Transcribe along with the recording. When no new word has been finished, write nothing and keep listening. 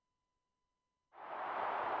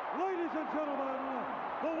Ladies and gentlemen,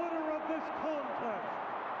 the winner of this contest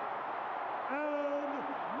and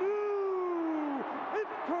new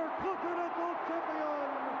Intercontinental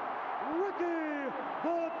Champion, Ricky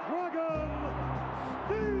the Dragon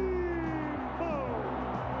Steamboat.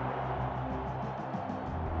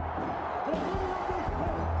 The winner of this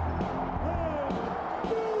bout and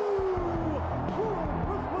new World Wrestling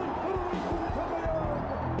Federation Champion,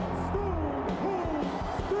 Stone Cold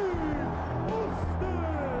Steve Austin.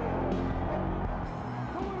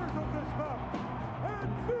 The winners of this bout and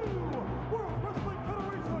new World Wrestling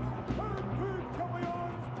Federation Tag Team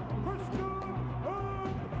Champions, Christian and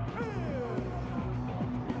Edge.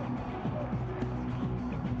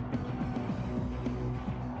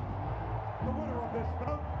 The winner of this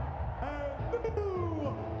bout and the new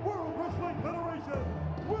World Wrestling Federation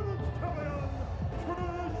Women's Champion,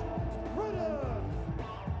 Trish Stratus.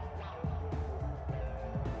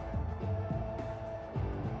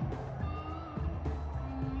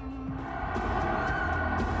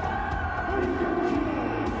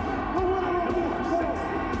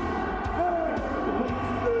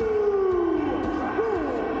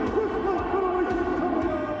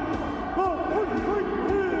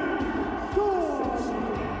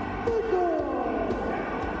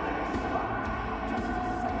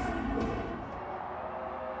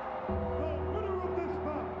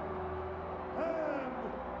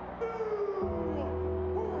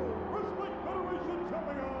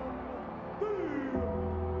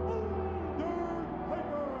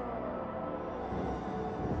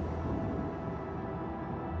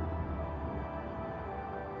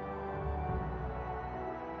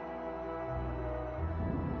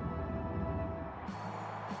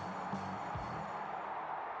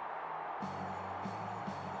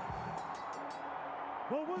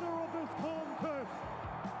 The winner of this contest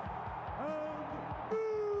and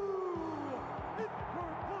new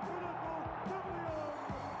Intercontinental Champion,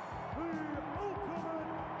 the Ultimate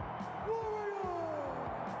Warrior.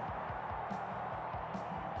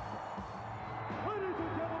 Ladies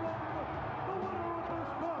and gentlemen, the winner of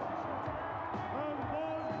this match and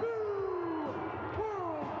the new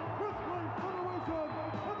World Wrestling Federation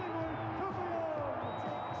Heavyweight Champion,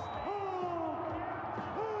 Hulk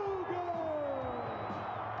Hogan.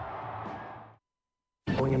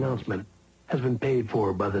 The following announcement has been paid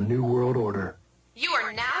for by the New World Order. You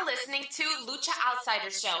are now listening to Lucha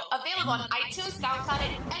Outsiders Show, available on iTunes, SoundCloud,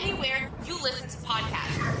 and anywhere you listen to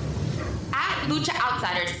podcasts. At Lucha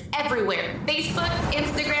Outsiders everywhere: Facebook,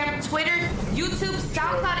 Instagram, Twitter, YouTube,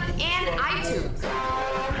 SoundCloud, and iTunes.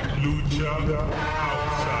 Lucha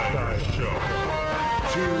Outsiders Show.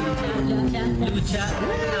 Lucha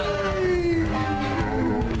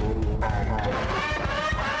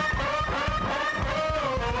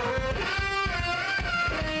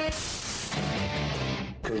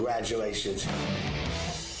Congratulations.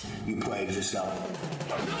 You played yourself.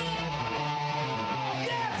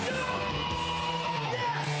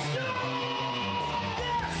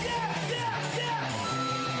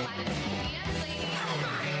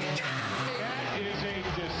 That is a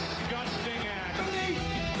disgusting act.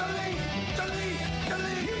 Delete!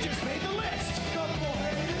 You just made the list! Couple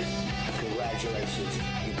haters! Congratulations.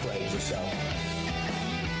 You played yourself.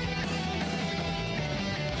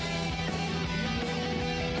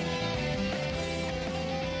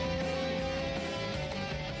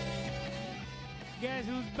 Guess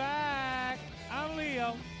who's back? I'm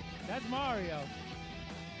Leo. That's Mario.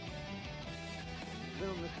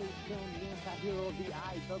 Little mistake fan, the anti-hero of the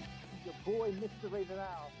eye, your boy, Mr. Raven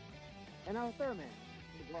Owl. And our third man,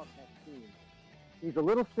 the broadcast team. He's a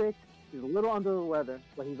little sick, he's a little under the weather,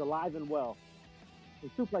 but he's alive and well.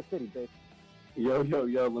 He's Suplex City, bitch. Yo,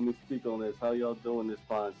 let me speak on this. How y'all doing this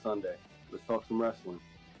fine Sunday? Let's talk some wrestling.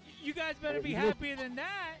 You guys better be happier than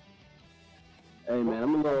that. Hey, man,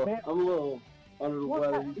 I'm a little under the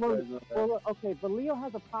weather. You guys know that. Well, okay, but Leo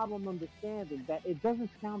has a problem understanding that it doesn't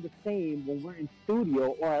sound the same when we're in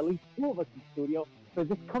studio, or at least two of us in studio, so it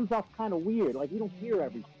just comes off kind of weird, like we don't hear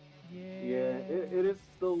everything. Yeah, it is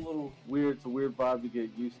still a little weird. It's a weird vibe to get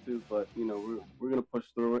used to, but, you know, we're going to push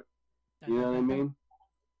through it. You know what I mean?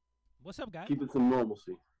 What's up, guys? Keep it some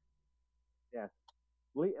normalcy. Yes.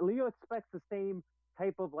 Leo expects the same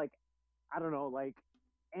type of, like, I don't know, like,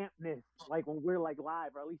 ampness, like when we're like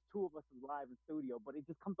live, or at least two of us is live in studio, but it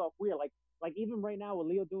just comes off weird. Like even right now with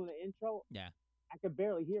Leo doing the intro, yeah, I could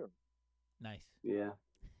barely hear him. Nice. Yeah,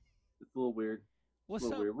 it's a little weird. What's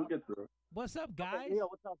up? Weird. We'll get through it. What's up, guys? Leo,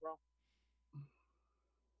 what's up, bro?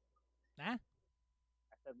 Huh?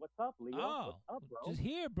 I said, what's up, Leo? Oh, what's up, bro? Just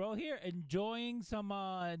here, bro. Here, enjoying some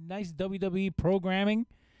nice WWE programming.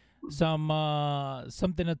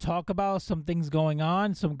 something to talk about, some things going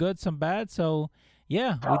on, some good, some bad. So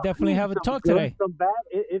yeah, we definitely have a Some talk good, today. some bad.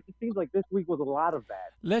 It seems like this week was a lot of bad.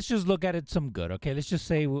 Let's just look at it some good, okay? Let's just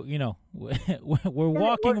say, you know, we're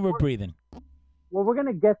walking, we're breathing. Well, we're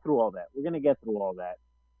gonna get through all that.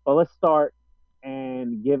 But let's start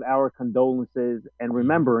and give our condolences and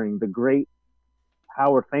remembering the great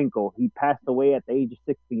Howard Finkel. He passed away at the age of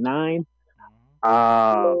 69.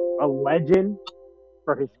 A legend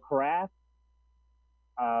for his craft.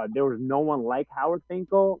 There was no one like Howard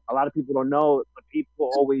Finkel. A lot of people don't know, but people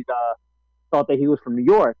always thought that he was from New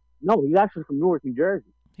York. No, he's actually from Newark, New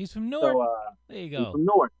Jersey. He's from Newark. So, there you he's go. from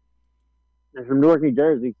Newark. He's from Newark, New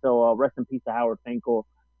Jersey. So rest in peace to Howard Finkel.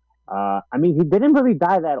 I mean, he didn't really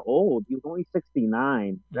die that old. He was only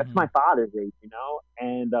 69. That's my father's age, you know?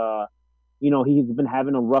 And, you know, he's been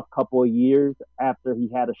having a rough couple of years after he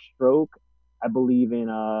had a stroke, I believe in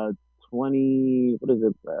 2014,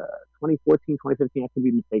 2015. I could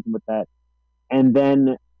be mistaken with that. And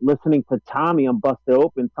then listening to Tommy on Busted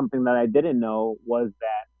Open, something that I didn't know was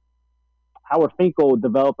that Howard Finkel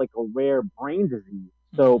developed like a rare brain disease.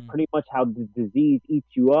 So pretty much how the disease eats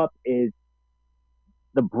you up is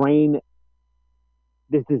the brain,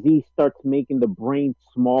 this disease starts making the brain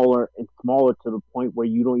smaller and smaller to the point where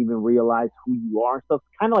you don't even realize who you are. So it's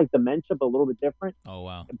kind of like dementia, but a little bit different. Oh,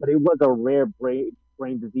 wow. But it was a rare brain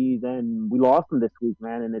disease, and we lost him this week,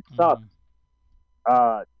 man, and it sucks.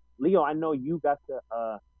 Leo, I know you got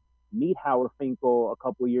to meet Howard Finkel a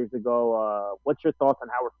couple of years ago. What's your thoughts on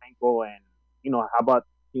Howard Finkel? And, you know, how about,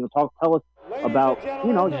 you know, tell us about,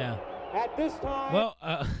 you know. Yeah. At this time. Well,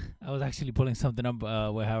 I was actually pulling something up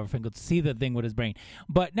with Howard Finkel to see the thing with his brain.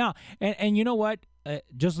 But no, and you know what?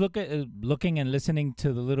 Just looking and listening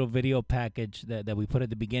to the little video package that we put at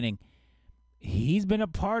the beginning, he's been a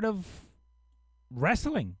part of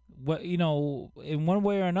wrestling. What, you know, in one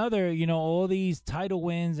way or another, you know, all these title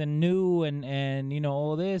wins and new and you know,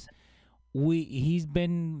 all this, he's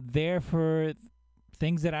been there for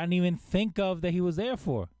things that I didn't even think of that he was there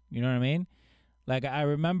for. You know what I mean? Like, I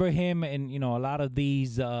remember him in, you know, a lot of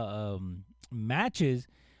these matches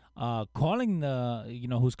calling the, you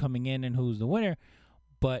know, who's coming in and who's the winner,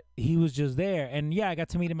 but he was just there. And, yeah, I got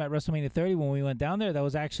to meet him at WrestleMania 30 when we went down there. That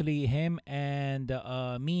was actually him and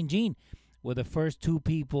Mean Gene were the first two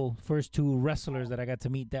wrestlers that I got to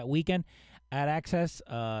meet that weekend at Access,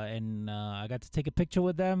 and I got to take a picture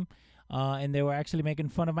with them, and they were actually making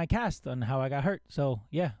fun of my cast on how I got hurt. So,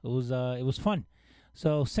 yeah, it was fun.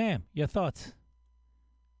 So, Sam, your thoughts?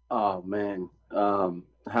 Oh, man.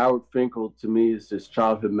 Howard Finkel, to me, is just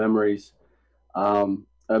childhood memories. I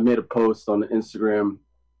made a post on Instagram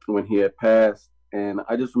when he had passed, and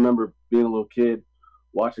I just remember being a little kid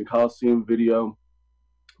watching Coliseum video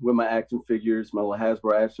with my action figures, my little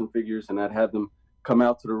Hasbro action figures, and I'd have them come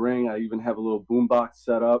out to the ring. I even have a little boombox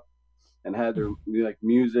set up and had their like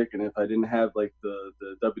music, and if I didn't have like the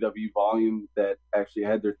WWE volume that actually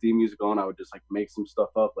had their theme music on, I would just like make some stuff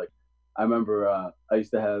up. Like, I remember I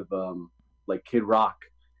used to have like Kid Rock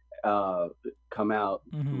come out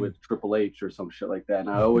with Triple H or some shit like that, and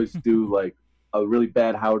I always do like a really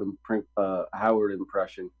bad Howard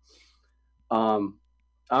impression.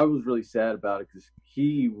 I was really sad about it because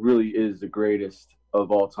he really is the greatest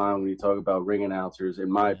of all time when you talk about ring announcers, in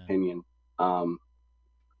my opinion.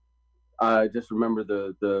 I just remember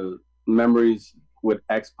the memories with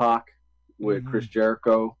X-Pac, with Chris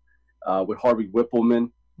Jericho, with Harvey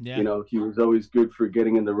Whippleman. Yeah. You know, he was always good for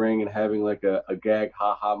getting in the ring and having like a gag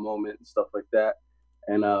ha-ha moment and stuff like that.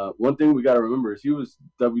 And one thing we got to remember is he was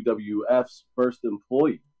WWF's first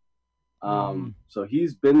employee. So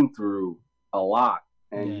he's been through a lot.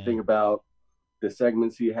 And you think about the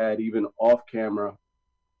segments he had even off camera.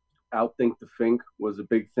 Outthink the Fink was a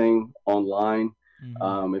big thing online.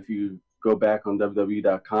 If you go back on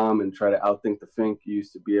WWE.com and try to outthink the Fink, you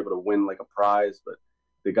used to be able to win like a prize, but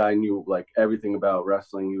the guy knew like everything about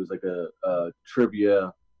wrestling. He was like a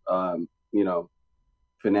trivia, you know,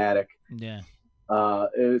 fanatic. Yeah.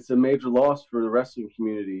 It's a major loss for the wrestling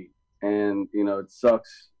community, and you know it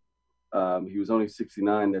sucks. He was only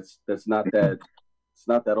 69. That's not that. It's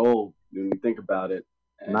not that old when you think about it.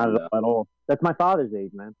 And, not at all. That's my father's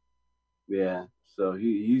age, man. Yeah. So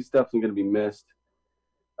he's definitely going to be missed.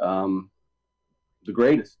 The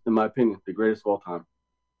greatest, in my opinion, the greatest of all time.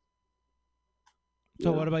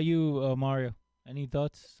 So what about you, Mario? Any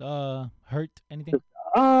thoughts? Hurt? Anything?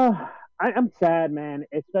 I'm sad, man,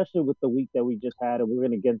 especially with the week that we just had, and we're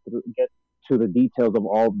gonna get to the details of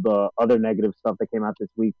all the other negative stuff that came out this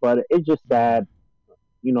week. But it's just sad,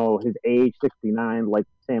 you know, his age, 69, like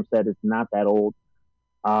Sam said, is not that old.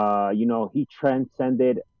 You know, he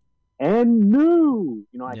transcended and new.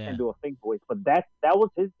 You know, I can't do a Fink voice, but that was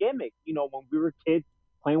his gimmick. You know, when we were kids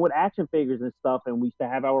playing with action figures and stuff, and we used to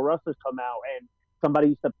have our wrestlers come out, and somebody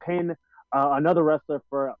used to pin another wrestler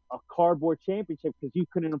for a cardboard championship because you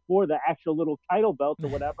couldn't afford the actual little title belt or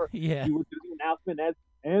whatever. Yeah. He would do the announcement as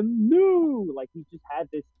and new. Like, he just had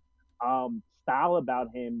this style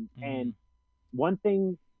about him. And one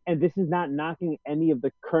thing, and this is not knocking any of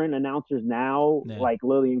the current announcers now, like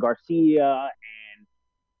Lillian Garcia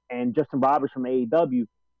and Justin Roberts from AEW,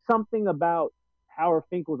 something about Howard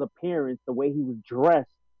Finkel's appearance, the way he was dressed,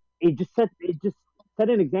 it just set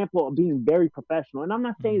an example of being very professional. And I'm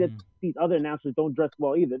not saying that these other announcers don't dress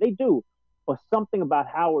well either. They do. But something about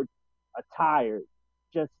Howard's attire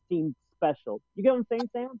just seemed special. You get what I'm saying,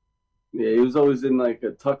 Sam? Yeah, he was always in like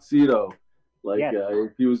a tuxedo. Like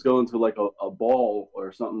if he was going to like a ball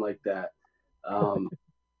or something like that.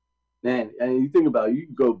 Man, and you think about it, you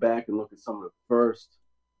can go back and look at some of the first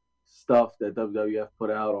stuff that WWF put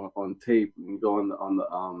out on tape, and you go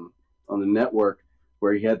on the network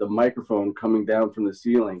where he had the microphone coming down from the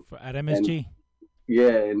ceiling at MSG.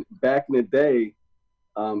 And back in the day,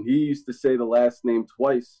 he used to say the last name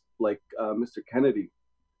twice, like Mr. Kennedy.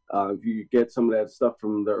 If you get some of that stuff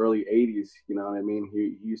from the early 80s, you know what I mean?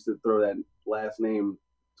 He used to throw that last name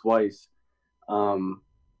twice.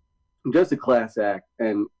 Just a class act.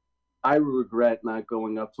 And I regret not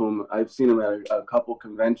going up to him. I've seen him at a couple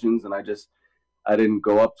conventions, and I didn't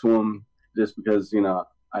go up to him just because, you know,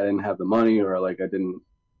 I didn't have the money, or like I didn't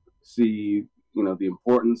see, you know, the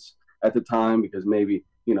importance at the time, because maybe,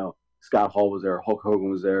 you know, Scott Hall was there, Hulk Hogan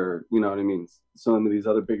was there, you know what I mean? Some of these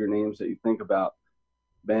other bigger names that you think about.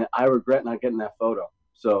 Man, I regret not getting that photo.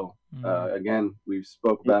 So, again, we've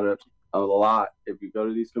spoke about it a lot. If you go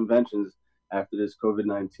to these conventions after this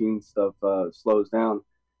COVID-19 stuff slows down,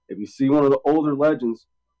 if you see one of the older legends,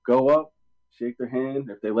 go up, shake their hand.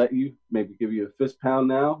 If they let you, maybe give you a fist pound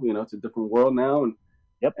now. You know, it's a different world now.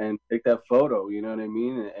 And take that photo, you know what I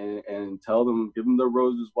mean? And tell them, give them their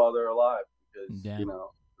roses while they're alive, because, you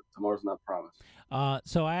know, tomorrow's not promised.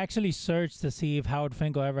 So I actually searched to see if Howard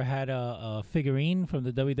Finkel ever had a figurine from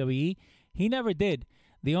the WWE. He never did.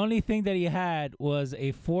 The only thing that he had was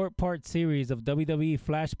a 4-part series of WWE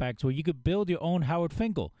flashbacks where you could build your own Howard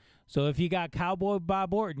Finkel. So if you got Cowboy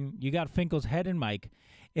Bob Orton, you got Finkel's head and mic.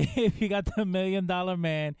 If you got the $1 Million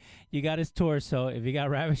Man, you got his torso. If you got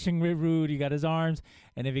Ravishing Rick Rude, you got his arms.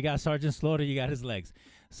 And if you got Sergeant Slaughter, you got his legs.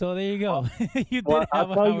 So there you go. You did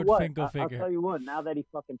have a Howard Finkel figure. I'll tell you what, now that he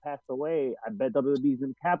fucking passed away, I bet WWE's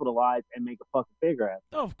going to capitalize and make a fucking figure out.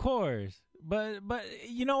 Of course. But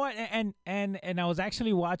you know what? And I was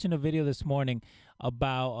actually watching a video this morning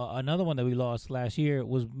about another one that we lost last year,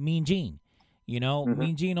 was Mean Gene. You know,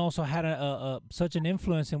 Mean Gene also had such an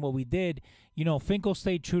influence in what we did. You know, Finkel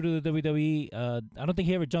stayed true to the WWE. I don't think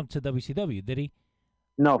he ever jumped to WCW, did he?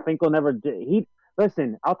 No, Finkel never did.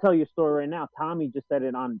 Listen, I'll tell you a story right now. Tommy just said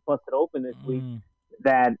it on Busted Open this week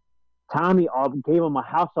that Tommy gave him a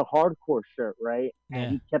House of Hardcore shirt, right?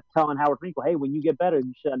 And he kept telling Howard Finkel, hey, when you get better,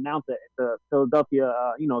 you should announce it at the Philadelphia,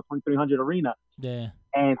 2300 Arena. Yeah.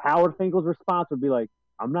 And Howard Finkel's response would be like,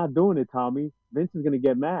 I'm not doing it, Tommy. Vince is going to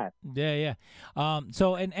get mad. Yeah.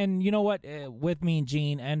 So, and you know what? With Mean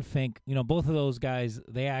Gene and Fink, you know, both of those guys,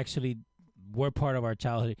 they actually were part of our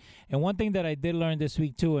childhood. And one thing that I did learn this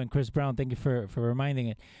week, too, and Chris Brown, thank you for reminding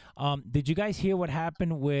it. Did you guys hear what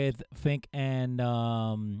happened with Fink and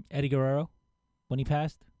Eddie Guerrero when he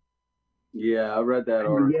passed? Yeah, I read that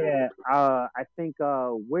article. Yeah, I think,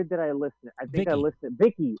 where did I listen? I think Vicky. I listened.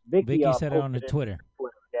 Vicky said it on her Twitter.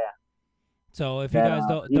 Yeah. So if you guys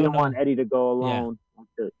don't you didn't want Eddie to go alone.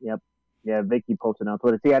 Yeah. Yep. Yeah, Vicky posted on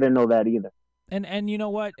Twitter. See, I didn't know that either. And you know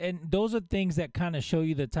what? And those are things that kind of show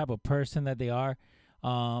you the type of person that they are.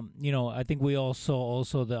 You know, I think we all saw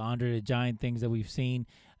also the Andre the Giant things that we've seen.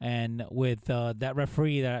 And with that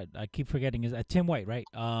referee that I keep forgetting is Tim White, right?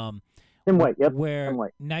 Tim White, yep. Where Tim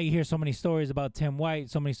White. Now you hear so many stories about Tim White,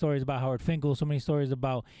 so many stories about Howard Finkel, so many stories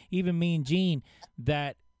about even Mean Gene,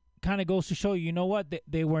 that kind of goes to show you know what?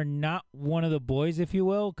 They were not one of the boys, if you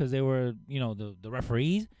will, because they were, you know, the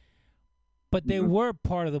referees. But they were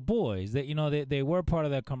part of the boys. That, you know, they were part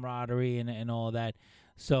of that camaraderie and all that.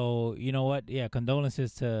 So, you know what? Yeah,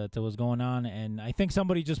 condolences to what's going on. And I think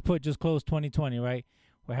somebody just closed 2020, right?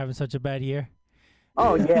 We're having such a bad year.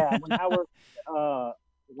 Oh, yeah.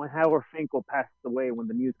 When Howard Finkel passed away, when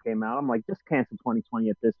the news came out, I'm like, just cancel 2020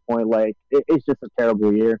 at this point. Like, it's just a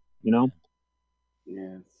terrible year, you know?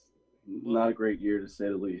 Yeah, it's not a great year, to say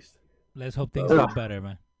the least. Let's hope things get better,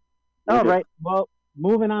 man. All right. Well,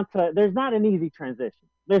 moving on to, there's not an easy transition.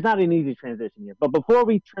 There's not an easy transition here. But before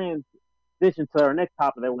we transition to our next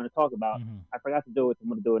topic that we're going to talk about. I forgot to do it. I'm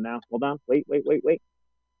going to do it now. Hold on. Wait.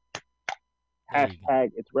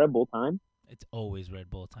 Hashtag it's Red Bull time. It's always Red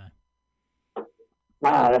Bull time.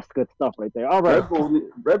 Wow, that's good stuff right there. All right.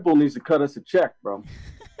 Red Bull needs to cut us a check, bro.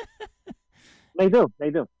 They do.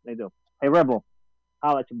 Hey, Red Bull,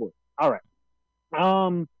 I'll let you boy. All right.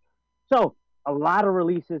 So a lot of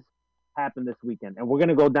releases happened this weekend, and we're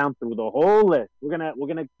gonna go down through the whole list. We're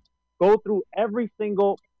gonna go through every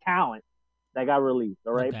single talent that got released.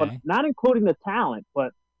 All right, but not including the talent,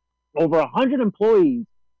 but over 100 employees,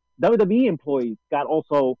 WWE employees, got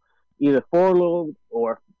also either furloughed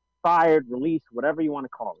or fired, released, whatever you want to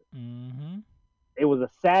call it. It was a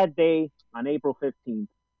sad day on April 15th.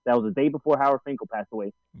 That was the day before Howard Finkel passed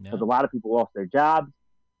away, because a lot of people lost their jobs.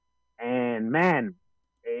 And man,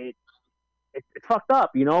 it's fucked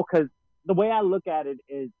up, because the way I look at it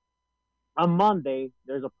is, on Monday,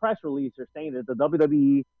 there's a press release saying that the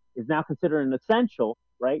WWE is now considered an essential,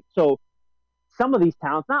 right? So some of these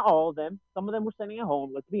talents, not all of them, some of them were sitting at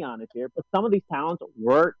home, let's be honest here, but some of these talents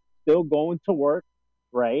were still going to work,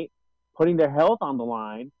 right? Putting their health on the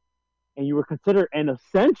line, and you were considered an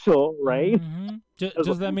essential, right? Just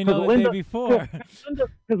let me know the day before.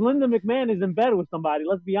 Because Linda McMahon is in bed with somebody,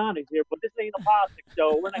 let's be honest here, but this ain't a politics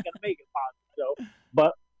show. We're not going to make it a politics show.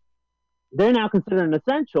 But they're now considered an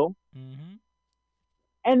essential.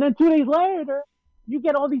 And then 2 days later, you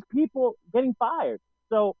get all these people getting fired.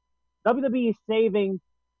 So WWE is saving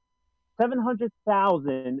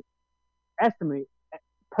 $700,000 estimate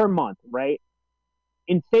per month, right?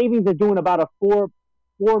 In savings, they're doing about a $4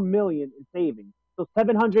 million in savings. So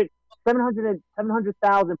 700,000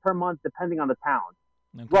 per month, depending on the talent,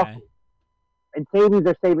 roughly. In savings,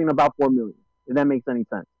 they're saving about $4 million. If that makes any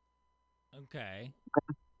sense. Okay.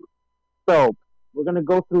 So we're gonna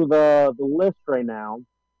go through the list right now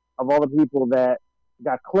of all the people that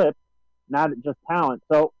got clipped, not just talent.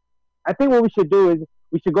 So I think what we should do is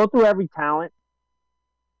we should go through every talent,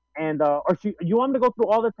 and you want me to go through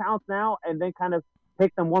all the talents now and then kind of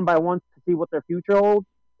pick them one by one to see what their future holds,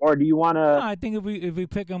 or do you want to? No, I think if we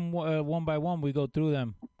pick them one by one, we go through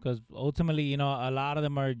them, because ultimately, a lot of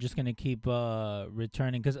them are just gonna keep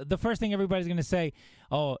returning. Because the first thing everybody's gonna say,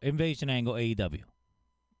 "Oh, Invasion Angle, AEW,"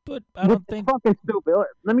 but I don't think fucking stupid.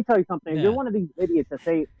 Let me tell you something. If you're one of these idiots that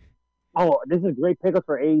say, "Oh, this is a great pickup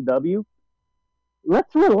for AEW,"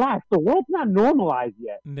 let's relax. The world's not normalized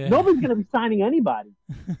yet. Nobody's gonna be signing anybody.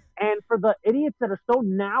 And for the idiots that are so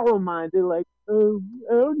narrow-minded, like, oh,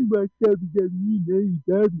 I only watch WWE and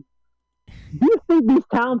AEW. Do you think these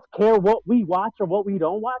talents care what we watch or what we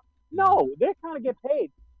don't watch? No, they're trying to get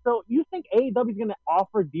paid. So you think AEW is going to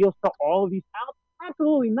offer deals to all of these talents?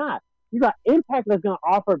 Absolutely not. You got Impact that's going to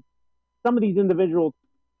offer some of these individuals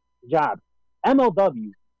jobs.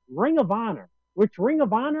 MLW, Ring of Honor, which Ring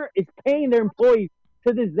of Honor is paying their employees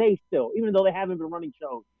to this day still, even though they haven't been running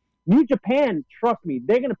shows. New Japan, trust me,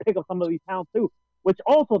 they're going to pick up some of these talents too, which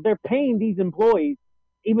also they're paying these employees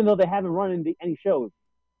even though they haven't run any shows.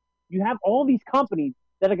 You have all these companies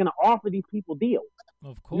that are going to offer these people deals.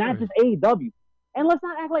 Of course. Not just AEW. And let's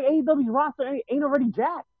not act like AEW's roster ain't already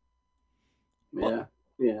jacked. Yeah.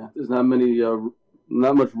 There's not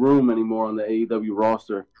much room anymore on the AEW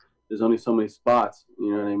roster. There's only so many spots,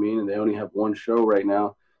 you know what I mean? And they only have one show right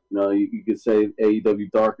now. You could say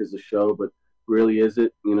AEW Dark is a show, but really is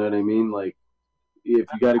it? You know what I mean? Like, if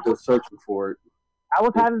you got to go searching for it. I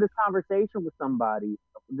was having this conversation with somebody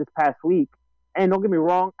this past week, and don't get me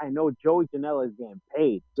wrong, I know Joey Janela is getting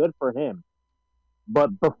paid. Good for him.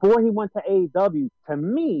 But before he went to AEW, to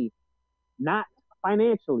me, not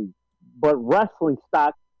financially, but wrestling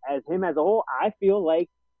stock as him as a whole, I feel like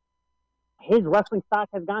his wrestling stock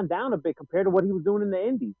has gone down a bit compared to what he was doing in the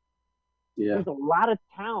indies. Yeah. There's a lot of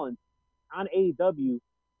talent on AEW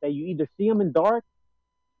that you either see them in Dark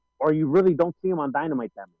or you really don't see them on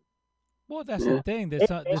Dynamite that much. Well, that's the thing. There's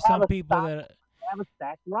some people that have a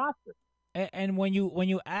stacked roster. And when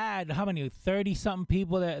you add how many 30-something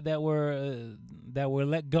people that were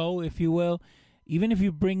let go, if you will, even if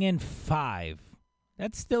you bring in 5,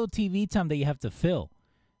 that's still TV time that you have to fill.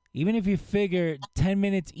 Even if you figure 10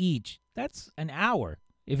 minutes each, that's an hour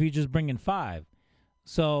if you just bring in 5.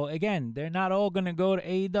 So again, they're not all gonna go to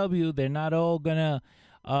AEW. They're not all gonna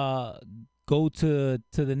go to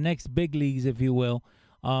the next big leagues, if you will.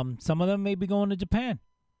 Some of them may be going to Japan.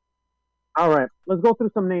 All right, let's go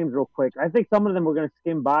through some names real quick. I think some of them we're going to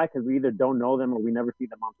skim by because we either don't know them or we never see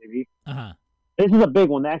them on TV. Uh-huh. This is a big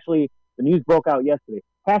one. Actually, the news broke out yesterday.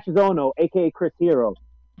 Cassius Ohno, a.k.a. Chris Hero.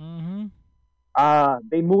 Mm-hmm.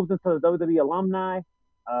 They moved into the WWE alumni.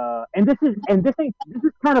 And this is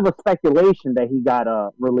kind of a speculation that he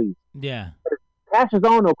got released. Yeah. Cassius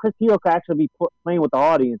Ohno, Chris Hero could actually be playing with the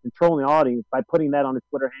audience and trolling the audience by putting that on his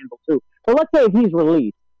Twitter handle too. So let's say if he's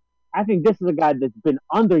released, I think this is a guy that's been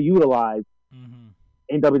underutilized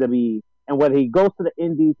in WWE. And whether he goes to the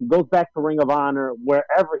Indies, he goes back to Ring of Honor,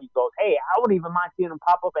 wherever he goes, hey, I wouldn't even mind seeing him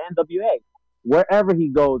pop up at NWA. Wherever he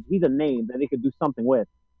goes, he's a name that they could do something with.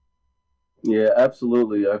 Yeah,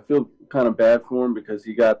 absolutely. I feel kind of bad for him because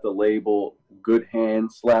he got the label "good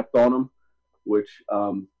hand" slapped on him, which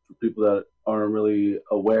for people that aren't really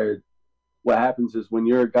aware, what happens is when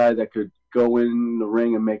you're a guy that could go in the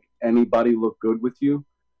ring and make anybody look good with you,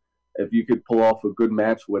 if you could pull off a good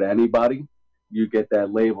match with anybody, you get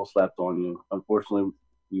that label slapped on you. Unfortunately,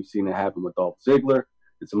 we've seen it happen with Dolph Ziggler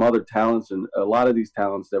and some other talents, and a lot of these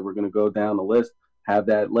talents that we're going to go down the list have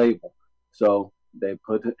that label. So they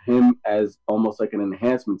put him as almost like an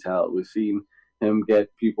enhancement talent. We've seen him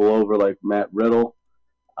get people over like Matt Riddle.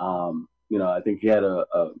 I think he had I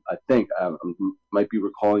might be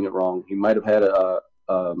recalling it wrong. He might have had a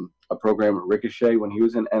program with Ricochet when he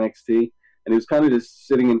was in NXT. And he was kind of just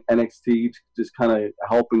sitting in NXT, just kind of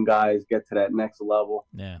helping guys get to that next level,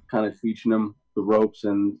 kind of teaching them the ropes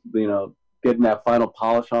and, getting that final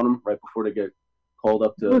polish on them right before they get called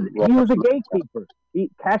up to. He was a gatekeeper.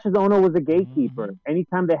 Cassius Ohno was a gatekeeper.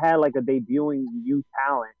 Anytime they had like a debuting new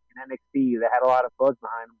talent in NXT that had a lot of buzz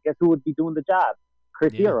behind him, guess who would be doing the job?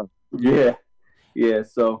 Chris Hero. Yeah.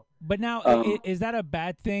 So. But now, is that a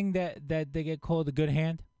bad thing that they get called a good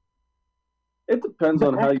hand? It depends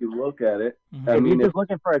on how you look at it. I if mean, you're just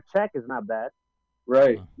looking for a check, it's not bad.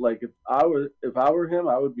 Right. Like if I were him,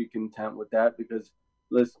 I would be content with that because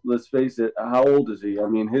let's face it. How old is he? I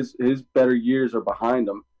mean, his better years are behind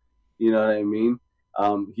him. You know what I mean?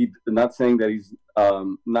 He not saying that he's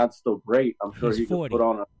not still great. I'm sure he could put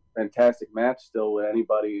on a fantastic match still with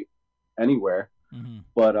anybody, anywhere.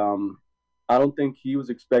 But I don't think he was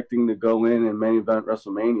expecting to go in and main event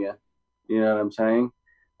WrestleMania. You know what I'm saying?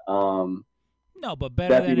 No, but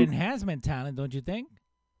better than enhancement talent, don't you think?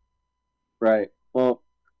 Right. Well,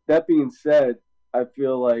 that being said, I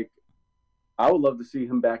feel like I would love to see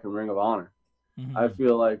him back in Ring of Honor. I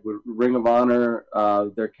feel like with Ring of Honor,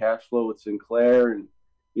 their cash flow with Sinclair and,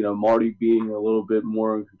 Marty being a little bit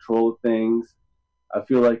more in control of things, I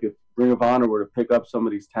feel like if Ring of Honor were to pick up some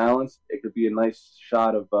of these talents, it could be a nice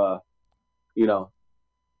shot of,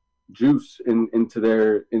 juice into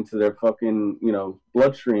their fucking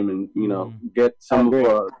bloodstream and get some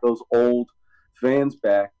of those old fans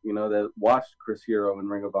back that watched Chris Hero in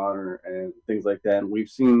Ring of Honor and things like that. And we've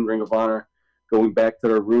seen Ring of Honor going back to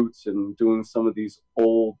their roots and doing some of these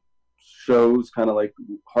old shows, kind of like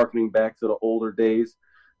harkening back to the older days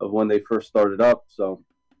of when they first started up. So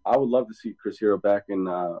I would love to see Chris Hero back in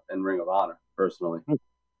Ring of Honor personally.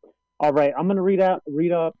 All right, I'm going to read up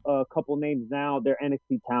a couple names now. They're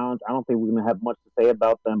NXT talents. I don't think we're going to have much to say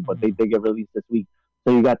about them, but they did get released this week.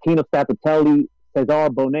 So you got Tina Stappatelli, Cesar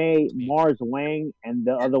Bonet, Mars Wang, and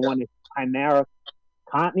the other one is Tainara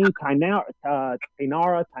Conti. Tainara,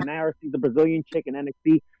 she's the Brazilian chick in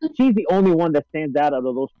NXT. She's the only one that stands out of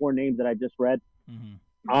those four names that I just read.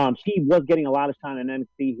 She was getting a lot of shine in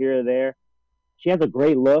NXT here or there. She has a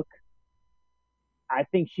great look. I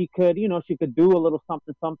think she could do a little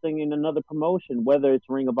something in another promotion, whether it's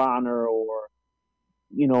Ring of Honor or,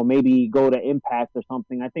 maybe go to Impact or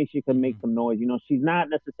something. I think she could make some noise. She's not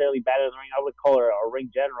necessarily bad in the ring. I would call her a ring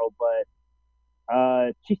general,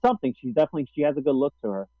 but she's something. She has a good look to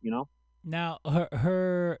her, Now,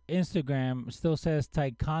 her Instagram still says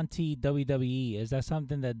Taikonti WWE. Is that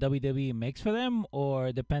something that WWE makes for them, or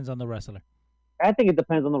it depends on the wrestler? I think it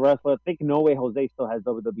depends on the wrestler. I think No Way Jose still has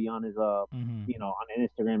WWE on his, on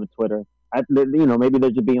Instagram and Twitter. Maybe they're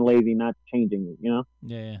just being lazy, not changing it.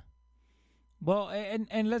 Yeah. Well,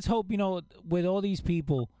 and let's hope with all these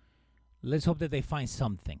people, let's hope that they find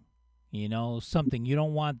something. Something. You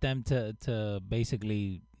don't want them to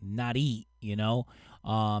basically not eat.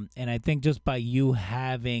 And I think just by you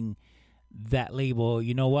having that label,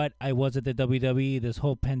 you know what? I was at the WWE. This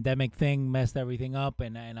whole pandemic thing messed everything up,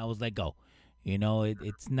 and I was let go.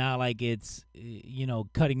 It's not like it's,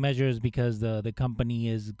 cutting measures because the company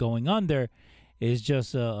is going under. It's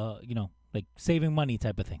just, like saving money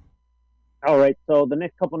type of thing. All right. So the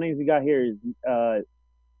next couple names we got here is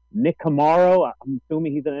Nick Camaro. I'm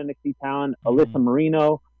assuming he's an NXT talent. Alyssa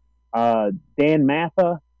Marino, Dan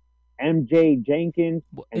Matha, MJ Jenkins,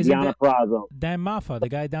 and Deonna Purrazzo. Dan Matha, the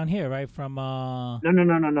guy down here, right? From No.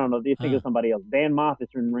 You think of somebody else. Dan Matha is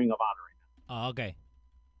in Ring of Honor right now. Oh, okay.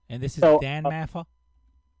 And this is Dan Matha?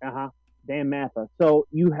 Dan Matha. So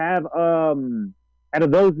you have, out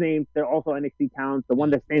of those names, they're also NXT talents. The one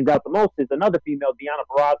that stands out the most is another female, Deonna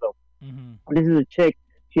Purrazzo. This is a chick.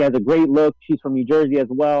 She has a great look. She's from New Jersey as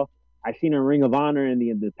well. I've seen her in Ring of Honor and the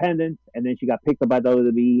Independents, and then she got picked up by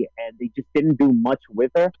WWE, and they just didn't do much with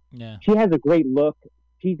her. Yeah. She has a great look.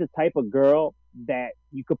 She's the type of girl that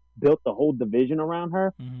you could build the whole division around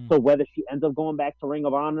her. Mm-hmm. So whether she ends up going back to Ring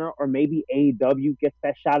of Honor or maybe AEW gets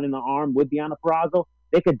that shot in the arm with Deonna Purrazzo,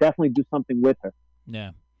 they could definitely do something with her.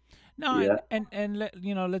 Yeah. No, Yeah. and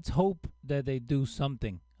let's hope that they do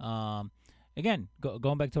something. Again,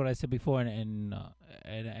 going back to what I said before, and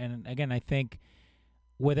again, I think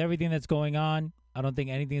with everything that's going on, I don't think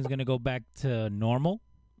anything is going to go back to normal,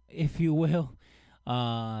 if you will,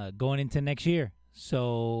 going into next year.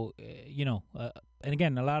 So, and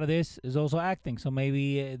again, a lot of this is also acting. So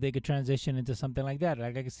maybe they could transition into something like that.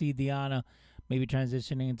 Like I could see Deonna maybe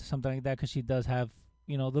transitioning into something like that because she does have,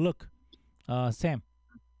 the look. Sam.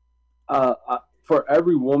 For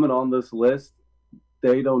every woman on this list,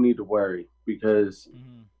 they don't need to worry because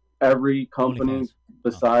every company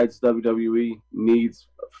besides WWE needs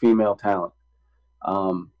female talent.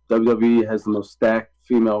 WWE has the most stacked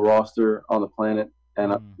female roster on the planet,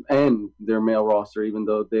 and their male roster, even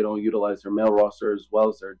though they don't utilize their male roster as well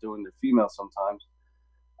as they're doing their female sometimes.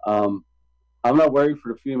 I'm not worried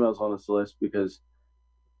for the females on this list because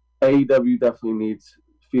AEW definitely needs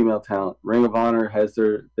female talent. Ring of Honor has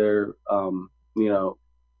their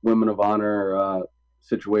Women of Honor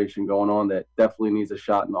situation going on that definitely needs a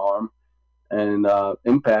shot in the arm. And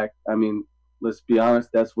Impact, I mean, let's be honest,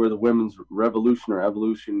 that's where the women's revolution or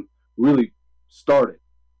evolution really started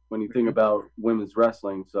when you think about women's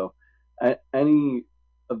wrestling. So any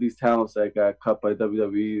of these talents that got cut by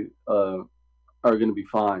WWE are going to be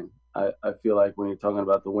fine, I feel like, when you're talking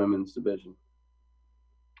about the women's division.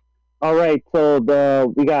 All right, so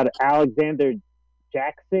we got Alexander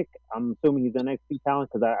Jaksic. I'm assuming he's an NXT talent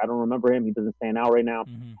because I don't remember him. He doesn't stand out right now.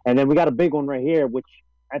 Mm-hmm. And then we got a big one right here, which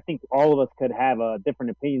I think all of us could have different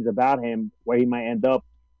opinions about him, where he might end up.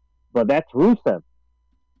 But that's Rusev.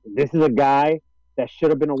 This is a guy that should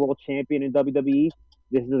have been a world champion in WWE.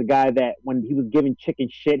 This is a guy that when he was given chicken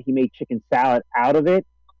shit, he made chicken salad out of it.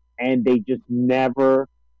 And they just never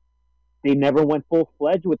went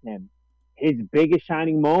full-fledged with him. His biggest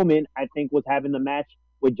shining moment, I think, was having the match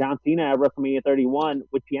with John Cena at WrestleMania 31,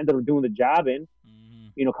 which he ended up doing the job in,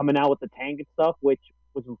 coming out with the tank and stuff, which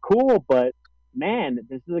was cool. But, man,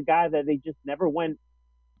 this is a guy that they just never went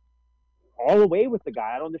all the way with the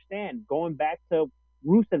guy. I don't understand. Going back to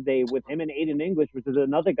Rusev Day with him and Aiden English, which is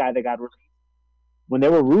another guy that got released. When they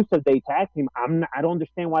were Rusev Day tag team, I don't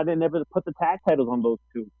understand why they never put the tag titles on those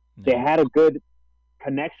two. No. They had a good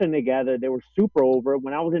connection together. They were super over.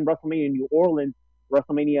 When I was in WrestleMania New Orleans,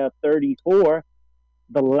 WrestleMania 34,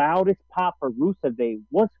 the loudest pop for Rusev Day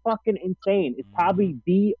was fucking insane. It's probably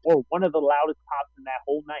one of the loudest pops in that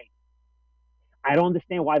whole night. I don't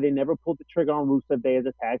understand why they never pulled the trigger on Rusev Day as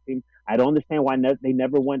a tag team. I don't understand why they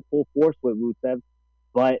never went full force with Rusev.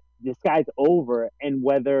 But this guy's over, and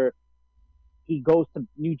whether he goes to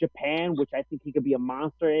New Japan, which I think he could be a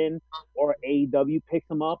monster in, or AEW picks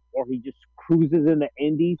him up, or he just cruises in the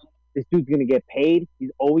indies, this dude's going to get paid.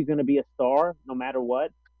 He's always going to be a star, no matter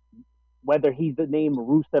what, whether he's the name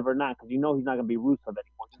Rusev or not, because he's not going to be Rusev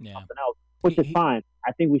anymore. He's something else, which is fine.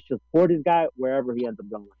 I think we should support his guy wherever he ends up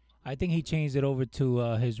going. I think he changed it over to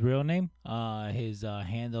his real name, his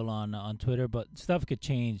handle on Twitter, but stuff could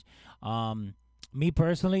change. Me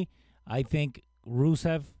personally, I think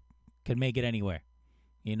Rusev could make it anywhere.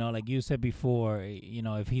 Like you said before,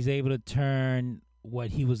 if he's able to turn what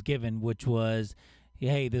he was given, which was,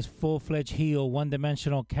 hey, this full-fledged heel,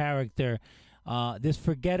 one-dimensional character, this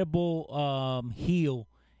forgettable heel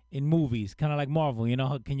in movies, kind of like Marvel.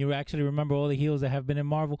 Can you actually remember all the heels that have been in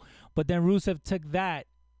Marvel? But then Rusev took that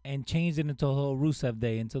and changed it into the whole Rusev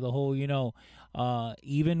Day, into the whole,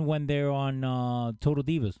 even when they're on Total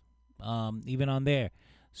Divas, even on there.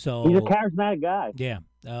 So he's a charismatic guy. Yeah.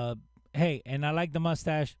 Hey, and I like the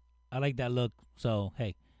mustache. I like that look. So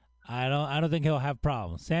hey, I don't think he'll have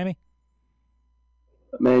problems. Sammy?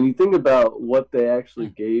 Man, you think about what they actually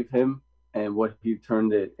gave him and what he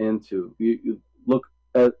turned it into. You look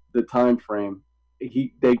at the time frame.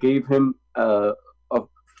 They gave him a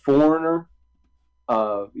foreigner,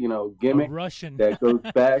 gimmick, a Russian that goes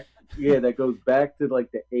back. That goes back to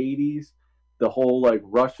like the 80s. The whole like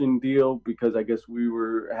Russian deal, because I guess we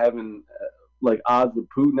were having like odds with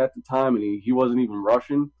Putin at the time, and he wasn't even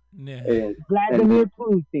Russian. Yeah. And Vladimir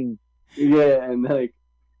Putin. Yeah, and like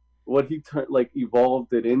what he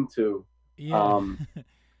evolved it into. Yeah.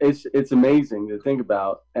 It's amazing to think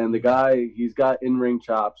about. And the guy, he's got in-ring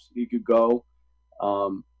chops. He could go.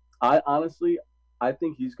 I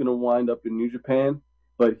think he's gonna wind up in New Japan,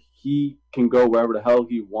 but he can go wherever the hell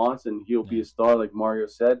he wants, and he'll be a star, like Mario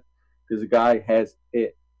said, because the guy has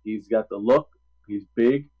it. He's got the look, he's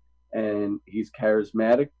big, and he's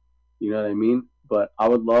charismatic. You know what I mean? But I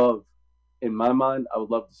would love, in my mind, I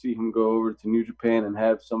would love to see him go over to New Japan and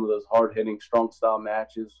have some of those hard-hitting, strong-style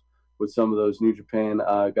matches with some of those New Japan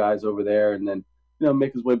guys over there, and then, you know,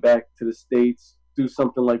 make his way back to the States, do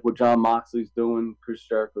something like what John Moxley's doing, Chris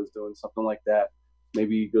Jericho's doing, something like that.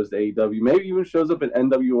 Maybe he goes to AEW. Maybe even shows up at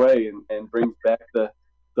NWA and brings back the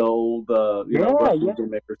old wrestling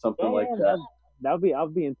gimmick or something like that. I'll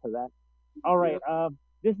be into that. All right.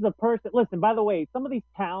 This is a person. Listen, by the way, some of these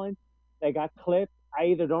talents that got clipped, I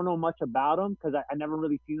either don't know much about them because I never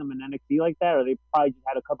really seen them in NXT like that, or they probably just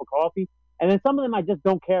had a cup of coffee. And then some of them I just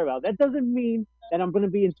don't care about. That doesn't mean that I'm going to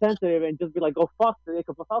be insensitive and just be like, go fuck them. They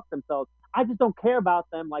can fuck themselves. I just don't care about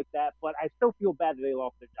them like that, but I still feel bad that they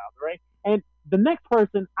lost their jobs, right? And the next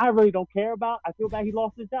person I really don't care about, I feel bad he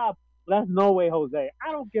lost his job. But that's No Way Jose.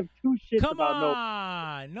 I don't give two shits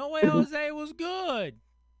about No Way Jose was good.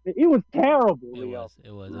 It was terrible, It Leo.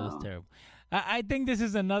 was terrible. I think this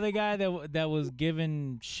is another guy that was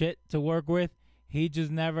given shit to work with. He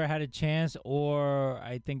just never had a chance, or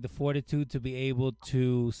I think the fortitude to be able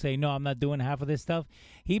to say, no, I'm not doing half of this stuff.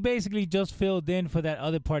 He basically just filled in for that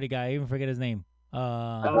other party guy. I even forget his name.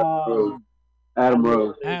 Adam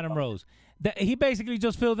Rose. Adam Rose. He basically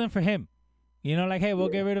just filled in for him. You know, like, hey, we'll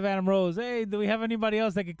get rid of Adam Rose. Hey, do we have anybody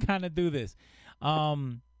else that could kind of do this?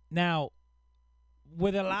 Now,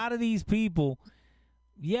 with a lot of these people,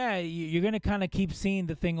 yeah, you're going to kind of keep seeing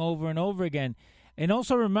the thing over and over again. And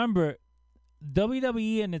also remember,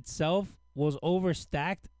 WWE in itself was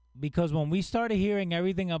overstacked because when we started hearing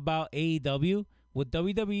everything about AEW, what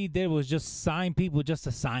WWE did was just sign people just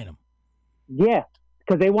to sign them. Yeah,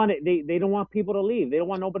 because they don't want people to leave. They don't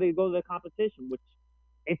want nobody to go to the competition, which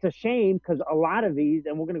it's a shame because a lot of these,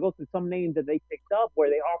 and we're going to go through some names that they picked up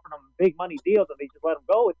where they offered them big money deals and they just let them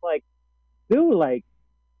go. It's like, dude, like,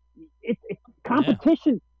 it's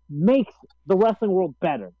competition makes the wrestling world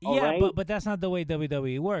better. Yeah, but that's not the way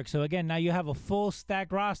WWE works. So again, now you have a full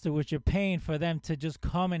stacked roster, which you're paying for them to just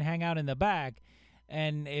come and hang out in the back.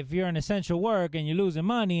 And if you're an essential work and you're losing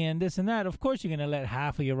money and this and that, of course you're gonna let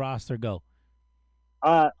half of your roster go.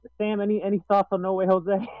 Sam, any thoughts on No Way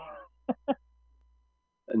Jose?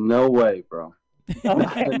 No way, bro.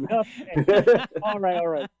 Okay.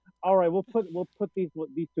 All right. We'll put these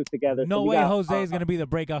two together. No Way Jose is gonna be the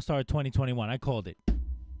breakout star of 2021. I called it.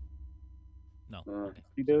 No. Okay.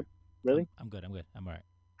 You dude? Really? I'm good. I'm all right.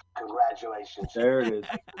 Congratulations. There it is.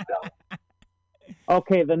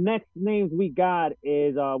 Okay, the next names we got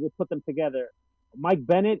is we'll put them together. Mike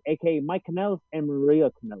Bennett, aka Mike Kanellis, and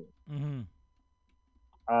Maria Kanellis.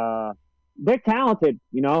 Mm-hmm. They're talented,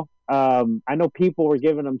 you know. I know people were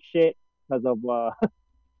giving them shit because of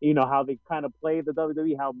you know, how they kind of played the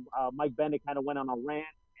WWE, how Mike Bennett kind of went on a rant,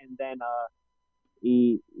 and then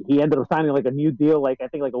he ended up signing like a new deal, like I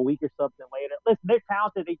think like a week or something later. Listen, they're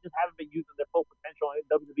talented. They just haven't been using their full potential in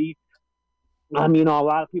WWE. You know, a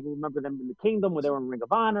lot of people remember them in the Kingdom where they were in Ring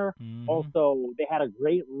of Honor. Mm-hmm. Also, they had a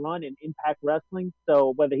great run in Impact Wrestling.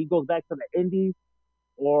 So whether he goes back to the Indies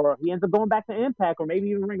or he ends up going back to Impact or maybe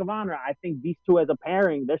even Ring of Honor, I think these two as a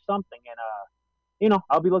pairing, there's something. And, you know,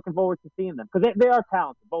 I'll be looking forward to seeing them because they are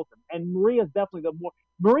talented, both of them. And Maria's definitely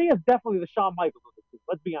the Shawn Michaels of the two.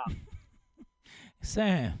 Let's be honest.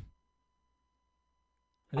 Sam.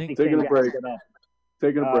 I think taking a break.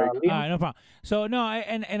 Taking a break. All right, no problem. So no,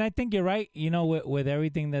 I think you're right. You know, with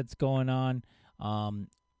everything that's going on,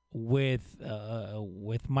 with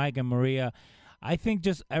Mike and Maria, I think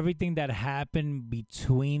just everything that happened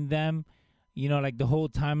between them, you know, like the whole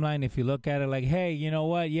timeline. If you look at it, like, hey, you know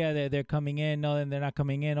what? Yeah, they're coming in. No, then they're not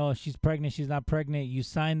coming in. Oh, she's pregnant. She's not pregnant. You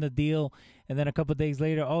signed the deal, and then a couple of days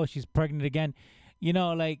later, oh, she's pregnant again. You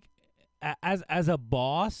know, like as a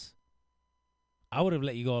boss, I would have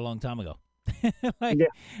let you go a long time ago. Like,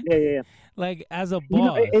 yeah. Like as a boss, you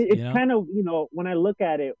know, it's kind of, you know, when I look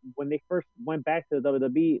at it, when they first went back to the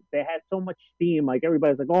WWE, they had so much steam. Like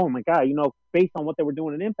everybody's like, oh my god, you know, based on what they were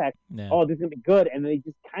doing in Impact, oh, this is gonna be good. And they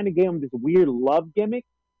just kind of gave them this weird love gimmick.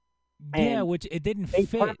 Yeah, which it didn't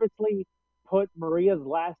fit. They purposely put Maria's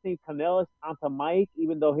last name Kanellis onto Mike,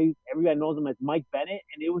 even though everybody knows him as Mike Bennett,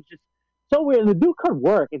 and it was just so weird. The dude could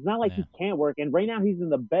work. It's not like he can't work. And right now he's in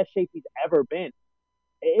the best shape he's ever been.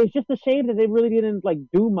 It's just a shame that they really didn't like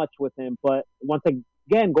do much with him. But once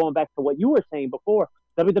again, going back to what you were saying before,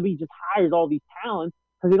 WWE just hires all these talents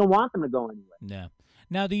because they don't want them to go anywhere. Yeah.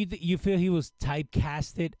 Now, do you feel he was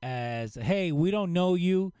typecasted as, hey, we don't know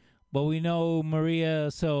you, but we know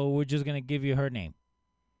Maria, so we're just gonna give you her name?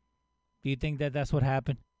 Do you think that's what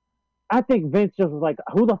happened? I think Vince just was like,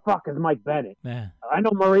 who the fuck is Mike Bennett? Yeah. I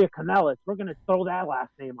know Maria Kanellis. We're going to throw that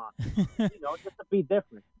last name on. Just to be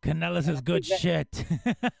different. Kanellis is good shit.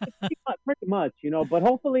 Pretty much, But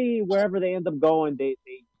hopefully, wherever they end up going, they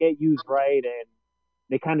get used right and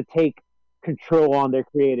they kind of take control on their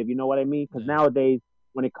creative. You know what I mean? Because nowadays,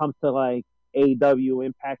 when it comes to like AEW,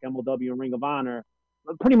 Impact, MLW, and Ring of Honor,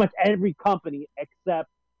 pretty much every company except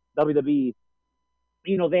WWE,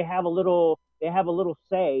 they have a little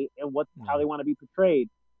say in how they want to be portrayed,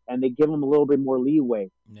 and they give them a little bit more leeway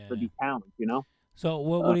for these talents. So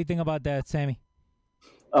what do you think about that, Sammy?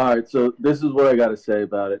 All right, so this is what I got to say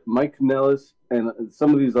about it. Mike Kanellis and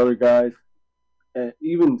some of these other guys, and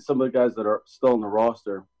even some of the guys that are still on the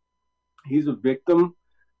roster, he's a victim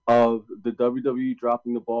of the WWE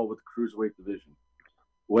dropping the ball with the Cruiserweight division.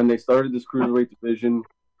 When they started this Cruiserweight division,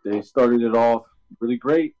 they started it off really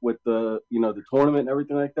great with the tournament and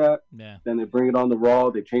everything like that. Yeah. Then they bring it on the Raw.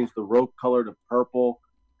 They change the rope color to purple.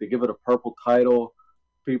 They give it a purple title.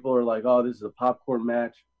 People are like, oh, this is a popcorn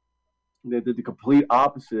match. They did the complete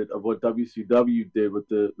opposite of what WCW did with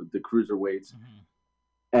the Cruiserweights. Mm-hmm.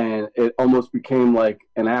 And it almost became like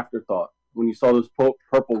an afterthought. When you saw those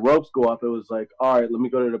purple ropes go up, it was like, all right, let me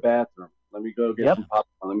go to the bathroom. Let me go get some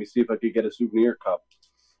popcorn. Let me see if I could get a souvenir cup.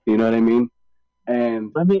 You know what I mean?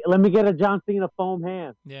 And let me get a John Cena foam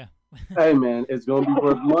hand. Yeah. Hey man, it's gonna be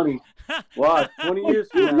worth money. Wow, 20 years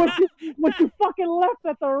from now. What you fucking left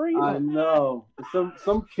at the arena? I know.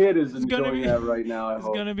 Some kid is enjoying that right now. I it's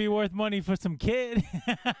hope. Gonna be worth money for some kid.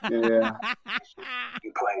 Yeah.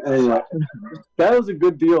 Anyway, that was a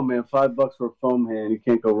good deal, man. $5 for a foam hand. You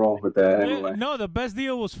can't go wrong with that. Anyway. No, the best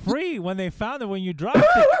deal was free when they found it when you dropped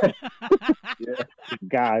it. Yeah.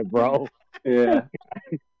 Guy, bro. Yeah.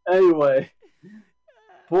 Anyway.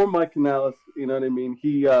 Poor Mike Kanellis, you know what I mean?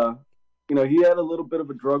 He, he had a little bit of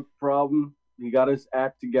a drug problem. He got his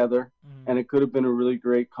act together, and it could have been a really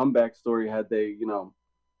great comeback story had they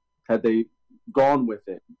gone with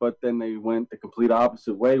it. But then they went the complete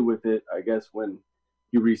opposite way with it, I guess, when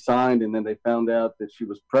he re-signed, and then they found out that she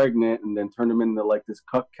was pregnant, and then turned him into like this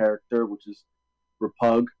cuck character, which is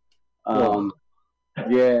Repug.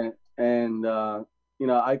 Yeah, and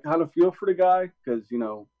I kind of feel for the guy because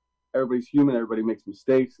everybody's human, everybody makes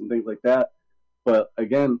mistakes and things like that. But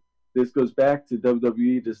again, this goes back to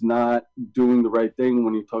WWE just not doing the right thing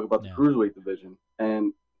when you talk about the Cruiserweight division.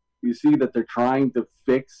 And you see that they're trying to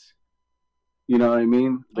fix, you know what I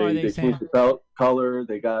mean? They changed the belt color.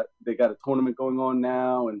 They got a tournament going on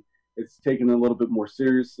now, and it's taken a little bit more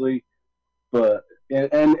seriously. But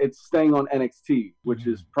and it's staying on NXT, which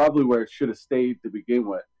is probably where it should have stayed to begin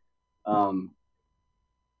with.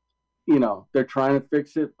 They're trying to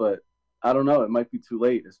fix it, but I don't know. It might be too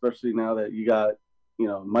late, especially now that you got,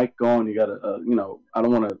 Mike gone. You got I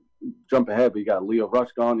don't want to jump ahead, but you got Leo Rush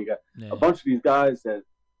gone. You got a bunch of these guys that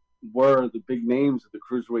were the big names of the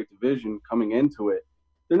Cruiserweight division coming into it.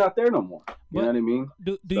 They're not there no more. You know what I mean?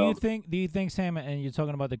 Do you think, Sam, and you're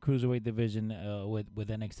talking about the Cruiserweight division with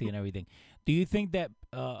NXT and everything, do you think that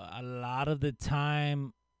a lot of the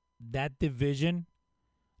time that division,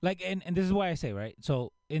 like, and this is why I say, right?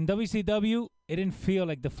 So in WCW, it didn't feel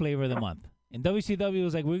like the flavor of the month. In WCW, it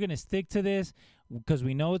was like, we're going to stick to this because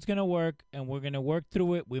we know it's going to work, and we're going to work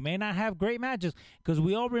through it. We may not have great matches because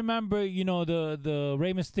we all remember, the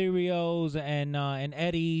Rey Mysterios and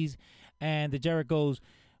Eddies and the Jerichos,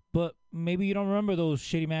 but maybe you don't remember those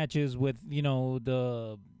shitty matches with,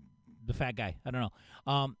 the fat guy. I don't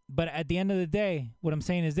know. But at the end of the day, what I'm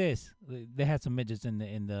saying is this: they had some midgets in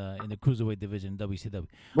the Cruiserweight division in WCW.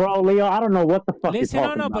 Bro, Leo, I don't know what the fuck. Listen, you're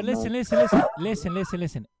talking about, but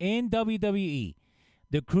listen. In WWE,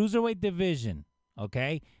 the Cruiserweight division,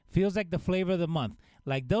 okay, feels like the flavor of the month.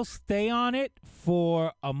 Like they'll stay on it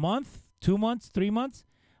for a month, 2 months, 3 months,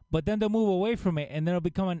 but then they'll move away from it, and then it'll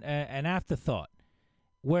become an afterthought.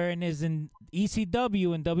 Whereas in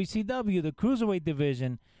ECW and WCW, the Cruiserweight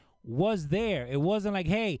division was there. It wasn't like,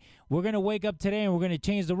 hey, we're going to wake up today and we're going to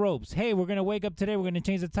change the ropes. Hey, we're going to wake up today, we're going to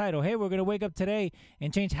change the title. Hey, we're going to wake up today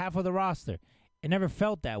and change half of the roster. It never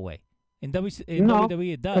felt that way. In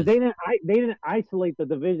WWE, it does. They didn't isolate the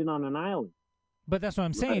division on an island. But that's what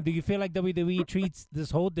I'm saying. Do you feel like WWE treats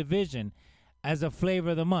this whole division as a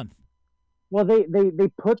flavor of the month? Well, they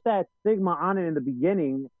put that stigma on it in the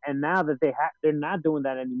beginning, and now that they're not doing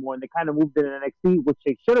that anymore, and they kind of moved it in NXT, which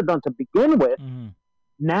they should have done to begin with. Mm-hmm.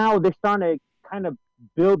 Now they're starting to kind of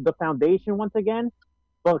build the foundation once again.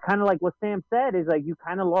 But kind of like what Sam said is like you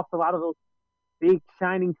kind of lost a lot of those big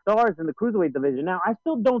shining stars in the Cruiserweight division. Now, I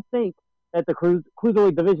still don't think that the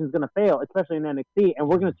Cruiserweight division is going to fail, especially in NXT. And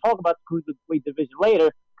we're going to talk about the Cruiserweight division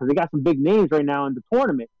later because they got some big names right now in the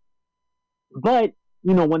tournament. But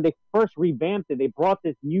when they first revamped it, they brought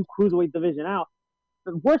this new cruiserweight division out.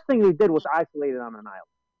 The worst thing they did was isolate it on an island.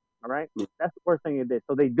 All right? That's the worst thing they did.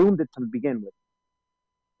 So they doomed it to begin with.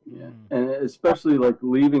 Yeah, and especially like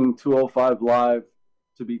leaving 205 Live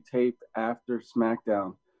to be taped after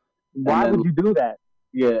SmackDown. Why would you do that?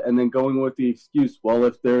 Yeah, and then going with the excuse, well,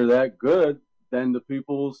 if they're that good, then the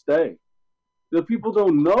people will stay. The people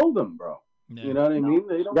don't know them, bro. Yeah. You know what I mean?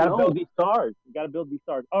 They don't know. You gotta build these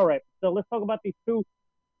stars. All right, so let's talk about these two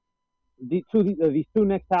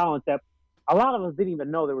next talents that a lot of us didn't even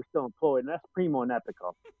know they were still employed, and that's Primo and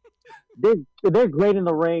Epico. They're great in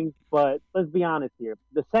the ring, but let's be honest here.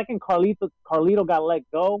 The second Carlito got let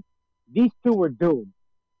go, these two were doomed.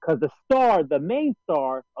 Because the main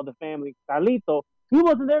star of the family, Carlito, he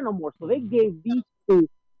wasn't there no more. So they gave these two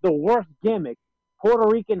the worst gimmick. Puerto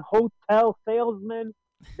Rican hotel salesman.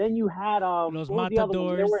 Then you had Los Matadors.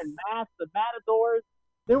 They were in masks, the Matadors.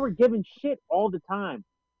 They were giving shit all the time.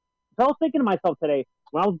 So I was thinking to myself today,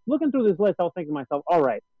 when I was looking through this list, I was thinking to myself, all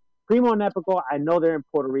right, Primo and Epico, I know they're in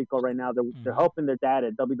Puerto Rico right now. They're helping their dad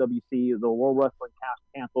at WWC, the World Wrestling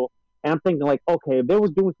Council. And I'm thinking, like, okay, if they were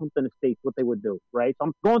doing something in the States, what they would do, right? So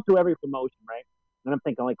I'm going through every promotion, right? And I'm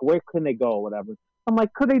thinking, like, where can they go or whatever? I'm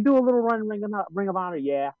like, could they do a little run in Ring of Honor?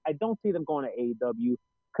 Yeah. I don't see them going to AEW.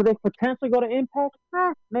 Could they potentially go to Impact?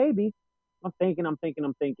 Maybe. I'm thinking.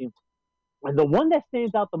 And the one that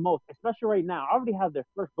stands out the most, especially right now, I already have their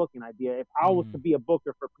first booking idea. If I was to be a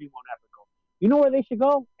booker for Primo and Epico, you know where they should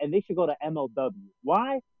go? And they should go to MLW.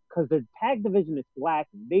 Why? Because their tag division is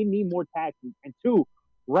lacking. They need more tag teams. And two,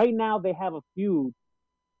 right now they have a feud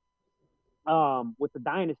with the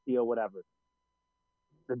Dynasty or whatever.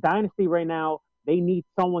 The Dynasty right now, they need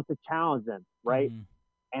someone to challenge them, right?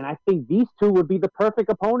 And I think these two would be the perfect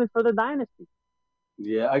opponents for the Dynasty.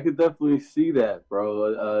 Yeah, I could definitely see that,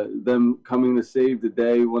 bro. Them coming to save the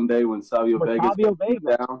day one day when Savio Vega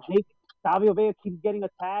down. Savio Vega keeps getting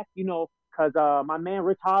attacked, because my man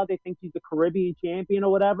Rich Holiday thinks he's the Caribbean champion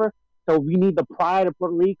or whatever. So we need the pride of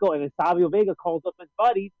Puerto Rico, and then Savio Vega calls up his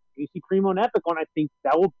buddies. You see Primo and Epico, and I think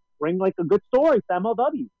that will bring like a good story to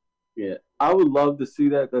MLW. Yeah, I would love to see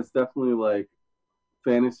that. That's definitely like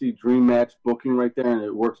fantasy dream match booking right there, and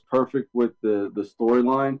it works perfect with the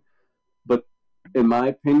storyline. But in my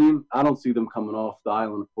opinion, I don't see them coming off the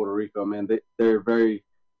island of Puerto Rico, man. They're very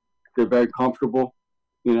comfortable.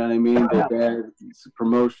 You know what I mean? They're bad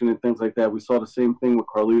promotion and things like that. We saw the same thing with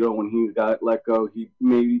Carlito when he got let go. He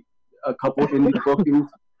made a couple indie bookings,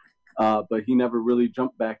 but he never really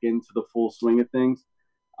jumped back into the full swing of things.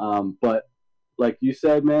 But like you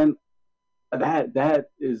said, man, that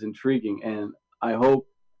is intriguing, and I hope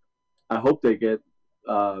they get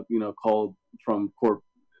called from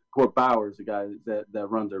Court Bowers, the guy that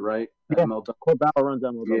runs it, right? Yeah, Court Bauer runs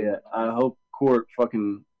MLW. Yeah, I hope Court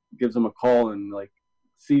fucking gives him a call and like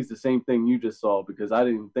sees the same thing you just saw, because I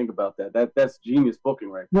didn't even think about that. That's genius booking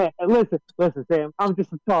right there. Yeah, listen, Sam. I'm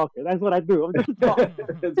just a talker. That's what I do. I'm just a talker.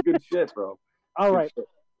 That's good shit, bro. All right.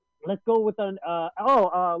 Let's go with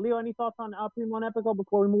Leo, any thoughts on Primo and Epico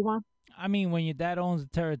before we move on? I mean, when your dad owns the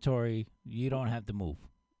territory, you don't have to move.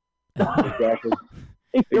 Exactly.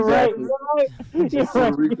 You're right.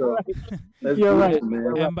 You're right,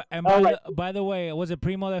 man. And by the way, was it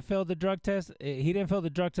Primo that failed the drug test? He didn't fail the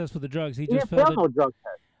drug test for the drugs. He just failed no drug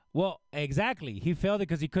test. Well, exactly. He failed it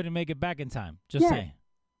because he couldn't make it back in time. Just saying.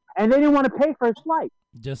 And they didn't want to pay for his flight.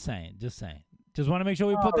 Just saying. Just want to make sure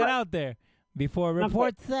we put that out there before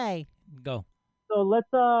reports say. Go. So let's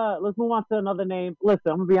move on to another name. Listen,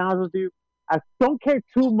 I'm gonna be honest with you. I don't care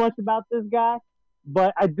too much about this guy,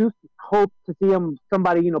 but I do hope to see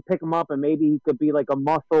somebody pick him up, and maybe he could be like a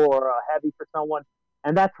muscle or a heavy for someone.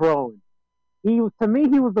 And that's Rowan. To me,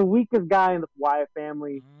 he was the weakest guy in the Wyatt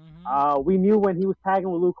family. We knew when he was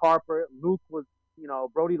tagging with Luke Harper. Luke was,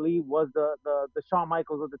 Brody Lee was the Shawn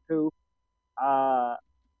Michaels of the two.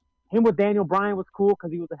 Him with Daniel Bryan was cool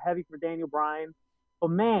because he was a heavy for Daniel Bryan. But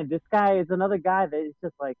man, this guy is another guy that is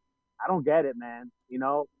just like, I don't get it, man.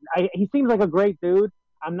 He seems like a great dude.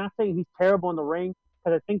 I'm not saying he's terrible in the ring,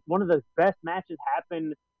 because I think one of the best matches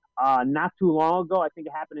happened not too long ago. I think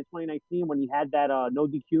it happened in 2019 when he had that no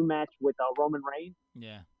DQ match with Roman Reigns.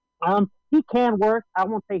 Yeah. He can work. I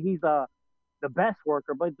won't say he's the best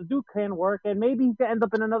worker, but the dude can work, and maybe he can end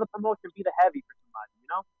up in another promotion, be the heavy for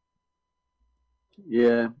somebody,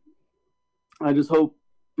 Yeah. I just hope,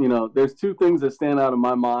 there's two things that stand out in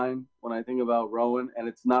my mind when I think about Rowan, and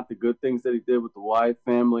it's not the good things that he did with the Wyatt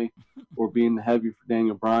family or being the heavy for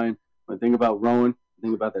Daniel Bryan. When I think about Rowan, I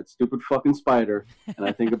think about that stupid fucking spider, and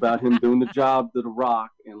I think about him doing the job to The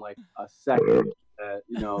Rock in like a second at,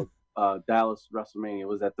 Dallas WrestleMania.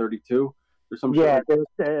 Was that 32? or some Yeah, shit.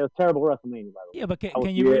 it was terrible WrestleMania, by the way. Yeah, but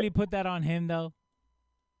can you really put that on him though?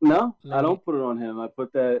 No, I don't put it on him. I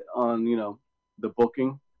put that on, the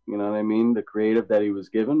booking, you know what I mean? The creative that he was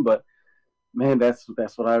given. But, man, that's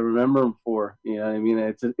what I remember him for. You know what I mean?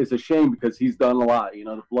 It's a shame because he's done a lot.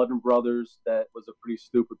 The Blood and Brothers, that was a pretty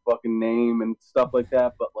stupid fucking name and stuff like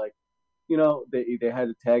that. But, like, they had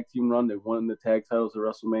a tag team run. They won the tag titles at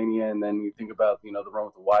WrestleMania. And then you think about, the run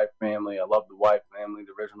with the Wyatt family. I love the Wyatt family,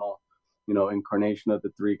 the original, incarnation of the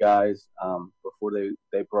three guys before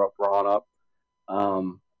they brought Braun up.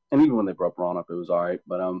 And even when they brought Braun up, it was all right.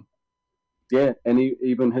 But, yeah, and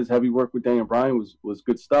even his heavy work with Daniel Bryan was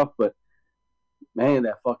good stuff. But, man,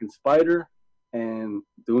 that fucking spider and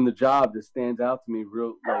doing the job just stands out to me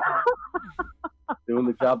real, like, doing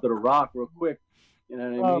the job to The Rock real quick. You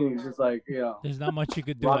know what I mean? It's just like, There's not much you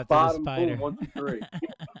could do rock after bottom, the spider. boom, 1,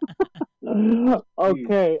 2, 3.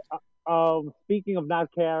 Okay. Speaking of not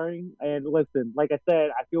caring, and listen, like I said,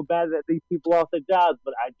 I feel bad that these people lost their jobs,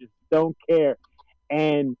 but I just don't care.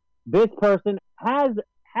 And this person has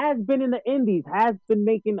been in the indies, has been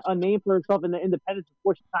making a name for herself in the independents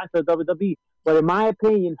before she signed to the WWE. But in my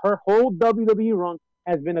opinion, her whole WWE run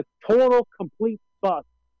has been a total, complete bust.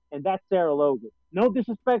 And that's Sarah Logan. No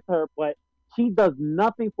disrespect to her, but she does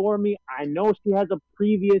nothing for me. I know she has a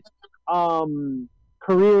previous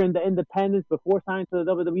career in the independents before signing to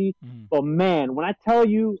the WWE. But man, when I tell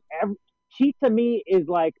you, she to me is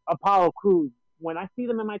like Apollo Crews. When I see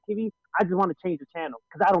them in my TV, I just want to change the channel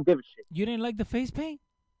because I don't give a shit. You didn't like the face paint?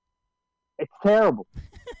 It's terrible.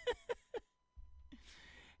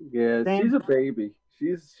 Yeah, she's a baby.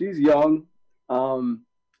 She's young.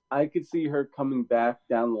 I could see her coming back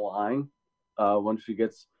down the line once she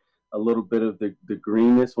gets a little bit of the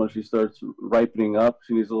greenness. Once she starts ripening up,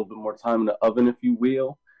 she needs a little bit more time in the oven, if you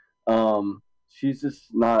will. She's just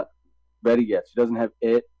not ready yet. She doesn't have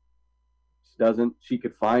it. She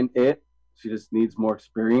could find it. She just needs more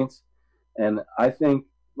experience. And I think,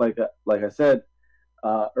 like I said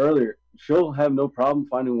earlier, she'll have no problem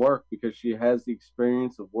finding work because she has the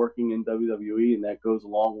experience of working in WWE, and that goes a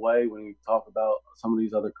long way when you talk about some of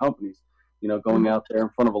these other companies, going out there in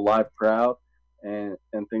front of a live crowd and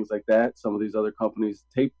things like that. Some of these other companies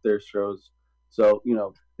tape their shows. So,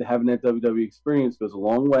 having that WWE experience goes a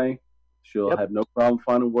long way. She'll have no problem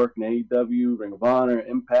finding work in AEW, Ring of Honor,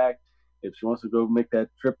 Impact. If she wants to go make that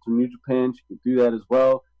trip to New Japan, she can do that as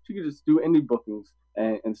well. She could just do indie bookings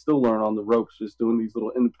and still learn on the ropes, just doing these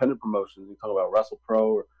little independent promotions. You talk about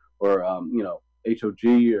WrestlePro or HOG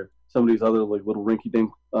or some of these other like little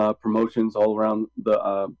rinky-dink promotions all around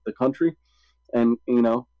the country, and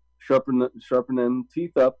sharpen them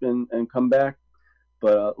teeth up and come back.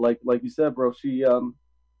 But like you said, bro, she was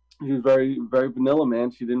very, very vanilla,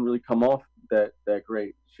 man. She didn't really come off that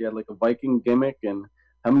great. She had like a Viking gimmick, and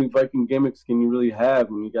how many Viking gimmicks can you really have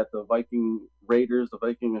when you got the Viking Raiders, the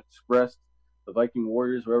Viking Express, the Viking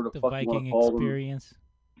Warriors, whatever the fuck Viking you want to call experience.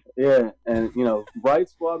 them? Yeah, and Riot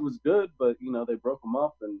Squad was good, but they broke them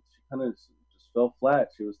up, and she kind of just fell flat.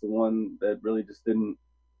 She was the one that really just didn't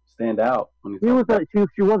stand out. When she was like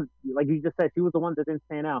you just said, she was the one that didn't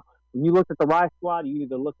stand out. When you looked at the Riot Squad, you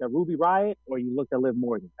either looked at Ruby Riott or you looked at Liv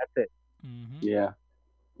Morgan. That's it. Mm-hmm.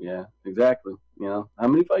 Yeah, exactly. How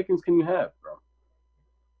many Vikings can you have, bro?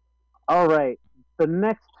 All right, the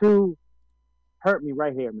next two hurt me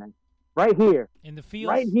right here, man. Right here. In the field.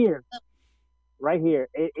 Right here.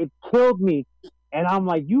 It killed me, and I'm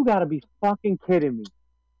like, you gotta be fucking kidding me.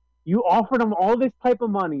 You offered them all this type of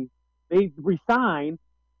money, they resign,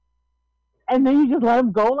 and then you just let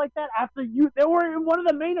them go like that after they were in one of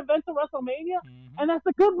the main events of WrestleMania, and that's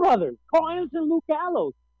the Good Brothers, Carl Anderson, Luke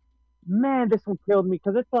Gallows. Man, this one killed me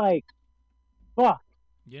because it's like, fuck.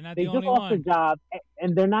 You're not they the only just lost one. their job,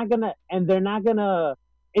 and they're not gonna.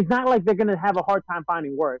 It's not like they're gonna have a hard time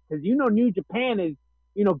finding work because New Japan is.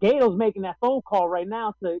 Gato's making that phone call right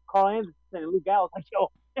now to Carl Anderson and Luke Gallows, like,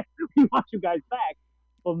 yo, we want you guys back.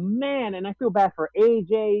 But man, and I feel bad for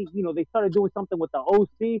AJ. They started doing something with the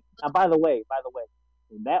OC. Now, by the way,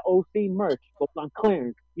 when that OC merch goes on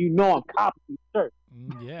clearance, I'm copying the shirt.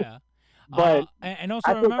 Yeah. But and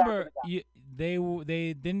also remember, they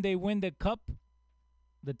win the cup,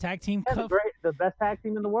 the tag team cup, the best tag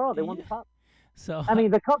team in the world. They won the cup. So I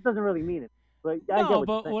mean, the cup doesn't really mean it. But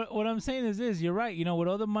what I'm saying is you're right. With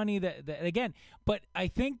all the money that again, but I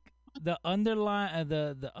think the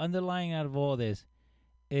underlying out of all this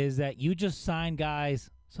is that you just sign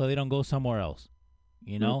guys so they don't go somewhere else.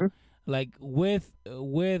 Like with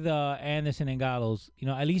Anderson and Gallows,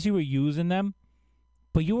 at least you were using them,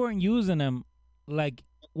 but you weren't using them like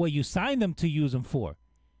what you signed them to use them for.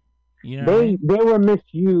 They were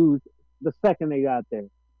misused the second they got there.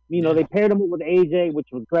 You know, they paired him up with AJ, which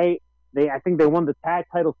was great. I think they won the tag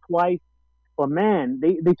titles twice. But man,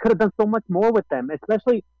 they could have done so much more with them.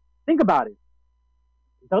 Especially, think about it.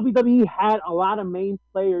 WWE had a lot of main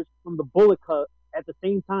players from the Bullet Club at the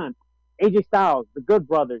same time. AJ Styles, the Good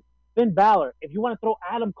Brothers, Finn Balor. If you want to throw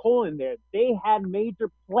Adam Cole in there, they had major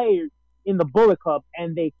players in the Bullet Club,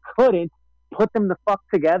 and they couldn't put them the fuck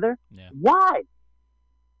together. Yeah. Why?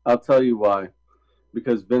 I'll tell you why.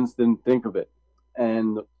 Because Vince didn't think of it.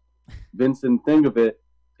 And Vince didn't think of it.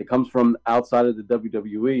 It comes from outside of the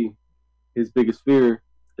WWE. His biggest fear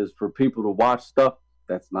is for people to watch stuff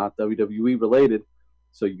that's not WWE related.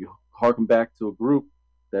 So you harken back to a group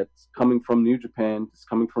that's coming from New Japan, it's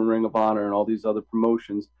coming from Ring of Honor and all these other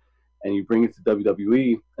promotions, and you bring it to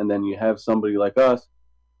WWE, and then you have somebody like us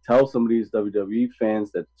tell some of these WWE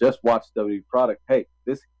fans that just watch WWE product, hey,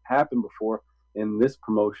 this happened before in this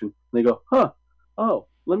promotion. And they go, oh,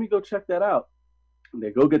 let me go check that out. And they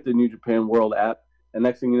go get the New Japan World app, and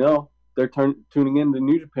next thing you know, they're tuning in to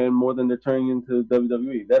New Japan more than they're turning into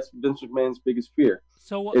WWE. That's Vince McMahon's biggest fear.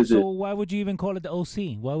 So why would you even call it the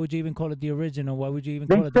OC? Why would you even call it the original? Why would you even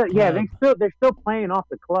call it the club? Yeah, they're still playing off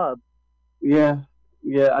the club. Yeah.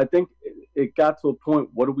 I think it got to a point.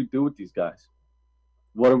 What do we do with these guys?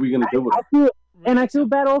 What are we going to do with them? I feel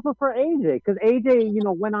bad also for AJ, because AJ,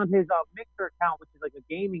 went on his Mixer account, which is like a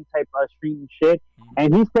gaming type streaming shit,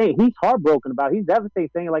 and he's heartbroken about it. He's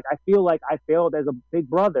devastated, saying like, I feel like I failed as a big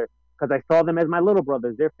brother because I saw them as my little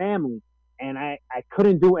brothers, their family, and I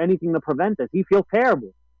couldn't do anything to prevent this. He feels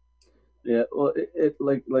terrible. Yeah, well, it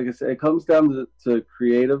like I said, it comes down to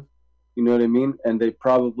creative, you know what I mean? And they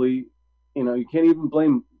probably, you can't even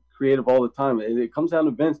blame creative all the time. It comes down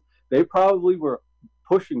to Vince. They probably were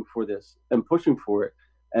pushing for this and pushing for it,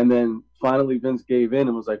 and then finally Vince gave in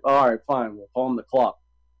and was like, all right, fine, we'll call them the club.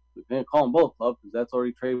 We can't call them Bullet Club because that's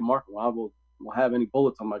already trademarked. I will have any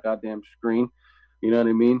bullets on my goddamn screen. You know what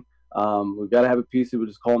I mean? We've got to have a piece. We'll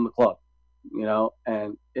just call them the club.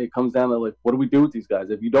 And it comes down to like, what do we do with these guys?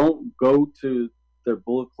 If you don't go to their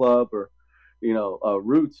Bullet Club or,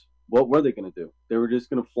 roots, what were they going to do? They were just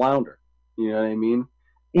going to flounder. You know what I mean?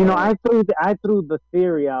 I threw the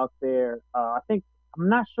theory out there. I'm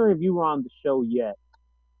not sure if you were on the show yet,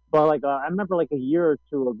 but I remember a year or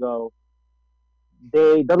two ago,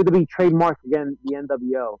 WWE trademarked again the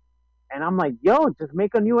NWO, and I'm like, yo, just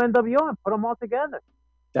make a new NWO and put them all together.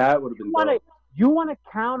 That would have been dope. You want to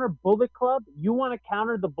counter Bullet Club? You want to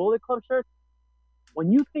counter the Bullet Club shirts? When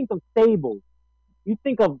you think of stables, you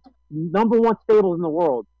think of number one stables in the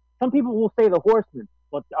world. Some people will say the Horsemen,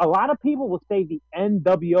 but a lot of people will say the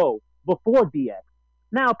NWO before DX.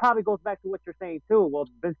 Now it probably goes back to what you're saying too. Well,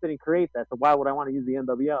 Vince didn't create that, so why would I want to use the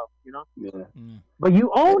NWO? Yeah. But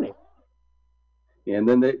you own it. Yeah, and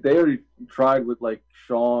then they already tried with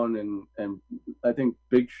Shawn and I think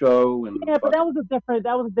Big Show and but that was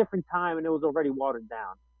a different time, and it was already watered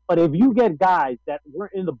down. But if you get guys that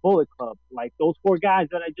weren't in the Bullet Club, like those four guys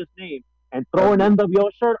that I just named, and throw an NWO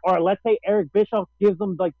shirt, or let's say Eric Bischoff gives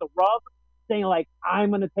them the rub, saying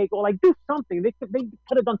I'm gonna take do something. They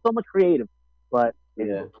could have done so much creative, but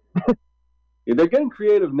yeah. Yeah, they're getting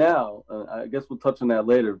creative now. I guess we'll touch on that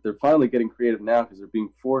later. They're finally getting creative now because they're being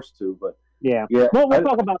forced to. But yeah, we'll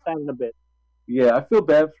talk about that in a bit. Yeah, I feel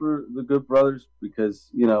bad for the Good Brothers because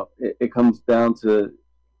it comes down to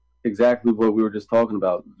exactly what we were just talking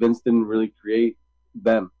about. Vince didn't really create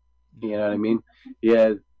them. You know what I mean? He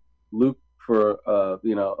had Luke for a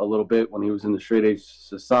little bit when he was in the Straight Edge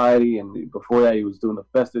Society, and before that he was doing the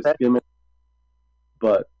Festus gimmick.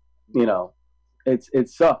 But it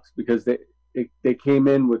sucks because they came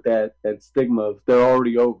in with that stigma of they're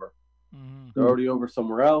already over. Mm-hmm. They're already over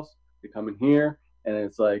somewhere else. They come in here, and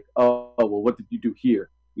it's like, oh, well, what did you do here?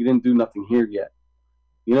 You didn't do nothing here yet.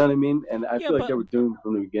 You know what I mean? And I feel like they were doomed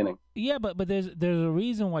from the beginning. Yeah, but there's a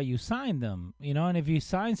reason why you signed them, and if you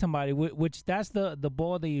sign somebody, which that's the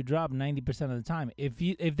ball that you drop 90% of the time.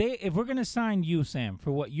 If we're gonna sign you, Sam,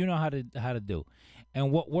 for what you know how to do,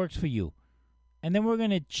 and what works for you, and then we're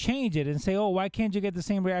gonna change it and say, oh, why can't you get the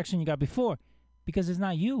same reaction you got before? Because it's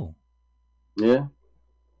not you. Yeah,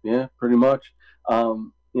 pretty much.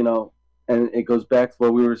 And it goes back to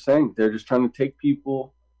what we were saying. They're just trying to take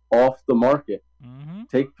people off the market. Mm-hmm.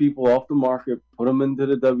 Take people off the market, put them into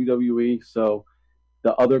the WWE so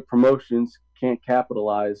the other promotions can't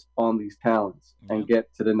capitalize on these talents and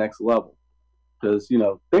get to the next level. Because,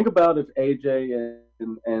 think about if AJ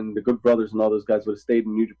and the Good Brothers and all those guys would have stayed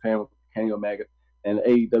in New Japan with Kenny Omega, and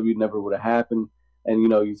AEW never would have happened. And,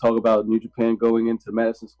 you talk about New Japan going into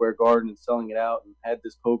Madison Square Garden and selling it out and had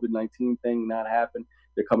this COVID-19 thing not happen.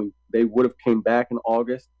 They would have came back in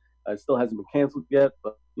August. It still hasn't been canceled yet,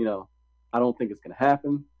 but, I don't think it's going to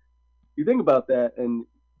happen. you think about that, and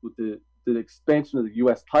with the expansion of the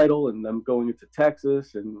U.S. title and them going into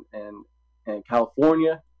Texas and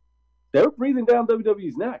California, they were breathing down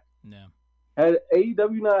WWE's neck. Yeah. Had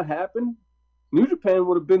AEW not happened, New Japan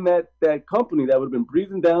would have been that company that would have been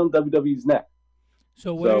breathing down WWE's neck.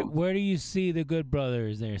 So where do you see the Good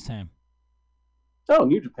Brothers there, Sam? Oh,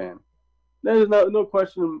 New Japan. There's no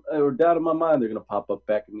question or doubt in my mind they're going to pop up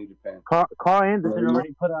back in New Japan. Carl Anderson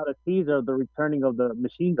already put out a teaser of the returning of the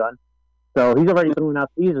Machine Gun. So he's already throwing out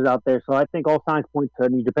teasers out there. So I think all signs point to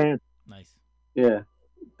New Japan. Nice. Yeah.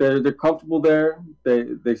 They're comfortable there.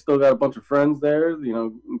 They still got a bunch of friends there. You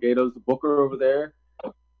know, Gato's the booker over there.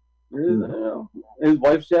 His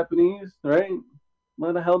wife's Japanese, right?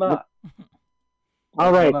 Why the hell not?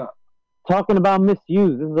 All right. Talking about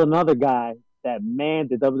misuse, this is another guy that, man,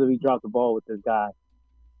 did WWE drop the ball with this guy.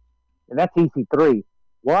 And that's EC3.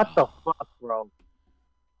 What the fuck, bro?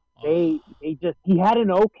 He had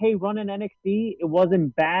an okay run in NXT. It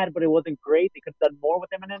wasn't bad, but it wasn't great. They could have done more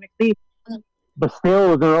with him in NXT. But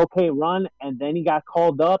still, it was an okay run. And then he got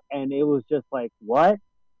called up, and it was just like, what?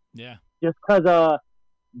 Yeah. Just because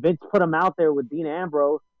Vince put him out there with Dean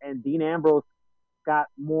Ambrose, and Dean Ambrose got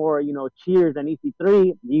more, cheers than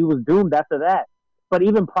EC3, he was doomed after that. But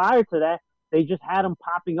even prior to that, they just had him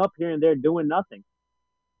popping up here and there doing nothing.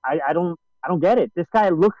 I don't get it. This guy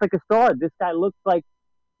looks like a star. This guy looks like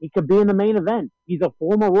he could be in the main event. He's a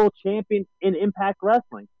former world champion in Impact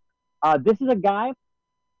Wrestling. This is a guy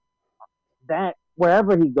that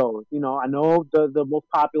wherever he goes, I know the most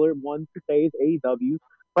popular one to say is AEW,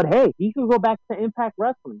 but hey, he could go back to Impact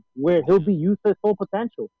Wrestling where he'll be used to his full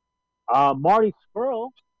potential. Marty Scurll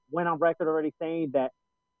went on record already saying that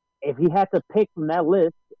if he had to pick from that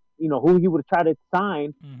list, who he would try to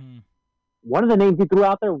sign, one of the names he threw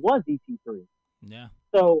out there was EC3. Yeah.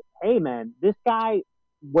 So, hey, man, this guy,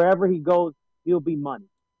 wherever he goes, he'll be money.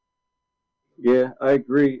 Yeah, I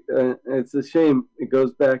agree. It's a shame. It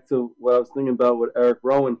goes back to what I was thinking about with Eric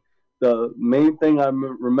Rowan. The main thing I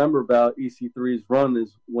remember about EC3's run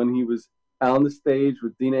is when he was on the stage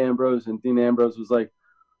with Dean Ambrose, and Dean Ambrose was like,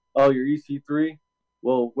 "Oh, you're EC3?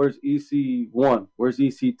 Well, where's EC1? Where's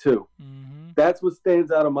EC2? That's what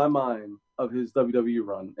stands out of my mind of his WWE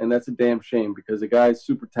run, and that's a damn shame because the guy's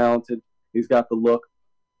super talented. He's got the look.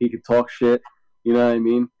 He could talk shit. You know what I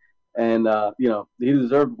mean? And, he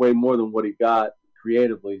deserved way more than what he got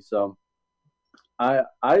creatively. So I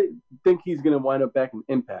think he's going to wind up back in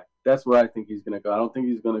Impact. That's where I think he's going to go. I don't think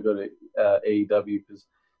he's going to go to AEW because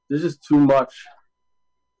there's just too much.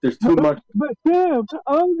 There's too much. But Sam,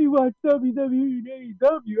 I only watch WWE and AEW.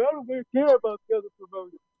 I don't really care about the other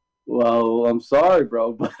promotions. Well, I'm sorry,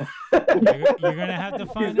 bro, but you're gonna have to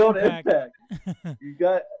find Impact. You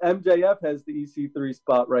got MJF has the EC3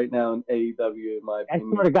 spot right now in AEW, in my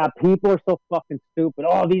opinion. I swear to God, people are so fucking stupid.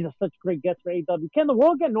 Oh, these are such great guests for AEW. Can the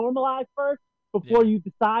world get normalized first before you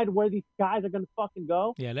decide where these guys are gonna fucking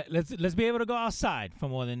go? Yeah, let's be able to go outside for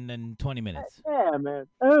more than 20 minutes. Yeah, man.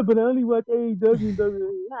 Oh, but I only watch AEW and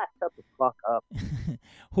WWE. Shut the fuck up.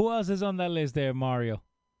 Who else is on that list there, Mario?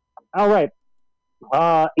 All right.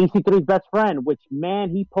 EC3's best friend, which,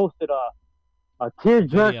 man, he posted a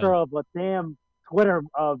tearjerker of a damn Twitter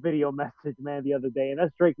video message, man, the other day, and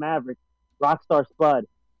that's Drake Maverick, Rockstar Spud.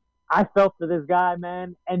 I felt for this guy,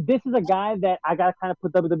 man, and this is a guy that I got to kind of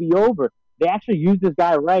put WWE over. They actually used this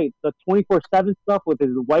guy right. The 24/7 stuff with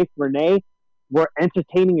his wife, Renee, were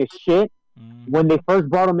entertaining as shit. When they first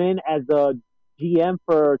brought him in as the GM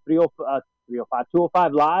for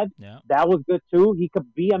 205 Live, that was good, too. He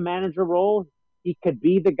could be a manager role. He could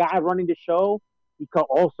be the guy running the show. He could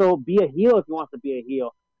also be a heel if he wants to be a heel.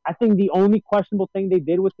 I think the only questionable thing they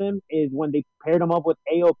did with him is when they paired him up with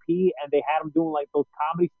AOP and they had him doing like those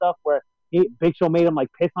comedy stuff where Big Show made him like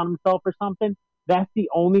piss on himself or something. That's the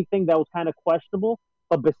only thing that was kind of questionable.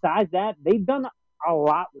 But besides that, they've done a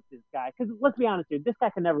lot with this guy. Because let's be honest here, this guy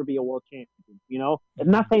can never be a world champion. I'm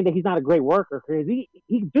not saying that he's not a great worker because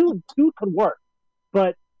dude could work.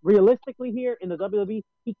 But realistically here in the WWE,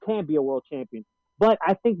 he can't be a world champion. But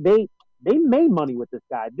I think they made money with this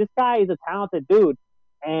guy. This guy is a talented dude,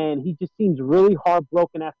 and he just seems really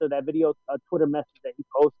heartbroken after that video, Twitter message that he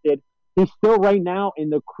posted. He's still right now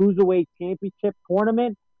in the Cruiserweight Championship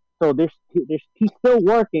tournament, so he's still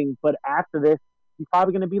working. But after this, he's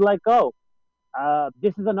probably going to be let go.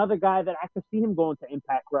 This is another guy that I could see him going to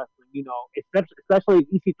Impact Wrestling. Especially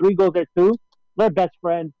if EC3 goes there too. They're best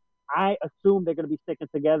friends. I assume they're going to be sticking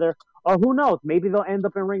together. Or who knows? Maybe they'll end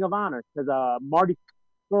up in Ring of Honor because Marty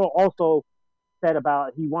Scurll also said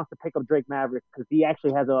about he wants to pick up Drake Maverick because he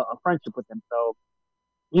actually has a friendship with him. So,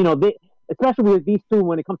 especially with these two,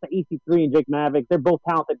 when it comes to EC3 and Drake Maverick, they're both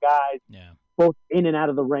talented guys. Yeah. both in and out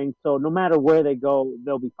of the ring. So no matter where they go,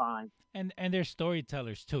 they'll be fine. And they're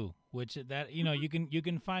storytellers too, which that you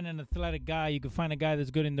can find an athletic guy, you can find a guy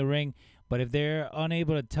that's good in the ring, but if they're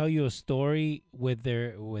unable to tell you a story with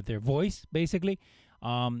their voice, basically,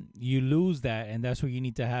 you lose that, and that's where you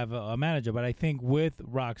need to have a manager. But I think with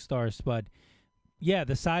Rockstar Spud, yeah,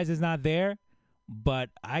 the size is not there, but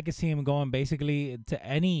I could see him going basically to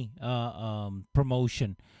any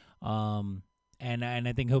promotion. And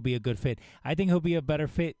I think he'll be a good fit. I think he'll be a better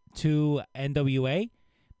fit to NWA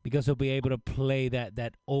because he'll be able to play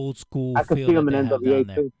that old school I could feel see him that in they have NWA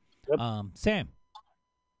down too. there. Yep. Sam.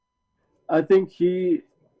 I think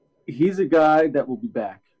he's a guy that will be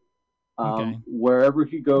back. Okay. Wherever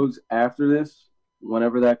he goes after this,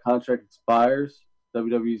 whenever that contract expires,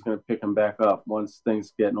 WWE is going to pick him back up once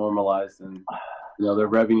things get normalized and their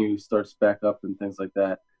revenue starts back up and things like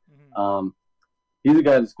that. Mm-hmm. He's a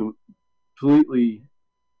guy that's completely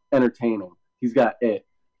entertaining. He's got it,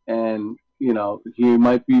 and he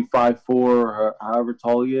might be 5'4" or however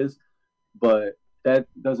tall he is, but that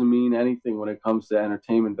doesn't mean anything when it comes to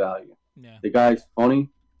entertainment value. Yeah. The guy's funny,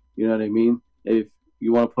 you know what I mean? If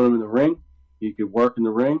you want to put him in the ring, he could work in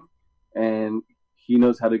the ring, and he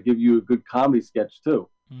knows how to give you a good comedy sketch too.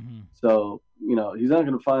 Mm-hmm. So, he's not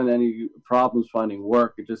going to find any problems finding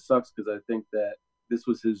work. It just sucks because I think that this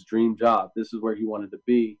was his dream job. This is where he wanted to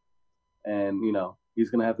be, and he's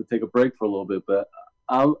going to have to take a break for a little bit. But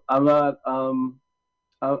I'm not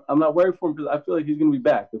worried for him because I feel like he's going to be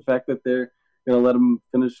back. The fact that they're going to let him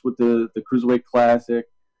finish with the Cruiserweight Classic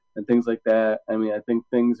and things like that. I mean, I think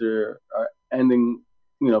things are ending,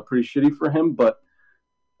 pretty shitty for him. But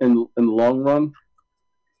in the long run,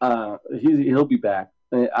 he'll be back.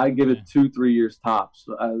 I give it 2-3 years tops.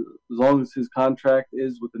 So as long as his contract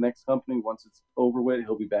is with the next company, once it's over with,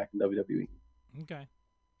 he'll be back in WWE. Okay.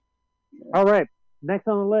 All right. Next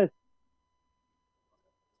on the list.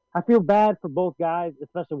 I feel bad for both guys,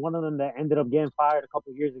 especially one of them that ended up getting fired a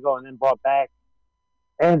couple of years ago and then brought back.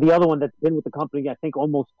 And the other one that's been with the company, I think,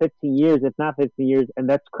 almost 15 years, if not 15 years, and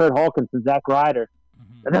that's Kurt Hawkins and Zack Ryder,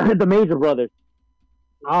 the Major Brothers.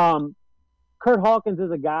 Kurt Hawkins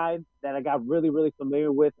is a guy that I got really, really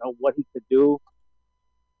familiar with on what he could do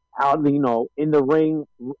out, in the ring.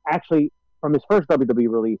 Actually, from his first WWE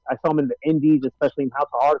release, I saw him in the Indies, especially in House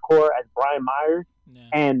of Hardcore as Brian Myers. Yeah.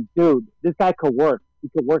 And, dude, this guy could work. He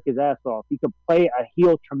could work his ass off. He could play a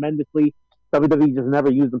heel tremendously. WWE just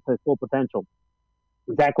never used him to his full potential.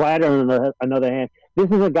 Zack Ryder, on another hand, this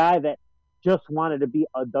is a guy that just wanted to be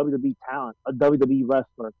a WWE talent, a WWE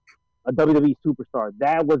wrestler, a WWE superstar.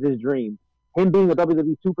 That was his dream. Him being a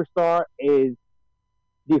WWE superstar is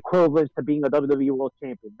the equivalent to being a WWE World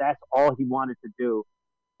Champion. That's all he wanted to do.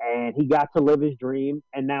 And he got to live his dream,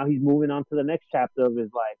 and now he's moving on to the next chapter of his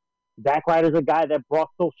life. Zack Ryder's a guy that brought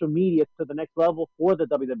social media to the next level for the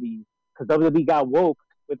WWE, because WWE got woke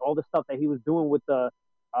with all the stuff that he was doing with the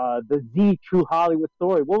Z True Hollywood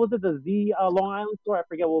Story. What was it? The Z Long Island Story? I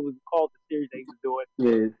forget what was called, the series that he was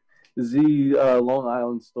doing. Yeah, Z Long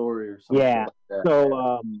Island Story or something. Yeah. Like that.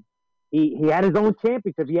 So he had his own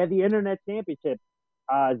championship. He had the Internet Championship.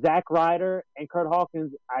 Zack Ryder and Kurt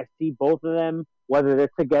Hawkins, I see both of them, whether they're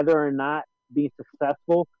together or not, being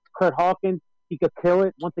successful. Kurt Hawkins, he could kill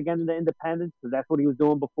it once again in the independents, because that's what he was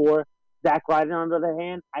doing before. Zack Ryder, on the other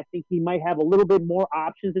hand, I think he might have a little bit more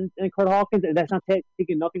options than Kurt Hawkins, and that's not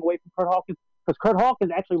taking nothing away from Kurt Hawkins, because Kurt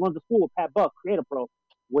Hawkins actually runs a school with Pat Buck, Creator Pro,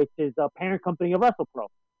 which is a parent company of WrestlePro.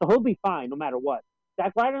 So he'll be fine no matter what.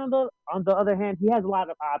 Zack Ryder, on the other hand, he has a lot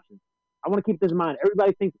of options. I want to keep this in mind.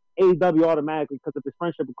 Everybody thinks AEW automatically because of his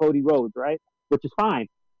friendship with Cody Rhodes, right? Which is fine.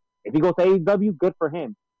 If he goes to AEW, good for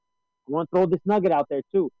him. I want to throw this nugget out there,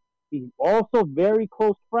 too. He's also very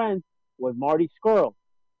close friends with Marty Scurll.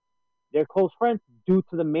 They're close friends due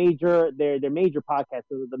to their major podcast.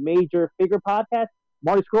 So the Major Figure podcast,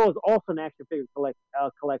 Marty Scurll is also an action figure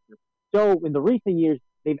collector. So in the recent years,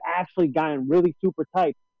 they've actually gotten really super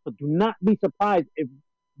tight. So do not be surprised if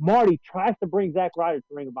Marty tries to bring Zack Ryder to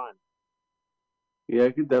Ring of Honor. Yeah,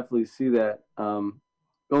 I could definitely see that.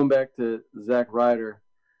 Going back to Zack Ryder,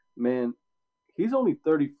 man, he's only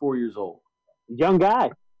 34 years old. Young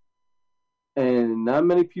guy. And not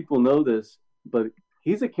many people know this, but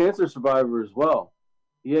he's a cancer survivor as well.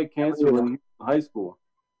 He had cancer when he was in high school.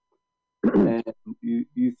 And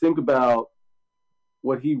you think about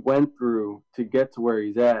what he went through to get to where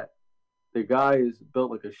he's at. The guy is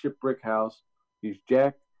built like a shipwreck house. He's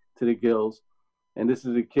jacked to the gills. And this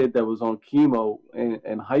is a kid that was on chemo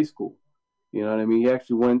in high school. You know what I mean? He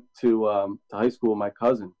actually went to high school with my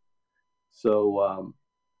cousin. So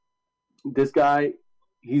this guy,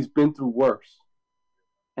 he's been through worse.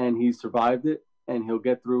 And he survived it. And he'll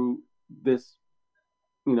get through this,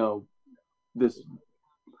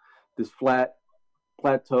 this flat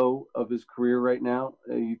plateau of his career right now.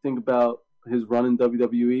 You think about his run in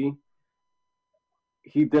WWE.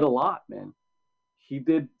 He did a lot, man. He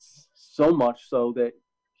did so much so that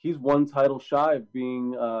he's one title shy of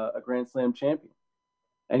being a Grand Slam champion.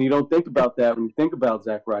 And you don't think about that when you think about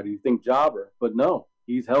Zack Ryder. You think jobber, but no,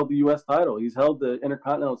 he's held the U.S. title. He's held the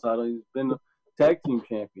Intercontinental title. He's been a tag team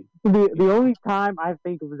champion. The only time I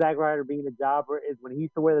think of Zack Ryder being a jobber is when he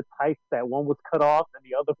used to wear the tights that one was cut off and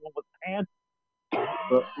the other one was pants.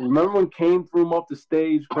 But remember when Kane threw him off the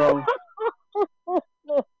stage, bro?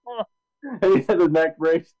 And he had a neck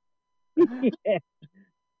brace. Yeah.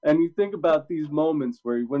 And you think about these moments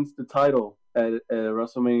where he wins the title at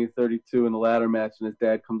WrestleMania 32 in the ladder match, and his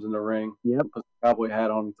dad comes in the ring, yep, puts a cowboy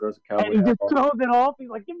hat on, and throws a cowboy hat on. And he just on. throws it off. He's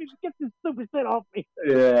like, get this stupid shit off me.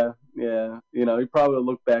 Yeah. You know, he probably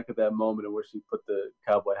looked back at that moment and wish he put the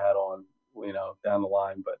cowboy hat on, down the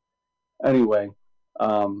line. But anyway,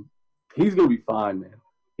 he's going to be fine, man.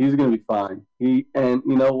 He's going to be fine. And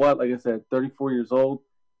you know what? Like I said, 34 years old,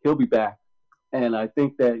 he'll be back. And I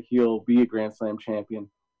think that he'll be a Grand Slam champion.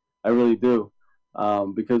 I really do.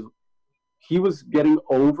 Because he was getting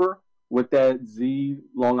over with that Z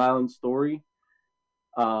Long Island story.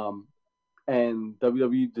 And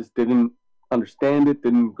WWE just didn't understand it,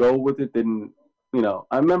 didn't go with it,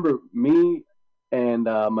 I remember me and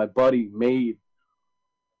my buddy made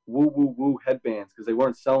woo woo woo headbands because they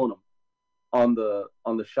weren't selling them on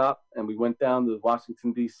the shop, and we went down to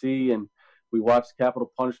Washington D.C. and we watched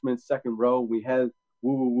Capital Punishment second row. We had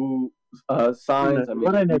woo woo woo signs.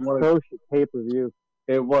 What an atrocious pay-per-view!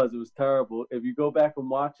 It was terrible. If you go back and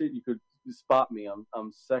watch it, you could spot me.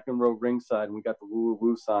 I'm second row ringside, and we got the woo woo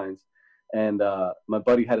woo signs. And my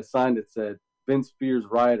buddy had a sign that said Vince fears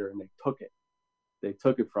Ryder, and they took it. They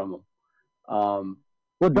took it from him.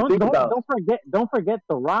 Well, don't forget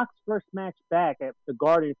The Rock's first match back at the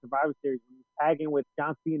Garden Survivor Series when he was tagging with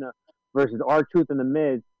John Cena versus R-Truth and The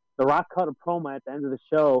Miz. The Rock cut a promo at the end of the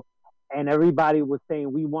show, and everybody was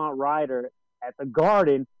saying, "We want Ryder" at the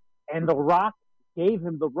Garden, and The Rock gave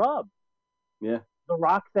him the rub. Yeah. The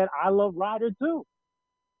Rock said, "I love Ryder too."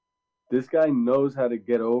 This guy knows how to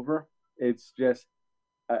get over. It's just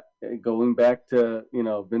going back to,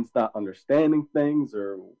 Vince not understanding things,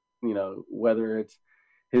 or, whether it's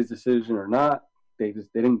his decision or not. They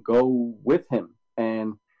just didn't go with him.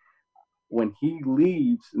 And when he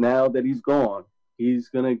leaves, now that he's gone, he's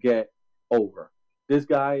going to get over. This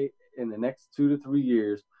guy, in the next 2 to 3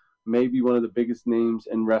 years, may be one of the biggest names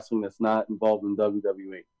in wrestling that's not involved in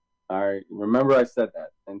WWE. All right. Remember I said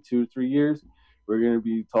that. In 2 to 3 years, we're going to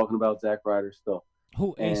be talking about Zack Ryder still.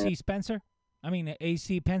 Who, AC Spencer? I mean,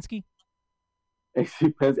 AC Penske? AC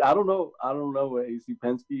Penske. I don't know what AC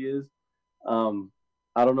Penske is.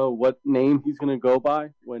 I don't know what name he's going to go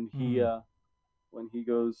by when he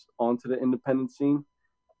goes onto the independent scene.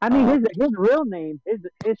 I mean, his real name,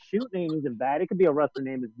 his shoot name isn't bad. It could be a wrestler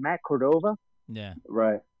name. It's Matt Cordova. Yeah.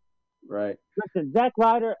 Right. Listen, Zack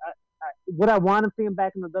Ryder, would I want to see him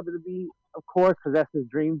back in the WWE? Of course, because that's his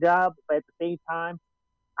dream job. But at the same time,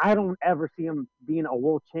 I don't ever see him being a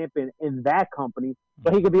world champion in that company.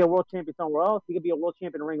 But he could be a world champion somewhere else. He could be a world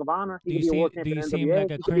champion in Ring of Honor. He could be a world champion in NWA.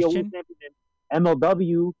 He could be a world champion in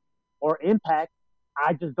MLW or Impact.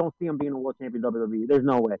 I just don't see him being a world champion in WWE. There's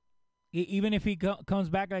no way. Even if he comes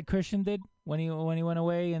back like Christian did when he went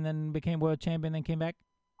away and then became world champion, then came back.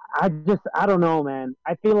 I don't know, man.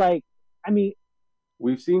 I feel like,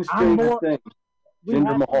 we've seen Stranger Things.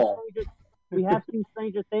 Jinder Mahal. We have seen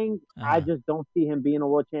Stranger Things. I just don't see him being a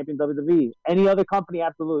world champion in WWE. Any other company,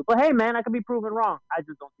 absolutely. But hey, man, I could be proven wrong. I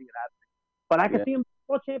just don't see it happening. But I can see him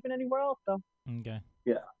world champion anywhere else, though. Okay.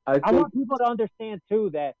 Yeah. I want people to understand, too,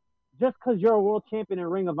 that just because you're a world champion in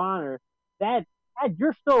Ring of Honor, that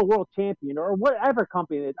you're still a world champion, or whatever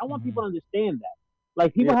company it is. I want people to understand that.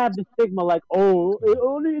 Like, people have this stigma like, oh,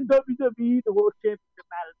 only in WWE the world championship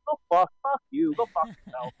matters. Go fuck you. Go fuck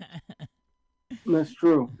yourself.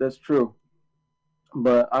 That's true.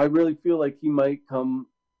 But I really feel like he might come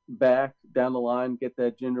back down the line, get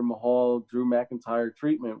that Jinder Mahal, Drew McIntyre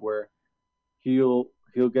treatment where he'll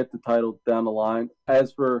get the title down the line.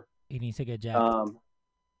 As for he needs to get jacked.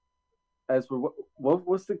 As for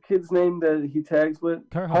what's the kid's name that he tags with?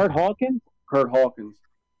 Kurt Hawkins. Kurt Hawkins.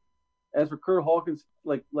 As for Kurt Hawkins,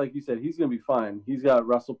 like you said, he's gonna be fine. He's got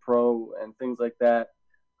WrestlePro and things like that.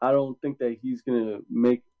 I don't think that he's gonna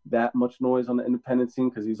make that much noise on the independent scene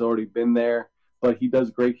because he's already been there. But he does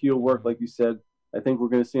great heel work, like you said. I think we're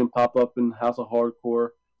gonna see him pop up in House of Hardcore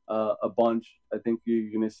a bunch. I think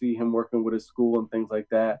you're gonna see him working with his school and things like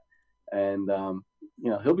that. And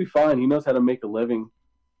he'll be fine. He knows how to make a living.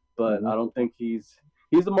 but I don't think he's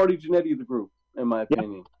the Marty Jannetty of the group, in my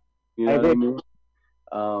opinion. You know what I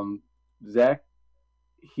mean? Zach,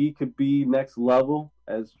 he could be next level.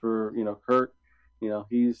 As for Kurt,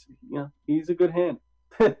 he's a good hand.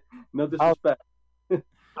 No disrespect.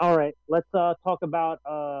 All right, let's talk about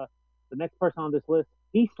the next person on this list,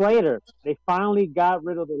 Heath Slater. They finally got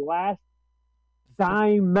rid of the last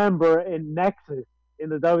dying member in Nexus in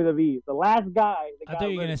the WWE. The last guy. I thought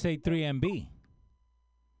you were gonna say 3MB.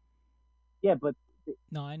 Yeah, but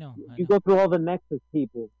no, I know. You go through all the Nexus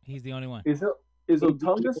people. He's the only one. Is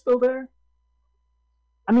Otunga still there?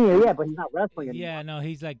 I mean, yeah, but he's not wrestling anymore. Yeah, no,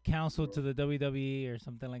 he's like counsel to the WWE or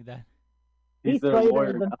something like that. He's their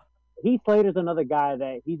lawyer now. Heath Slater's another guy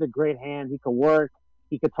that he's a great hand. He could work.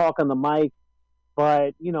 He could talk on the mic.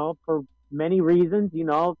 But, for many reasons,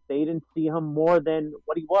 they didn't see him more than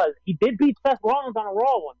what he was. He did beat Seth Rollins on a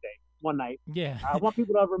Raw one night. Yeah. I want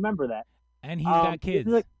people to remember that. And he's got kids.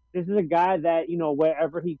 This is a guy that,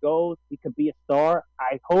 wherever he goes, he could be a star.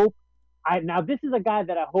 Now, this is a guy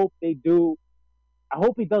that I hope he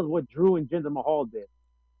does what Drew and Jinder Mahal did.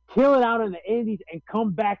 Kill it out in the Indies and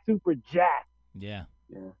come back super jacked. Yeah.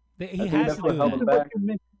 Yeah. He has to do that.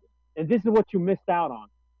 And this is what you missed out on,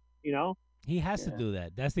 He has to do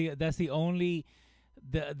that. That's the only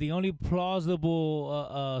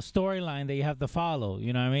plausible storyline that you have to follow.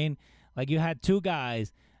 You know what I mean? Like, you had two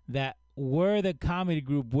guys that were the comedy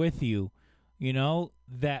group with you,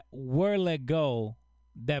 that were let go,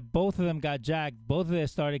 that both of them got jacked, both of them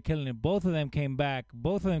started killing it, both of them came back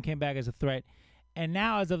as a threat, and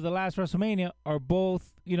now as of the last WrestleMania are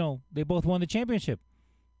both, they both won the championship.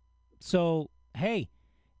 So, hey,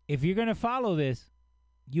 if you're gonna follow this,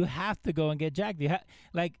 you have to go and get jacked.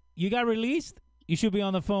 You got released, you should be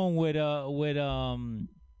on the phone with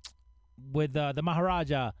the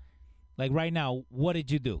Maharaja, like right now. What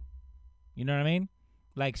did you do? You know what I mean?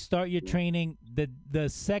 Like, start your training the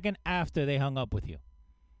second after they hung up with you.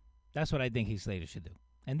 That's what I think Heath Slater should do,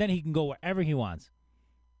 and then he can go wherever he wants.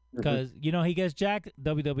 Because he gets jacked,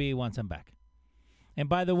 WWE wants him back. And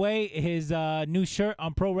by the way, his new shirt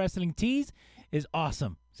on Pro Wrestling Tees is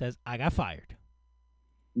awesome. Says, "I got fired."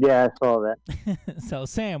 Yeah, I saw that. So,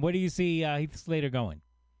 Sam, where do you see Heath Slater going?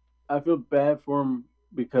 I feel bad for him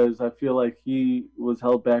because I feel like he was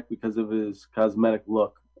held back because of his cosmetic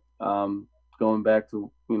look. Going back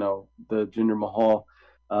to, the Jinder Mahal,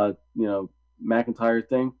 McIntyre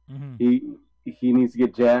thing. Mm-hmm. He needs to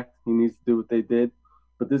get jacked. He needs to do what they did.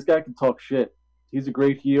 But this guy can talk shit. He's a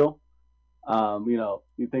great heel.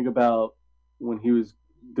 You think about when he was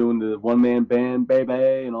doing the one-man band,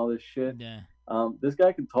 baby, and all this shit. Yeah. This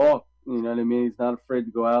guy can talk. You know what I mean? He's not afraid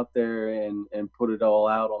to go out there and put it all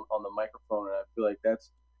out on the microphone. And I feel like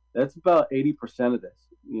that's about 80% of this.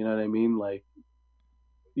 You know what I mean? Like,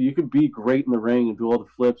 you could be great in the ring and do all the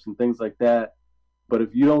flips and things like that, but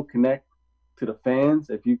if you don't connect to the fans,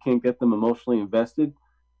 if you can't get them emotionally invested,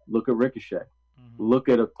 look at Ricochet. Mm-hmm. Look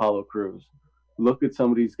at Apollo Crews. Look at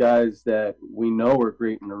some of these guys that we know are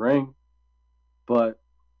great in the ring, but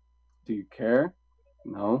do you care?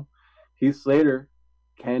 No. Heath Slater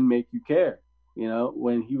can make you care.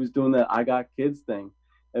 When he was doing that I got kids thing,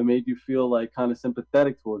 it made you feel like kind of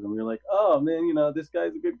sympathetic towards him. You're like, oh man, this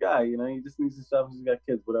guy's a good guy. He just needs to stop. He's got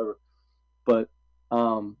kids, whatever. But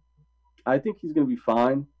I think he's going to be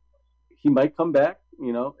fine. He might come back.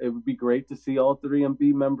 It would be great to see all 3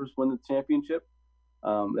 MB members win the championship.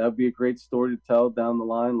 That would be a great story to tell down the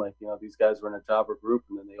line. Like, these guys were in a jobber group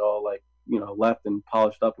and then they all left and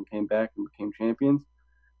polished up and came back and became champions.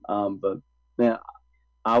 But man,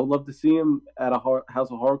 I would love to see him at a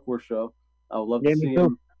House of Hardcore show. I would love to see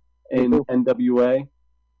him in NWA.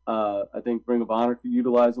 I think Ring of Honor could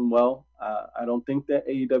utilize him well. I don't think that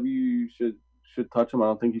AEW should touch him. I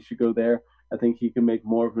don't think he should go there. I think he can make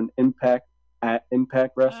more of an impact at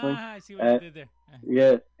Impact Wrestling. I see what you did there.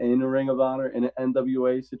 Yeah, in the Ring of Honor, in an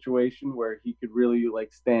NWA situation where he could really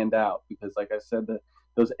stand out. Because like I said,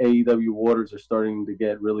 those AEW waters are starting to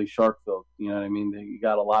get really shark-filled. You know what I mean? You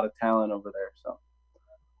got a lot of talent over there. So,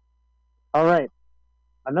 all right,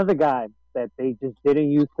 another guy that they just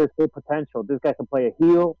didn't use his full potential. This guy can play a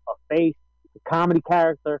heel, a face, a comedy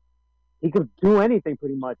character. He could do anything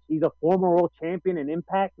pretty much. He's a former world champion in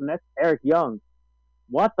Impact, and that's Eric Young.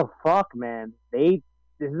 What the fuck, man? This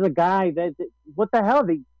is a guy that what the hell?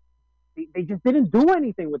 They just didn't do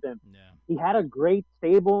anything with him. Yeah. He had a great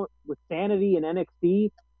stable with Sanity and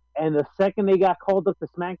NXT, and the second they got called up to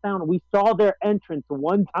SmackDown, we saw their entrance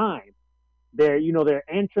one time. Their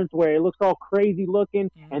entrance where it looks all crazy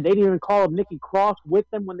looking, and they didn't even call up Nikki Cross with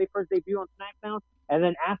them when they first debuted on SmackDown. And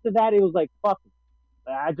then after that, it was like, fuck it.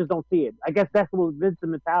 I just don't see it. I guess that's what Vince's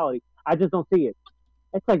mentality. I just don't see it.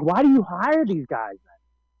 It's like, why do you hire these guys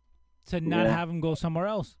then? To not have him go somewhere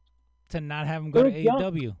else. To not have him go to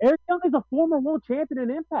AEW. Eric Young is a former world champion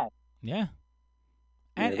in Impact. Yeah.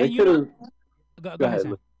 And you know, go ahead,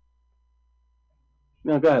 Sam.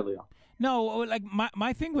 No, go ahead, Leo. No, like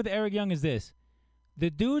my thing with Eric Young is this. The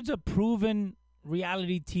dude's a proven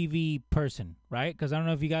reality TV person, right? Because I don't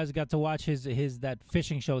know if you guys got to watch his that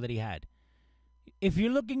fishing show that he had. If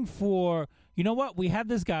you're looking for, you know what? We have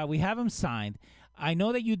this guy. We have him signed. I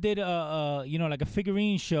know that you did like a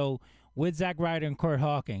figurine show with Zack Ryder and Kurt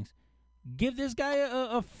Hawkins. Give this guy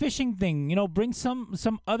a fishing thing. You know, bring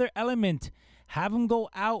some other element. Have him go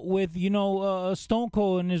out with, Stone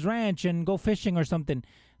Cold in his ranch and go fishing or something.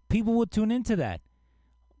 People would tune into that.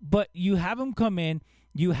 But you have him come in.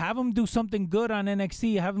 You have him do something good on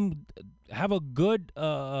NXT. Have him have a good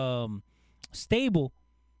stable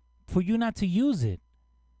for you not to use it.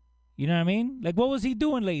 You know what I mean? Like, what was he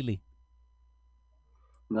doing lately?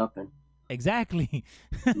 Nothing. Exactly.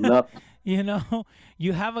 Nothing.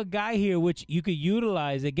 You have a guy here which you could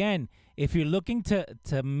utilize, again, if you're looking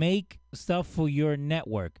to make stuff for your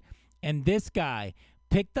network. And this guy,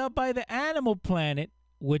 picked up by the Animal Planet,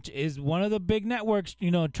 which is one of the big networks,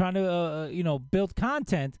 trying to, build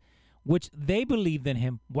content, which they believed in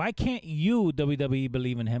him. Why can't you, WWE,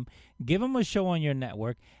 believe in him? Give him a show on your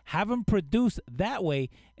network. Have him produce that way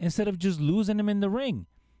instead of just losing him in the ring.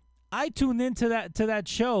 I tuned into that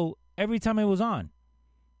show every time it was on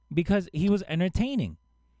because he was entertaining.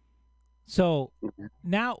 So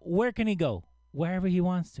now where can he go? Wherever he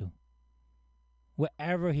wants to.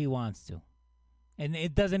 Wherever he wants to. And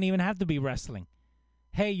it doesn't even have to be wrestling.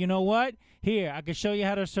 Hey, you know what? Here, I can show you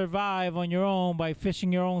how to survive on your own by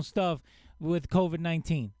fishing your own stuff with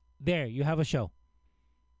COVID-19. There, you have a show.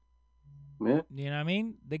 Yeah. You know what I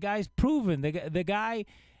mean? The guy's proven. The guy,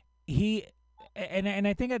 and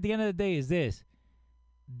I think at the end of the day is this.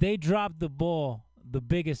 They dropped the ball the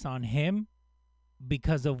biggest on him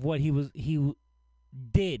because of what he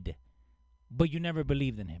did, but you never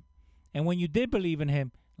believed in him. And when you did believe in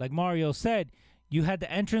him, like Mario said, you had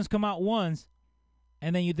the entrance come out once,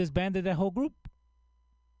 and then you disbanded that whole group.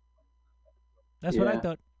 That's what I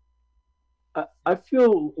thought. I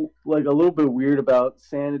feel like a little bit weird about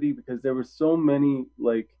Sanity because there were so many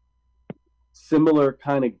like similar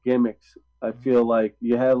kind of gimmicks. I feel like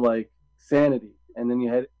you had like Sanity, and then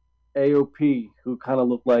you had AOP, who kind of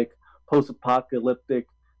looked like post-apocalyptic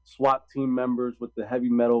SWAT team members with the heavy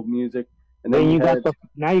metal music. And then you got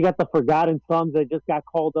the Forgotten Sons that just got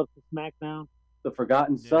called up to SmackDown. The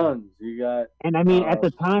Forgotten Sons. You got, and I mean, at the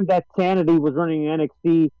time that Sanity was running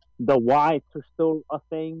NXT, the Wyatts are still a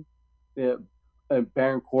thing. Yeah, and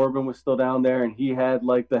Baron Corbin was still down there, and he had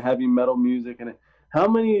like the heavy metal music. And how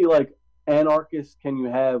many like anarchists can you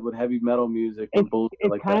have with heavy metal music and bullshit like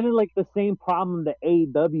that? It's kind of like the same problem that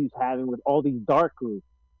AEW's having with all these dark groups.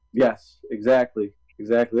 Yes, exactly.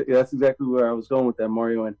 That's exactly where I was going with that,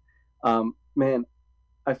 Mario. And man,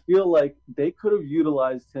 I feel like they could have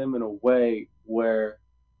utilized him in a way where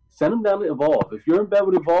send him down to Evolve. If you're in bed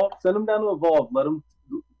with Evolve, send him down to Evolve. Let him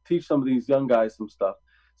teach some of these young guys some stuff.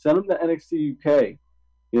 Send him to NXT UK.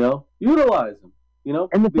 Utilize him.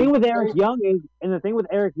 And the thing with Eric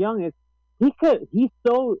Young is, he's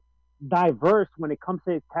so diverse when it comes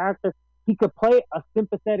to his character. He could play a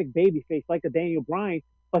sympathetic babyface like a Daniel Bryan,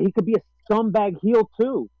 but he could be a scumbag heel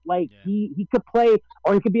too. He could play,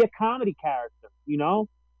 or he could be a comedy character.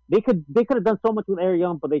 They could have done so much with Eric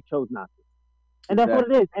Young, but they chose not to. And that's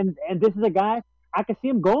what it is. And this is a guy, I could see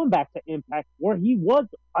him going back to Impact where he was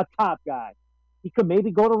a top guy. He could maybe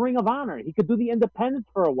go to Ring of Honor. He could do the Independents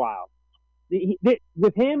for a while.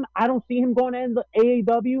 With him, I don't see him going to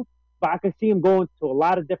AEW, but I can see him going to a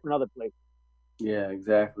lot of different other places. Yeah,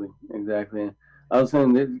 exactly. I was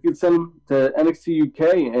saying that you could send him to NXT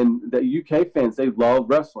UK, and the UK fans, they love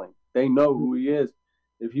wrestling. They know who he is.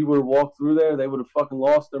 If he would have walked through there, they would have fucking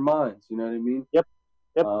lost their minds. You know what I mean? Yep.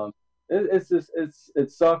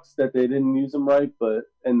 It sucks that they didn't use him right, but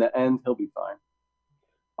in the end, he'll be fine.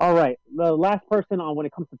 All right. The last person on when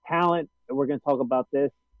it comes to talent, and we're going to talk about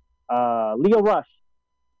this, Lio Rush.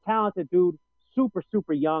 Talented dude, super,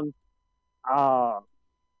 super young.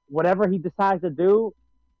 Whatever he decides to do,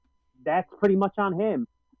 that's pretty much on him.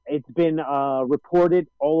 It's been reported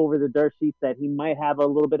all over the dirt sheets that he might have a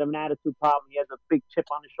little bit of an attitude problem. He has a big chip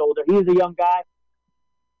on his shoulder. He is a young guy.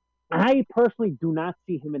 I personally do not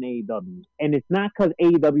see him in AEW. And it's not because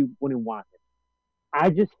AEW wouldn't want him. I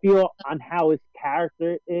just feel on how his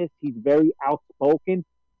character is, he's very outspoken.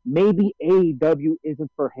 Maybe AEW isn't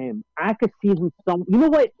for him. I could see him you know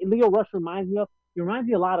what Lio Rush reminds me of? He reminds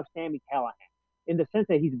me a lot of Sami Callihan in the sense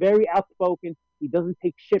that he's very outspoken. He doesn't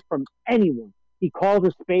take shit from anyone. He calls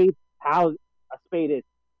a spade how a spade is.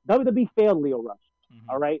 WWE failed Lio Rush.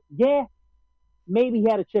 All right? Yeah, maybe he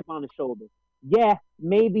had a chip on his shoulder. Yeah,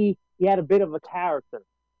 maybe he had a bit of a character.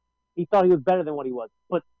 He thought he was better than what he was.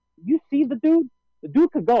 But you see the dude? The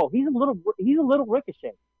dude could go. He's a little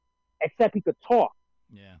Ricochet, except he could talk.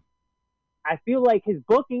 Yeah. I feel like his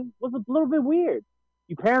booking was a little bit weird.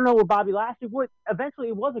 You pair him with Bobby Lashley, eventually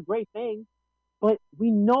it was a great thing, but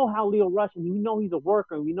we know how Lio Rush, and we know he's a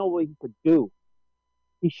worker, and we know what he could do.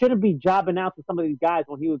 He shouldn't be jobbing out to some of these guys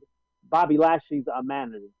when he was Bobby Lashley's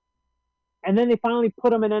manager. And then they finally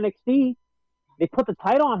put him in NXT. They put the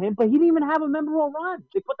title on him, but he didn't even have a memorable run.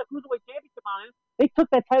 They put the Cruiserweight Championship on him. They took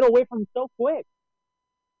that title away from him so quick.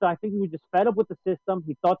 So I think he was just fed up with the system.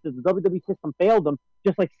 He thought that the WWE system failed him,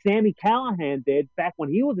 just like Sami Callihan did back when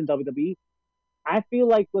he was in WWE. I feel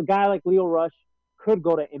like a guy like Lio Rush could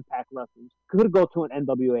go to Impact Wrestling, could go to an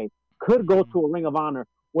NWA, could go to a Ring of Honor,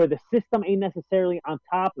 where the system ain't necessarily on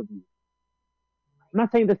top of you. I'm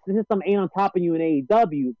not saying the system ain't on top of you in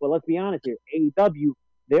AEW, but let's be honest here. AEW,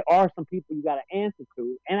 there are some people you got to answer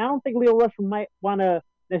to, and I don't think Lio Rush might want to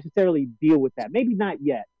necessarily deal with that. Maybe not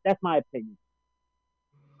yet. That's my opinion.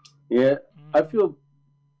 Yeah, I feel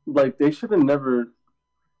like they should have never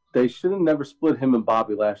split him and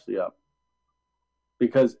Bobby Lashley up,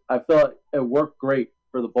 because I felt it worked great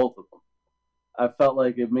for the both of them. I felt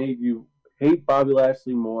like it made you hate Bobby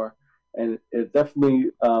Lashley more, and it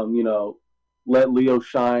definitely, let Lio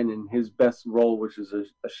shine in his best role, which is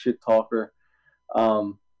a shit talker.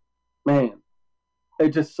 Man, it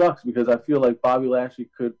just sucks because I feel like Bobby Lashley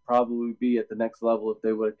could probably be at the next level if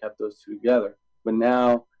they would have kept those two together. But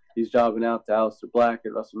now he's jobbing out to Aleister Black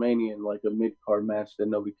at WrestleMania in like a mid-card match that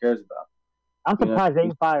nobody cares about. I'm surprised they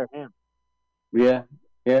didn't fire him. Yeah,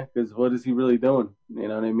 because what is he really doing? You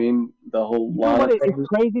know what I mean? The whole line. It's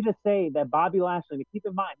crazy to say that Bobby Lashley, and keep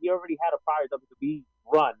in mind, he already had a prior WWE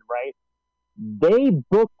run, right? They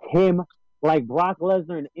booked him like Brock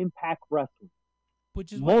Lesnar in Impact Wrestling.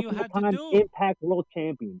 Which is what you had to do. Impact World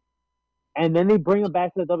Champion. And then they bring him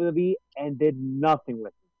back to the WWE and did nothing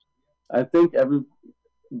with him. I think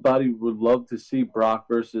everybody would love to see Brock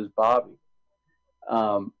versus Bobby.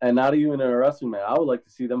 And not even in a wrestling match. I would like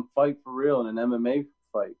to see them fight for real in an MMA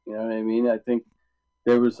fight. You know what I mean? I think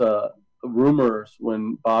there was rumors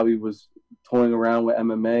when Bobby was toying around with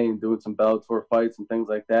MMA and doing some Bellator fights and things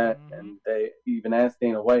like that. Mm-hmm. And they even asked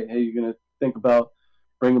Dana White, hey, you're going to think about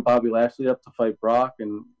bringing Bobby Lashley up to fight Brock?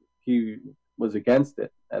 And he was against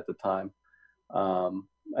it at the time.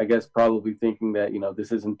 I guess probably thinking that,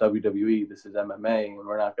 this isn't WWE, this is MMA, and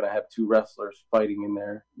we're not going to have two wrestlers fighting in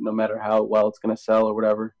there, no matter how well it's going to sell or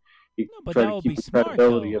whatever. He's trying to keep the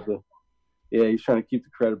credibility of he's trying to keep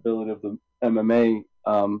the credibility of the MMA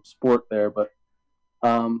sport there. But,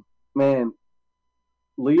 man,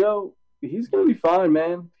 Lio, he's going to be fine,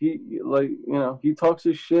 man. He talks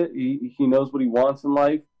his shit. He knows what he wants in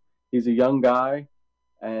life. He's a young guy.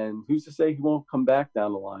 And who's to say he won't come back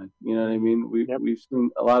down the line? You know what I mean? We've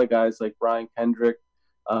seen a lot of guys like Brian Kendrick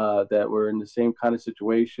that were in the same kind of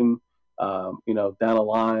situation. Down the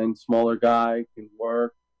line, smaller guy, can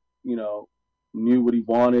work, knew what he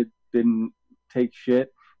wanted, didn't take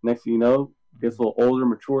shit. Next thing you know, gets a little older,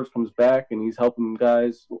 matures, comes back, and he's helping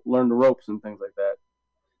guys learn the ropes and things like that.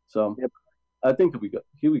 So I think he'll be good.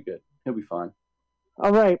 He'll be good. He'll be fine.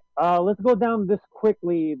 All right. Let's go down this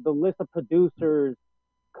quickly. The list of producers,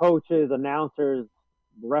 coaches, announcers,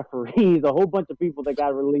 referees, a whole bunch of people that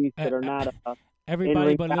got released that are not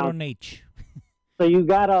everybody but Little Nate. So you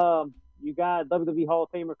got WWE Hall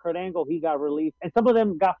of Famer Kurt Angle, he got released, and some of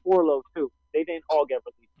them got furloughed too. They didn't all get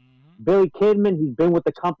released. Mm-hmm. Billy Kidman, he's been with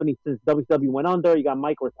the company since WCW went under. You got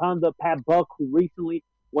Mike Rotunda, Pat Buck, who recently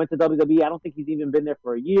went to WWE. I don't think he's even been there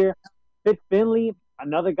for a year. Fit Finley,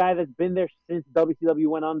 another guy that's been there since WCW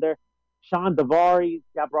went under. Sean Daivari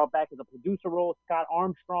got brought back as a producer role. Scott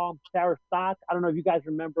Armstrong, Sarah Stock. I don't know if you guys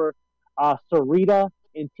remember Sarita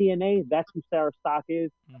in TNA. That's who Sarah Stock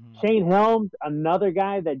is. Mm-hmm. Shane Helms, another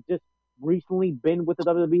guy that just recently been with the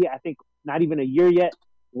WWE. I think not even a year yet.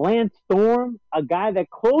 Lance Storm, a guy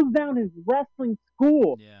that closed down his wrestling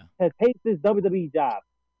school to take this WWE job.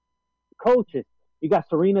 Coaches, you got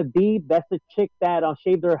Serena Deeb. That's the chick that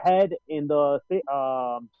shaved her head in the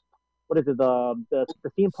what is it? The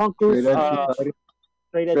CM Punk group?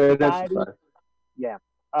 Straight Edge Society. Yeah.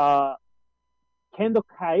 Kendo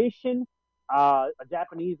Kaishin, a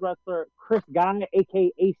Japanese wrestler. Chris Guy,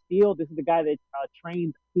 a.k.a. Steel. This is the guy that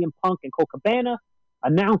trained CM Punk and Colt Cabana.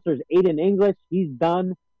 Announcers, Aiden English. He's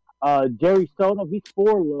done. Jerry Soto, he's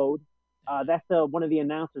furloughed. That's one of the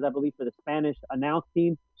announcers, I believe, for the Spanish announce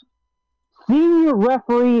team. Senior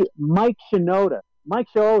referee Mike Shinoda. Mike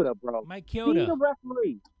Chioda, bro. Mike Chioda. He's a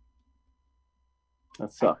referee.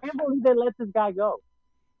 That sucks. I can't believe they let this guy go.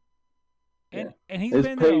 And he's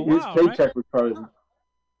been there a while, his paycheck right? was probably.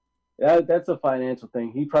 Yeah, that's a financial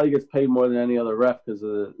thing. He probably gets paid more than any other ref because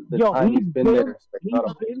of the time he's been there. He's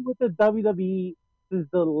been with the WWE since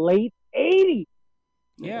the late 80s.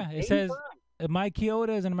 Yeah, it says Mike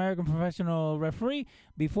Chioda is an American professional referee.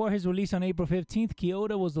 Before his release on April 15th,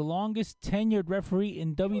 Chioda was the longest tenured referee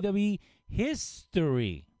in WWE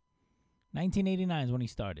history. 1989 is when he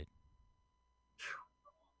started.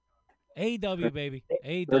 AEW, baby.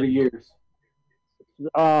 AEW. 30 years.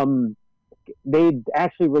 They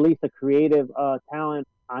actually released a creative talent,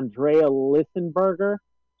 Andrea Lissenberger.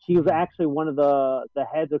 She was actually one of the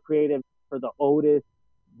heads of creative for the Otis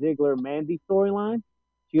Ziggler-Mandy storyline.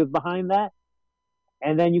 She was behind that.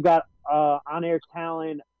 And then you got on-air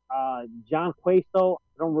talent, John Quaso.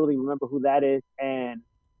 I don't really remember who that is. And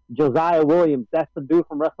Josiah Williams. That's the dude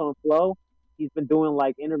from Wrestle and Flow. He's been doing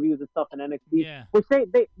like interviews and stuff in NXT, yeah. Which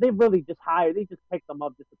they really just hired. They just picked them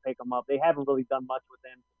up just to pick them up. They haven't really done much with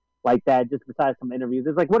him like that, just besides some interviews.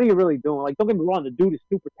 It's like, what are you really doing? Like, don't get me wrong, the dude is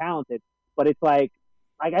super talented, but it's like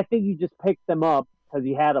I think you just picked him up because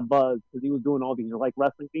he had a buzz, because he was doing all these like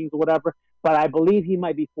wrestling things or whatever. But I believe he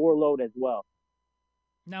might be four-load as well.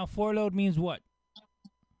 Now, four-load means what?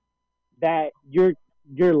 That you're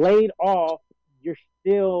laid off. You're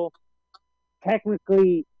still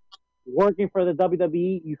technically working for the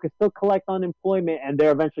WWE. You can still collect unemployment, and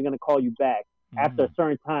they're eventually going to call you back after a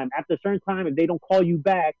certain time. After a certain time, if they don't call you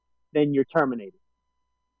back, then you're terminated.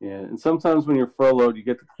 Yeah, and sometimes when you're furloughed, you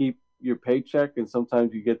get to keep your paycheck, and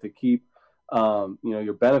sometimes you get to keep,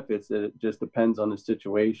 your benefits. It just depends on the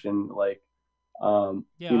situation. Like, are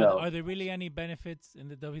there really any benefits in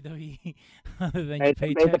the WWE other than your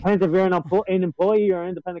paycheck? It depends if you're an employee or an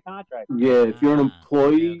independent contractor. Yeah, if you're an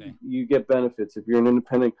employee, okay. you get benefits. If you're an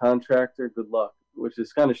independent contractor, good luck. Which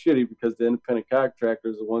is kind of shitty because the independent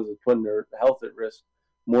contractors are the ones that are putting their health at risk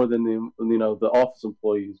more than the office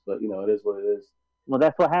employees. But it is what it is. Well,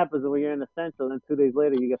 that's what happens when you're in Essential, and 2 days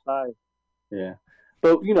later you get fired. Yeah,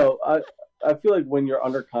 but I feel like when you're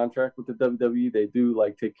under contract with the WWE, they do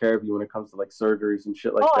like take care of you when it comes to like surgeries and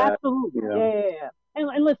shit like that. Oh, absolutely. Yeah.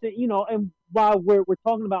 And listen, and while we're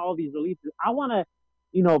talking about all these releases, I want to,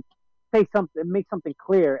 say something, make something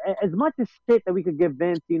clear. As much as shit that we could give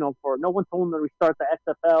Vince, for no one told him to restart the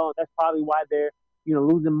XFL. That's probably why they're,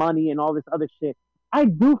 losing money and all this other shit. I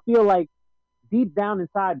do feel like deep down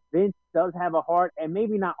inside, Vince does have a heart, and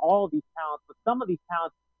maybe not all of these talents, but some of these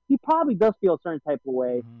talents, he probably does feel a certain type of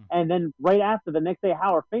way. Mm-hmm. And then right after, the next day,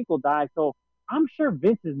 Howard Finkel died. So I'm sure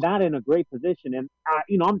Vince is not in a great position. And,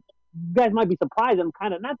 you guys might be surprised. I'm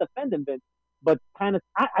kind of not defending Vince, but kind of,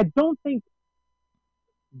 I don't think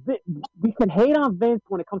we can hate on Vince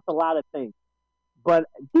when it comes to a lot of things. But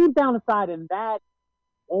deep down inside, in that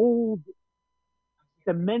old,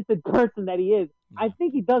 demented person that he is, I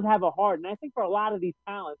think he does have a heart. And I think for a lot of these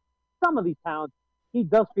talents, some of these talents, he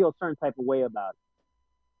does feel a certain type of way about it.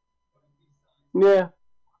 Yeah,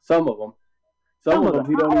 some of them. Some of them,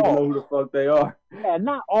 he don't even know who the fuck they are. Yeah,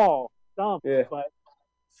 not all. Some, yeah. But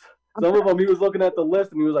some of them, he was looking at the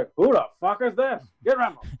list and he was like, "Who the fuck is this? Get rid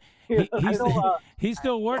of him." He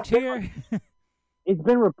still works here. It's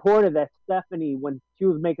been reported that Stephanie, when she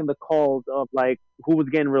was making the calls of like who was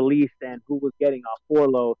getting released and who was getting a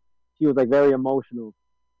four-load, she was like very emotional.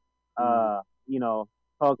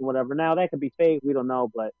 Talking whatever. Now that could be fake. We don't know,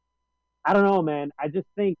 but I don't know, man. I just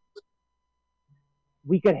think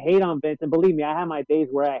we could hate on Vince, and believe me, I have my days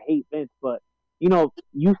where I hate Vince, but you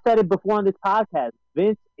said it before on this podcast.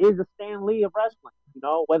 Vince is a Stan Lee of wrestling,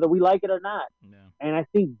 whether we like it or not. No. And I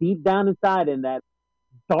think deep down inside, in that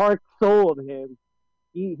dark soul of him,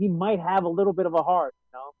 he might have a little bit of a heart,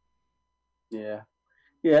 Yeah,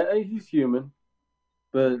 he's human,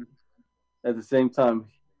 but at the same time,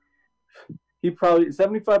 he probably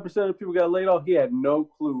 75% of the people got laid off. He had no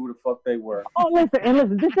clue who the fuck they were. Oh,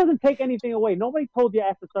 listen, this doesn't take anything away. Nobody told you I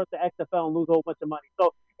have to start the XFL and lose a whole bunch of money.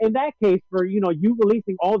 So in that case, for you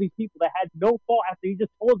releasing all these people that had no fault after you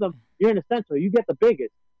just told them you're in Essential, you get the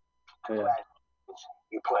biggest. Yeah.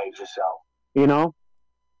 You played yourself.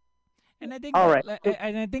 And I think, all right.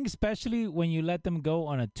 And I think especially when you let them go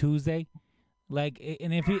on a Tuesday, like,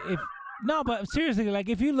 and but seriously, like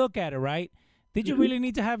if you look at it, right? Did you really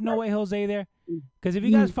need to have No Way Jose there? Because if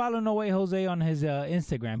you guys follow No Way Jose on his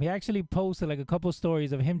Instagram, he actually posted like a couple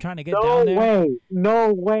stories of him trying to get down there.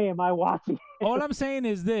 No way am I watching. All I'm saying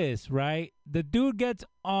is this, right? The dude gets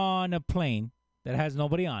on a plane that has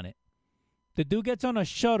nobody on it. The dude gets on a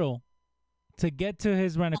shuttle to get to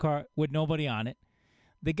his rent-a-car with nobody on it.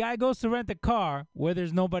 The guy goes to rent a car where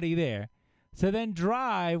there's nobody there. to then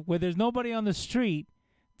drive where there's nobody on the street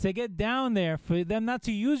to get down there for them not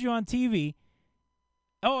to use you on TV.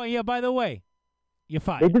 Oh, yeah, by the way, you're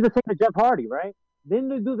fired. They did the same to Jeff Hardy, right? Didn't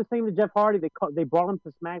they do the same to Jeff Hardy? They brought him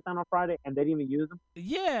to SmackDown on Friday, and they didn't even use him?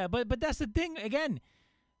 Yeah, but that's the thing. Again,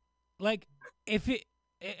 like, if it...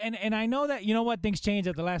 And I know that, you know what, things change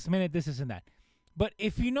at the last minute, this and that. But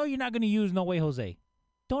if you know you're not going to use No Way Jose,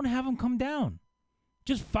 don't have him come down.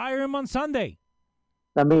 Just fire him on Sunday.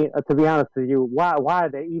 I mean, to be honest with you, why are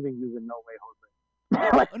they even using No Way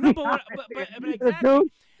Jose? No, but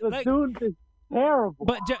exactly. The dude is terrible.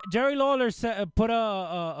 But Jerry Lawler put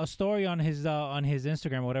a story on his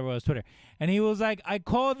Instagram or whatever it was, Twitter, and he was like, I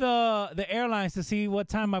called the airlines to see what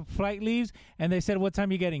time my flight leaves, and they said, what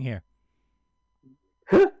time are you getting here?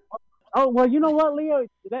 Oh, well, you know what, Leo?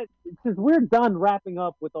 Since we're done wrapping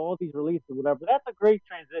up with all these releases or whatever, that's a great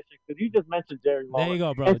transition because you just mentioned Jerry Lawler. There you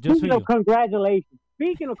go, bro. And just speaking of congratulations,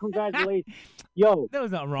 yo. There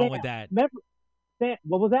was nothing wrong with that.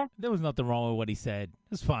 What was that? There was nothing wrong with what he said.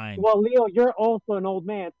 It's fine. Well, Leo, you're also an old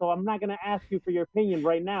man, so I'm not going to ask you for your opinion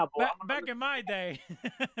right now. But back in my day.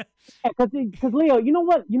 Because Leo, you know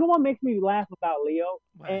what makes me laugh about Leo?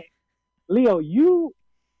 Leo, you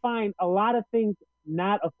find a lot of things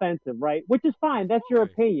not offensive, right? Which is fine. That's your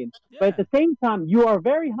opinion. Yeah. But at the same time, you are a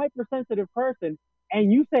very hypersensitive person,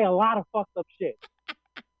 and you say a lot of fucked up shit.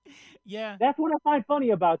 Yeah. That's what I find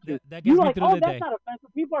funny about you. That gets you're me like, through oh, the that's day. not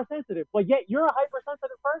offensive. People are sensitive. But yet you're a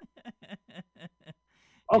hypersensitive person?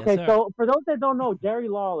 Okay, yes, so for those that don't know, Jerry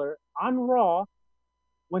Lawler, on Raw,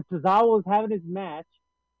 when Tozawa was having his match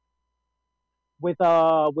with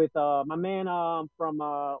my man from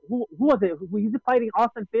who was it? Was he fighting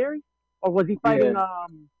Austin Theory? Or was he fighting? Yeah.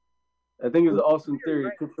 I think it was Austin Theory,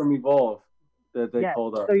 right? From Evolve that they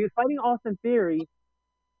called up. So he was fighting Austin Theory,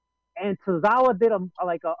 and Tozawa did a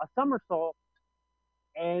somersault,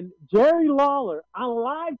 and Jerry Lawler on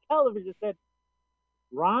live television said,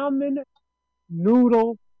 "Ramen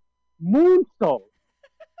noodle moonsault."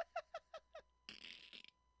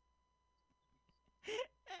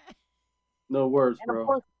 No words, and bro. Of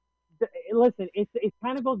course, listen, it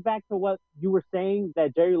kind of goes back to what you were saying,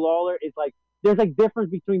 that Jerry Lawler is like, there's like difference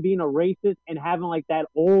between being a racist and having like that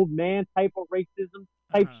old man type of racism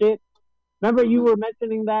type shit. Remember you were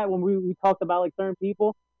mentioning that when we talked about like certain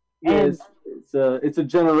people? Yeah, it's a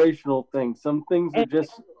generational thing. Some things are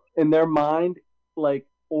just in their mind, like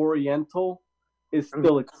Oriental is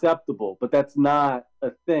still acceptable, but that's not a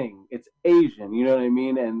thing. It's Asian, you know what I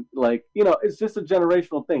mean? And like, you know, it's just a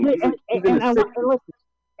generational thing.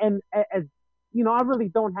 And as you know, I really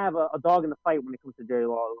don't have a dog in the fight when it comes to Jerry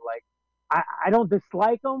Lawler. Like, I don't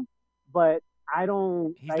dislike him, but I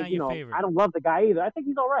don't, he's not your favorite. I don't love the guy either. I think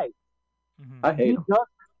he's all right. Mm-hmm. I hate him.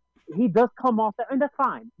 He does come off that, and that's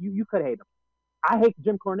fine. You could hate him. I hate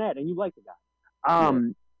Jim Cornette, and you like the guy.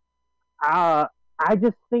 I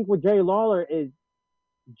just think with Jerry Lawler is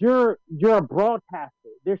you're a broadcaster.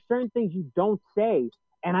 There's certain things you don't say,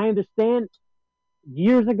 and I understand.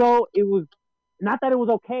 Years ago, it was not that it was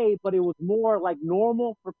okay, but it was more like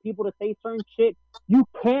normal for people to say certain shit. You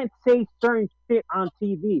can't say certain shit on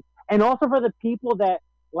TV. And also for the people that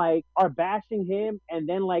like are bashing him and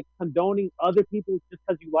then like condoning other people just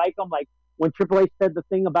because you like them, like when Triple H said the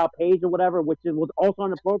thing about Paige or whatever, which was also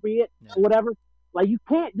inappropriate or whatever. Like you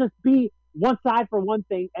can't just be one side for one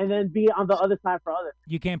thing and then be on the other side for other.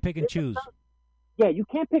 You can't pick and choose. Yeah, you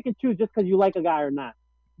can't pick and choose just because you like a guy or not.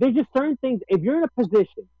 There's just certain things. If you're in a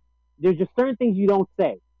position, there's just certain things you don't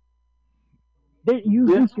say. There's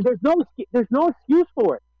no excuse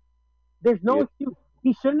for it. There's no excuse.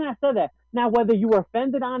 He shouldn't have said that. Now, whether you were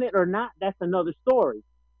offended on it or not, that's another story.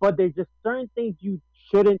 But there's just certain things you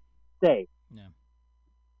shouldn't say.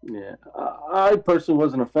 Yeah. I personally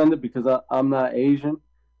wasn't offended because I'm not Asian.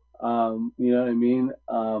 You know what I mean?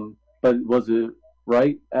 But was it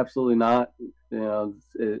right? Absolutely not. You know,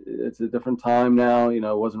 it's a different time now. You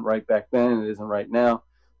know, it wasn't right back then. It isn't right now.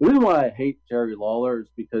 The reason why I hate Jerry Lawler is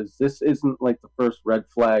because this isn't like the first red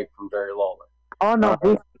flag from Jerry Lawler. Oh, no.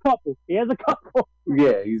 He has a couple.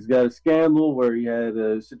 Yeah, he's got a scandal where he had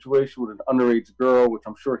a situation with an underage girl, which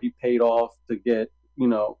I'm sure he paid off to get, you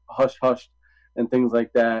know, hush-hushed and things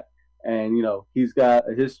like that. And, you know, he's got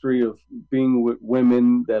a history of being with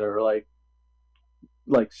women that are like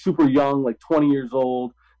super young, like 20 years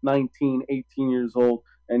old, 19, 18 years old.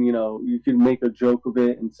 And, you know, you can make a joke of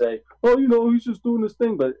it and say, oh, you know, he's just doing this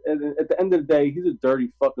thing. But at the end of the day, he's a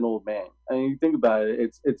dirty fucking old man. I mean, you think about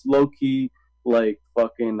it, it's low-key, like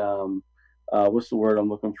fucking, what's the word I'm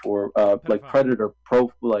looking for? Like predator,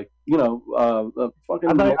 like, you know, fucking.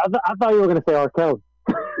 I thought you were going to say R. Kelly.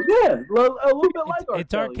 Yeah, a little bit like R.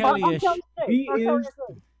 It's R. Kelly-ish. He is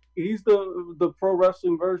he's the pro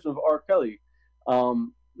wrestling version of R. Kelly,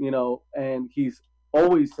 and he's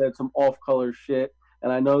always said some off-color shit.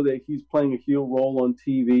 And I know that he's playing a heel role on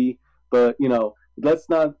TV, but let's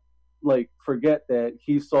not forget that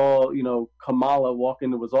he saw Kamala walk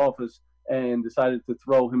into his office and decided to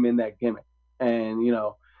throw him in that gimmick, and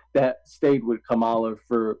that stayed with Kamala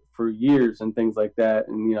for years and things like that.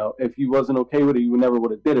 And if he wasn't okay with it, you never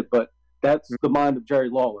would have did it. But that's the mind of Jerry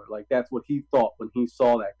Lawler. Like, that's what he thought when he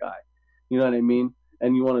saw that guy. You know what I mean?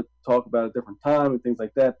 And you want to talk about a different time and things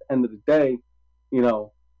like that. At the end of the day,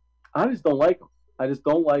 I just don't like him. I just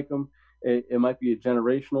don't like him. It might be a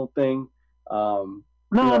generational thing. Man,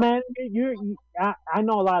 I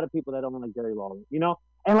know a lot of people that don't like Jerry Lawler,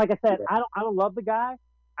 And like I said, I don't love the guy.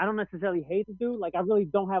 I don't necessarily hate the dude. Like, I really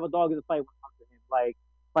don't have a dog in the fight when it comes to him.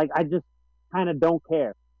 Like I just kind of don't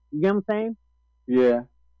care. You get what I'm saying? Yeah.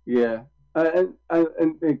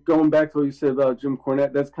 And going back to what you said about Jim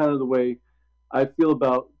Cornette, that's kind of the way I feel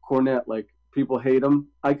about Cornette. Like, people hate him.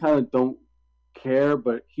 I kind of don't care,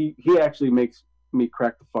 but he actually makes me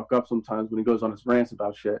crack the fuck up sometimes when he goes on his rants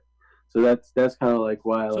about shit. So that's kind of like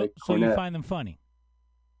why I like Cornette. So you find them funny?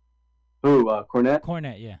 Who, Cornette?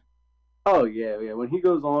 Cornette, yeah. Oh yeah. When he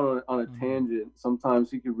goes on a tangent,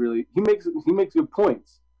 sometimes he makes good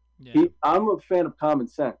points. Yeah. I'm a fan of common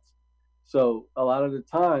sense, so a lot of the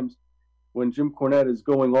times when Jim Cornette is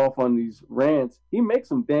going off on these rants, he makes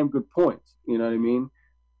some damn good points. You know what I mean?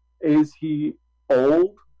 Is he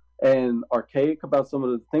old and archaic about some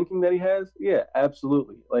of the thinking that he has? Yeah,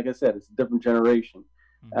 absolutely. Like I said, it's a different generation.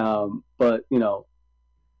 But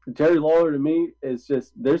Jerry Lawler, to me, is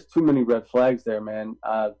just, there's too many red flags there, man.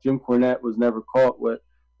 Jim Cornette was never caught with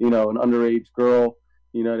an underage girl.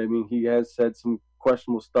 You know what I mean? He has said some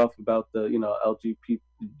questionable stuff about the LGBT,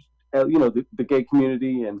 the gay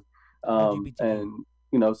community and some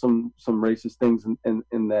racist things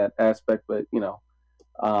in that aspect. But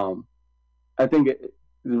I think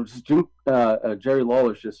Jerry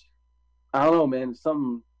Lawler's just, I don't know, man.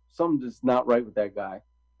 Something just not right with that guy.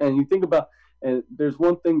 And you think about, and there's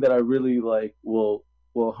one thing that I really will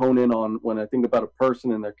hone in on when I think about a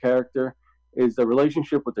person and their character is the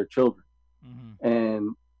relationship with their children. Mm-hmm.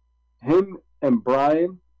 And him and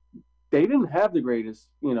Brian, they didn't have the greatest,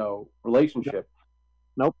 relationship.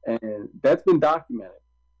 Nope. And that's been documented.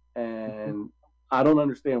 And I don't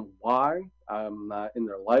understand why. I'm not in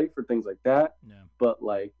their life or things like that. Yeah. But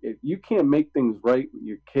if you can't make things right with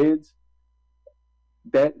your kids,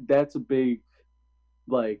 that's a big,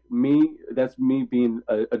 that's me being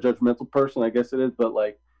a judgmental person, I guess it is. But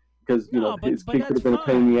because his kid could have been a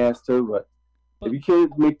pain in the ass too. But if you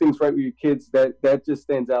can't make things right with your kids, that just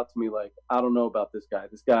stands out to me. I don't know about this guy.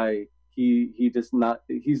 This guy, he's just not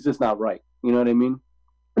right. You know what I mean?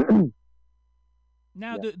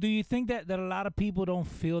 Now, do you think that a lot of people don't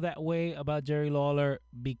feel that way about Jerry Lawler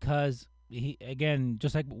because he, again,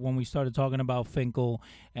 just like when we started talking about Finkel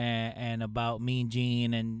and about Mean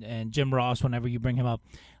Gene and Jim Ross, whenever you bring him up,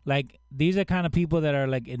 these are kind of people that are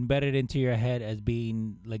embedded into your head as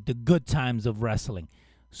being the good times of wrestling.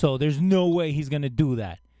 So there's no way he's going to do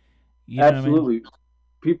that. You Absolutely. Know what I mean?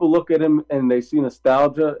 People look at him and they see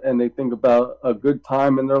nostalgia and they think about a good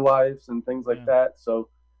time in their lives and things like that. So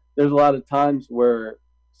there's a lot of times where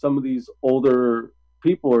some of these older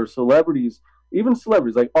people or celebrities, even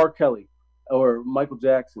celebrities like R. Kelly or Michael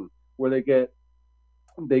Jackson, where they get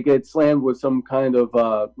slammed with some kind of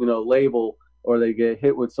label, or they get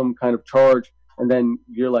hit with some kind of charge, and then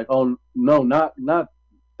you're like, oh no, not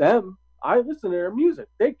them. I listen to their music.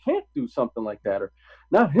 They can't do something like that. Or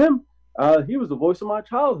not him. He was the voice of my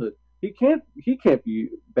childhood. He can't be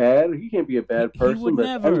bad. He can't be a bad person. He would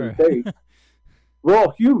never. We're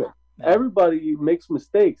all human. Everybody makes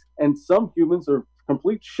mistakes, and some humans are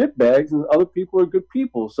complete shitbags, and other people are good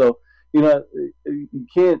people. So you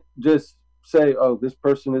can't just say, "Oh, this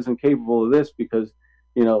person isn't capable of this," because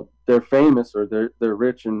they're famous or they're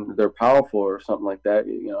rich and they're powerful or something like that. At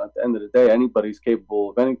the end of the day, anybody's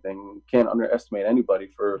capable of anything. You can't underestimate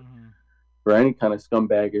anybody for any kind of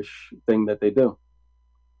scumbagish thing that they do.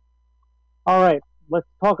 All right, let's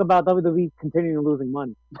talk about WWE continuing losing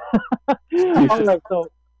money. All right, so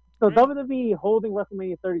WWE holding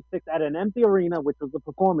WrestleMania 36 at an empty arena, which was the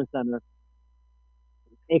Performance Center.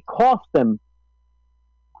 It cost them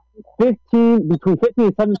between 15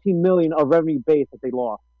 and 17 million of revenue base that they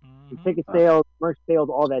lost. Ticket sales, merch sales,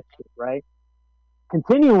 all that shit, right?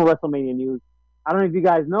 Continuing with WrestleMania news, I don't know if you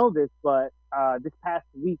guys know this, but this past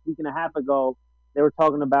week and a half ago, they were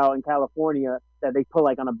talking about in California that they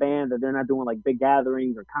put on a ban that they're not doing big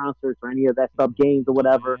gatherings or concerts or any of that stuff, games or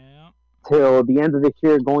whatever, till the end of this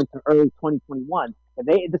year, going to early 2021. And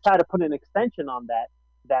they decided to put an extension on that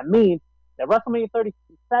That means that WrestleMania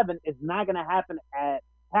 37 is not going to happen at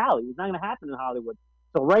Cali. It's not going to happen in Hollywood.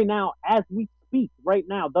 So right now, as we speak, right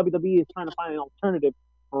now, WWE is trying to find an alternative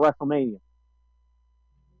for WrestleMania.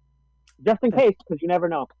 Just in case, because you never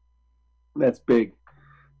know. That's big.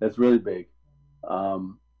 That's really big.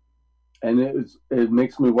 And it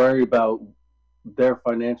makes me worry about their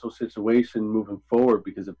financial situation moving forward,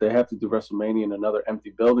 because if they have to do WrestleMania in another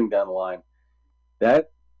empty building down the line, that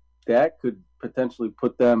could potentially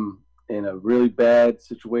put them in a really bad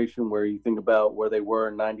situation where you think about where they were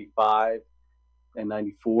in 95 and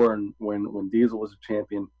 94 and when Diesel was a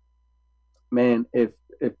champion. Man, if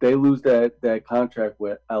they lose that contract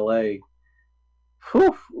with LA,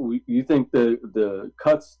 you think the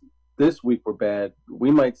cuts this week were bad,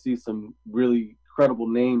 we might see some really credible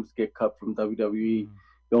names get cut from WWE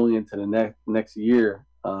going into the next year.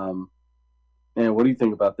 And what do you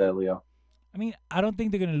think about that, Leo? I mean, I don't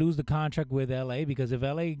think they're going to lose the contract with LA, because if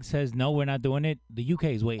LA says, no, we're not doing it, the UK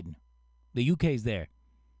is waiting. The UK is there,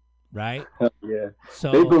 right? Yeah.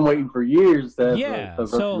 So they've been waiting for years.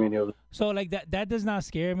 So like that does not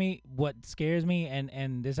scare me. What scares me,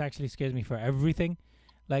 and this actually scares me for everything,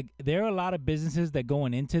 like there are a lot of businesses that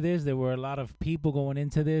going into this. There were a lot of people going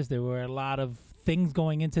into this. There were a lot of things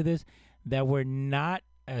going into this that were not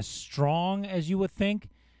as strong as you would think.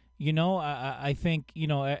 You know, I think, you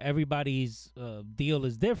know, everybody's deal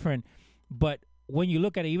is different. But when you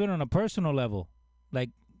look at it, even on a personal level,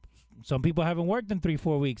 like some people haven't worked in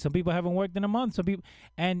 3-4 weeks. Some people haven't worked in a month. Some people,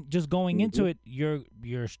 and just going into it,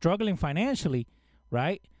 you're struggling financially,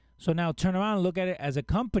 right? So now turn around and look at it as a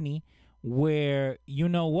company where, you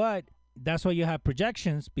know what, that's why you have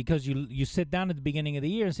projections, because you sit down at the beginning of the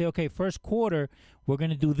year and say, okay, first quarter, we're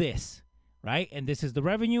going to do this. Right? And this is the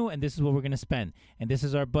revenue, and this is what we're going to spend. And this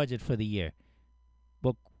is our budget for the year.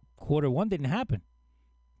 But quarter one didn't happen.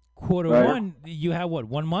 Quarter one, you have what,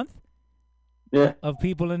 1 month? Yeah. Of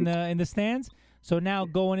people in the stands? So now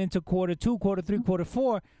going into quarter two, quarter three, quarter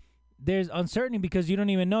four, there's uncertainty because you don't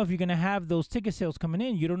even know if you're going to have those ticket sales coming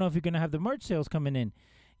in. You don't know if you're going to have the merch sales coming in.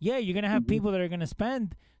 Yeah, you're going to have people that are going to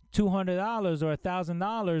spend $200 or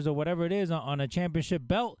 $1,000 or whatever it is on a championship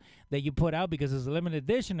belt that you put out because it's a limited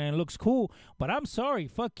edition and it looks cool. But I'm sorry,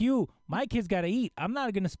 fuck you. My kids got to eat. I'm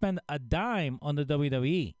not going to spend a dime on the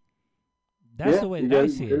WWE. That's the way I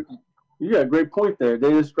see it. You got a great point there.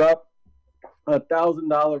 They just dropped a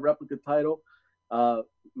 $1,000 replica title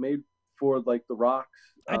made for like The Rock's.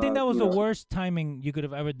 I think that was the worst timing you could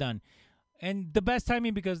have ever done. And the best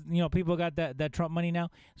timing because, you know, people got that Trump money now,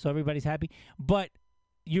 so everybody's happy. But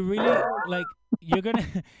you really, like, you're going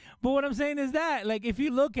to, but what I'm saying is that, like, if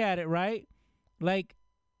you look at it, right, like,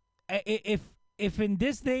 if in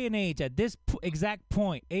this day and age, at this exact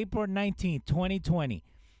point, April 19th, 2020,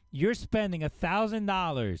 you're spending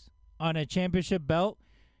 $1,000 on a championship belt,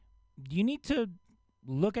 you need to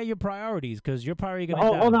look at your priorities because you're probably going to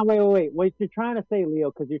die. Hold on, wait. What you're trying to say,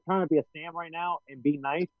 Leo, because you're trying to be a Sam right now and be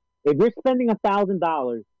nice, if you're spending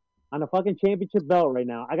 $1,000 on a fucking championship belt right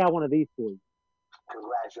now, I got one of these for you.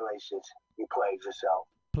 Congratulations. You played yourself.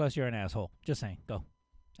 Plus, you're an asshole. Just saying. Go.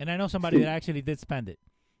 And I know somebody that actually did spend it.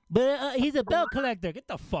 But he's a belt collector. Get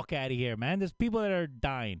the fuck out of here, man. There's people that are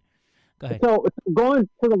dying. Go ahead. So, going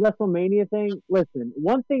to the WrestleMania thing, listen,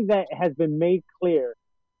 one thing that has been made clear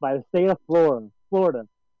by the state of Florida,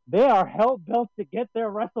 they are hell-bent to get their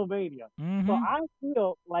WrestleMania. Mm-hmm. So, I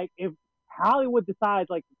feel like if Hollywood decides,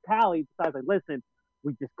 like Cali decides, like, listen,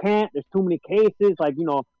 we just can't. There's too many cases. Like, you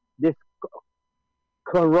know, this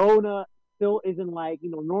Corona still isn't, like, you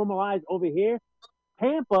know, normalized over here.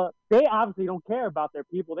 Tampa, they obviously don't care about their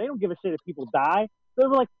people. They don't give a shit if people die. They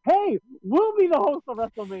were like, hey, we'll be the host of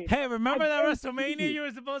WrestleMania. Hey, remember that WrestleMania you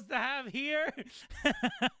were supposed to have here?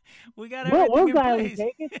 We got everything in place.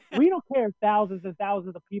 We don't care if thousands and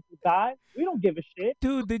thousands of people die. We don't give a shit.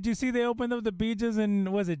 Dude, did you see they opened up the beaches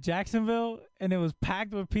in, was it Jacksonville? And it was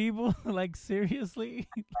packed with people? Like, seriously?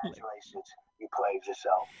 Congratulations. You played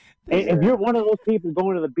yourself. And if you're one of those people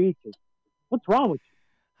going to the beaches, what's wrong with you?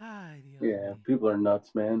 Yeah, people are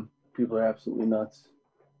nuts, man. People are absolutely nuts.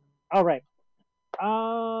 All right.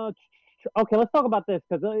 Okay, let's talk about this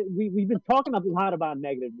because we've been talking a lot about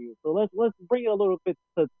negative news. So let's bring it a little bit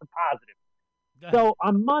to positive. So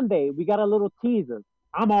on Monday, we got a little teaser.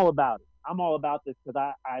 I'm all about it. I'm all about this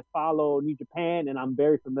because I follow New Japan and I'm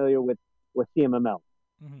very familiar with CMML.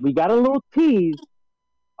 Mm-hmm. We got a little tease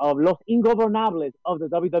of Los Ingobernables of the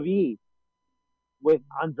WWE with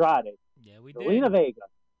Andrade. Yeah, we did. Zelina Vega,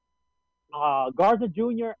 Garza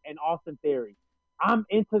Jr., and Austin Theory. I'm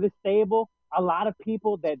into this stable. A lot of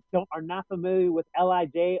people that are not familiar with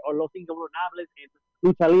LIJ or Los Ingobernables and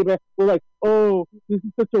Lucha Libre were like, oh, this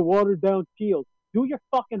is such a watered-down Shield. do your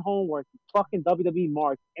fucking homework, fucking WWE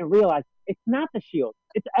marks, and realize it's not the Shield.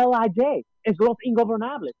 It's LIJ. It's Los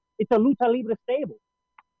Ingobernables. It's a Lucha Libre stable.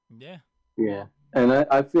 Yeah. Yeah. And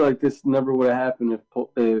I feel like this never would have happened if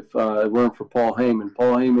it weren't for Paul Heyman.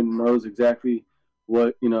 Paul Heyman knows exactly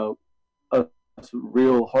what, us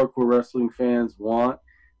real hardcore wrestling fans want.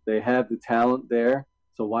 They have the talent there.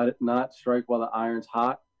 So why not strike while the iron's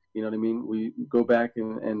hot? You know what I mean? We go back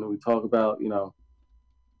and we talk about,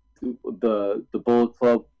 the Bullet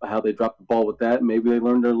Club, how they dropped the ball with that. Maybe they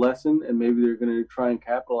learned their lesson, and maybe they're going to try and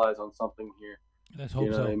capitalize on something here. Let's hope so.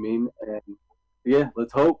 You know what I mean? And yeah,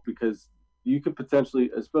 let's hope, because you could potentially,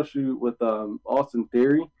 especially with Austin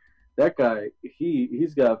Theory, that guy,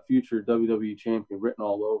 he's got a future WWE champion written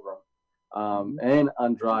all over him. And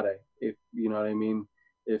Andrade, if you know what I mean,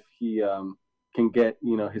 if he can get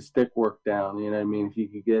his stick work down, you know what I mean, if he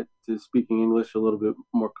could get to speaking English a little bit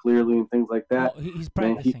more clearly and things like that, well, he's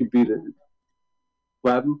practicing. Man, he could be the.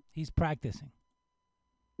 What happened? He's practicing.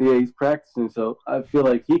 Yeah, he's practicing. So I feel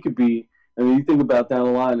like he could be. I mean, you think about down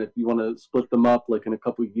the line, if you want to split them up, like in a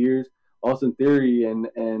couple of years, Austin Theory and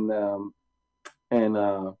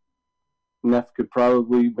Neff could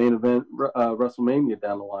probably main event WrestleMania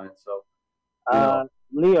down the line. So,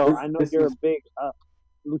 Leo, I know you're a big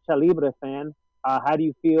Lucha Libre fan. How do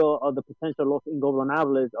you feel of the potential Los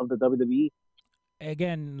Ingobernables of the WWE?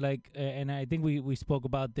 Again, and I think we spoke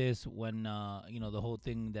about this when the whole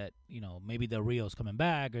thing that maybe the Rio's coming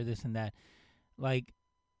back or this and that. Like,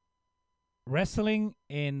 wrestling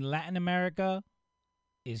in Latin America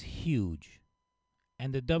is huge,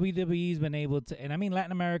 and the WWE's been able to, and I mean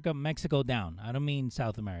Latin America, Mexico down. I don't mean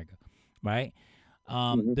South America, right?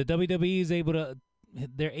 The WWE is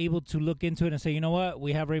they're able to look into it and say, you know what,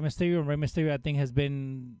 we have Rey Mysterio, and Rey Mysterio, I think, has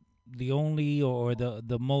been the only or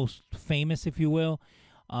the most famous, if you will,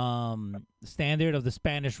 standard of the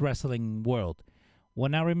Spanish wrestling world. Well,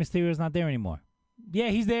 now Rey Mysterio is not there anymore. Yeah,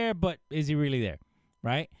 he's there, but is he really there,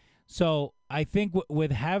 right? So I think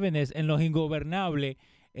with having this, and Los Ingobernables,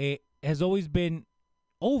 it has always been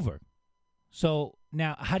over. So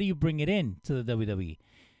now, how do you bring it in to the WWE?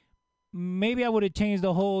 Maybe I would have changed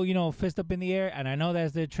the whole, fist up in the air, and I know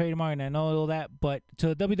that's their trademark, and I know all that, but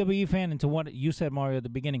to a WWE fan, and to what you said, Mario, at the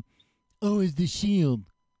beginning, it's the Shield.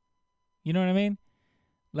 You know what I mean?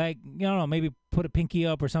 Like, maybe put a pinky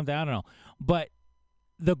up or something, I don't know. But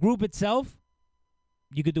the group itself,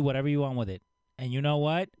 you could do whatever you want with it. And you know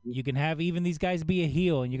what? You can have even these guys be a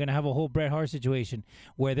heel, and you're going to have a whole Bret Hart situation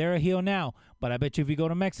where they're a heel now, but I bet you if you go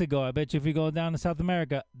to Mexico, I bet you if you go down to South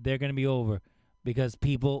America, they're going to be over. Because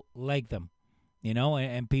people like them,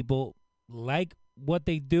 and people like what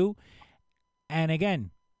they do. And again,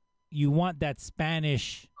 you want that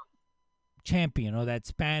Spanish champion or that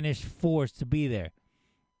Spanish force to be there.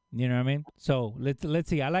 You know what I mean? So let's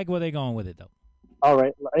see. I like where they're going with it, though. All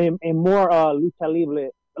right. And more Lucha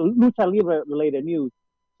Libre related news.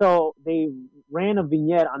 So they ran a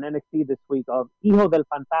vignette on NXT this week of Hijo del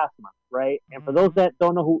Fantasma, right? And for those that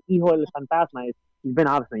don't know who Hijo del Fantasma is, he's been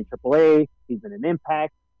obviously in AAA, he's been in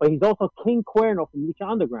Impact, but he's also King Cuerno from Lucha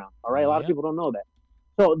Underground, all right? A lot of people don't know that.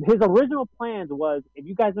 So his original plans was, if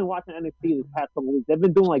you guys have been watching NXT this past couple weeks, they've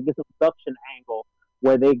been doing like this abduction angle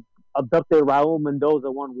where they abducted Raul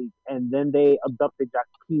Mendoza one week, and then they abducted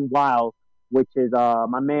Joaquin Wilde, which is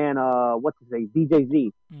my man, what's his name,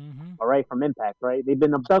 DJZ, all right, from Impact, right? They've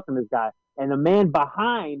been abducting this guy. And the man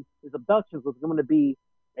behind his abductions was going to be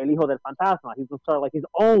El Hijo del Fantasma. He's going to start like his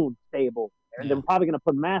own stable. And they're probably going to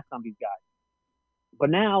put masks on these guys. But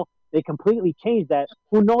now they completely changed that.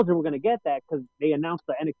 Who knows if we're going to get that, because they announced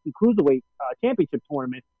the NXT Cruiserweight Championship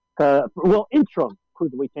Tournament, interim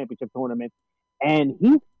Cruiserweight Championship Tournament. And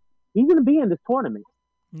he's going to be in this tournament.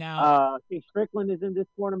 Now, Steve Strickland is in this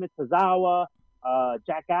tournament, Tozawa,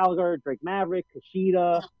 Jack Gallagher, Drake Maverick,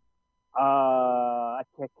 Kushida,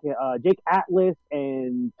 Jake Atlas,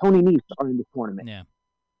 and Tony Nese are in this tournament. Yeah.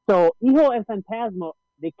 So Hijo el Fantasma,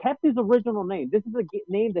 they kept his original name. This is a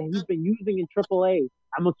name that he's been using in AAA.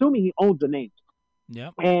 I'm assuming he owns the name.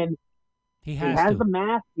 Yep. And he has the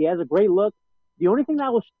mask. He has a great look. The only thing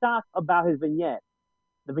that was shocked about his vignette,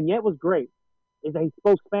 the vignette was great, is that he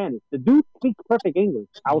spoke Spanish. The dude speaks perfect English.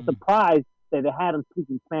 I was surprised that they had him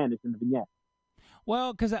speaking Spanish in the vignette.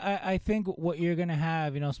 Well, because I think what you're going to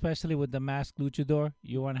have, especially with the masked luchador,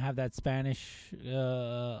 you want to have that Spanish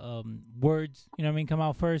words, come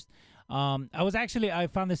out first. I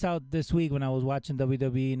found this out this week when I was watching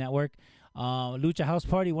WWE Network. Lucha House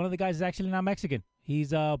Party, one of the guys is actually not Mexican.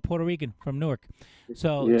 He's Puerto Rican from Newark.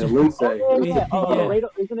 So yeah, Luce.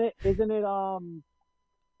 Isn't it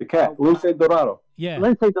the cat, Luce Dorado. Yeah.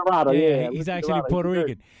 Lince Dorado, yeah. He's actually Puerto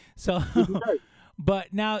Rican. So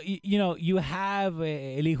But now you have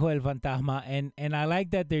El Hijo del Fantasma, and I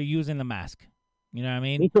like that they're using the mask. You know what I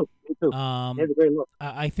mean? Me too. He has a great look.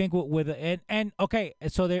 I think with and okay,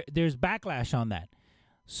 so there's backlash on that.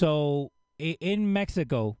 So in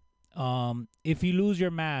Mexico, if you lose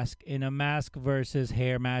your mask in a mask versus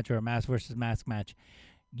hair match or a mask versus mask match,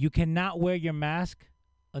 you cannot wear your mask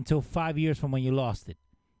until 5 years from when you lost it.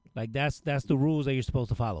 Like that's the rules that you're supposed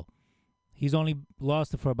to follow. He's only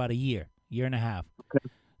lost it for about a year and a half. Okay.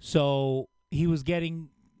 So he was getting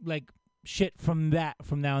like shit from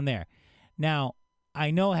down there. Now,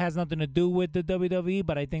 I know it has nothing to do with the WWE,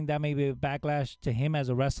 but I think that may be a backlash to him as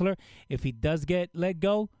a wrestler. If he does get let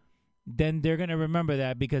go, then they're going to remember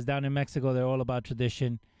that, because down in Mexico, they're all about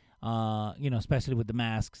tradition, especially with the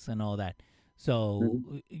masks and all that. So,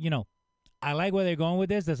 I like where they're going with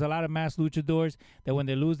this. There's a lot of masked luchadors that when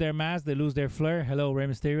they lose their mask, they lose their flair. Hello, Rey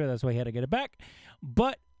Mysterio. That's why he had to get it back.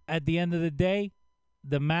 But at the end of the day,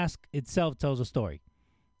 the mask itself tells a story.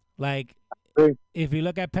 Like, if you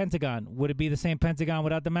look at Pentagon, would it be the same Pentagon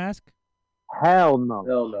without the mask? Hell no.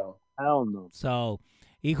 Hell no. Hell no. So,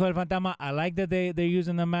 Hijo del Fantasma, I like that they're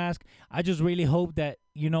using the mask. I just really hope that,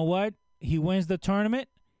 you know what? He wins the tournament.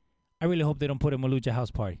 I really hope they don't put him a Lucha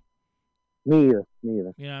House Party. Me either.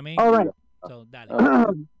 You know what I mean? All right. So,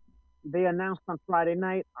 dale. They announced on Friday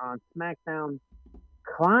night on SmackDown,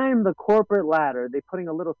 climb the corporate ladder. They're putting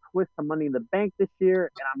a little twist to Money in the Bank this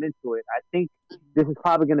year, and I'm into it. I think this is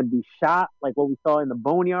probably going to be shot like what we saw in the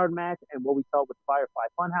Boneyard match and what we saw with Firefly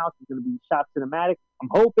Funhouse. It's going to be shot cinematic. I'm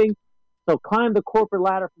hoping. So climb the corporate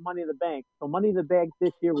ladder for Money in the Bank. So Money in the Bank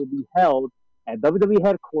this year will be held at WWE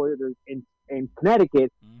headquarters in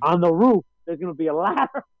Connecticut. On the roof, there's going to be a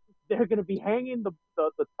ladder. They're going to be hanging the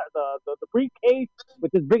briefcase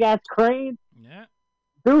with this big ass crane. Yeah.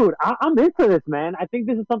 Dude, I'm into this, man. I think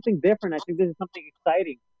this is something different. I think this is something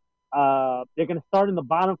exciting. They're going to start in the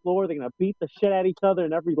bottom floor. They're going to beat the shit at each other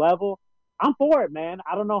in every level. I'm for it, man.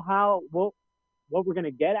 I don't know what we're going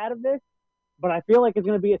to get out of this, but I feel like it's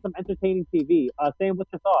going to be some entertaining TV. Sam,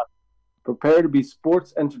 what's your thoughts? Prepare to be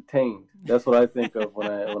sports entertained. That's what I think of when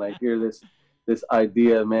I hear this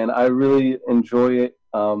idea, man. I really enjoy it.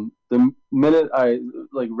 The minute I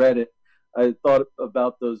read it, I thought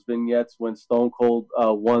about those vignettes when Stone Cold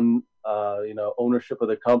won, ownership of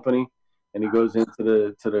the company, and he goes into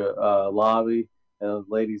the lobby, and the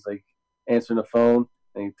lady's like answering the phone,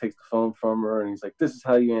 and he takes the phone from her, and he's like, "This is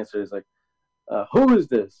how you answer." He's like, "Who is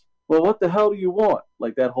this? Well, what the hell do you want?"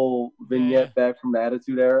 Like that whole vignette back from the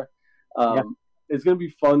Attitude Era. It's gonna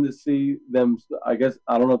be fun to see them. I guess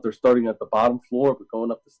I don't know if they're starting at the bottom floor, but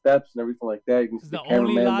going up the steps and everything like that. You can see the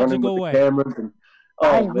cameraman running with the cameras.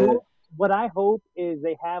 And what I hope is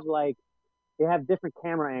they have different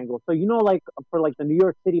camera angles. So for the New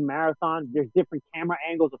York City Marathon, there's different camera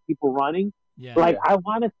angles of people running. Yeah. I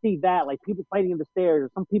want to see that, like people fighting in the stairs,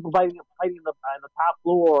 or some people fighting on the top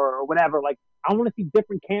floor or whatever. Like I want to see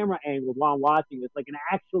different camera angles while I'm watching. It's like an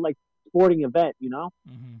actual sporting event, you know?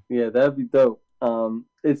 Mm-hmm. Yeah, that'd be dope.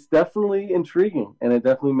 It's definitely intriguing, and it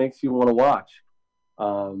definitely makes you want to watch.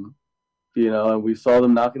 And we saw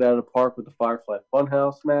them knock it out of the park with the Firefly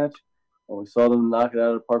Funhouse match, and we saw them knock it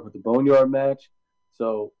out of the park with the Boneyard match.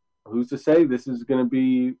 So who's to say this is going to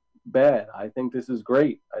be bad? I think this is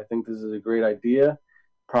great. I think this is a great idea.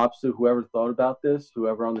 Props to whoever thought about this,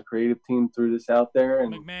 whoever on the creative team threw this out there.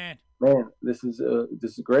 And McMahon. Man, this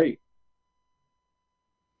is great.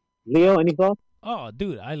 Leo, any thoughts? Oh,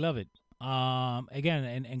 dude, I love it. Again,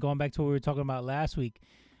 and going back to what we were talking about last week,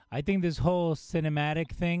 I think this whole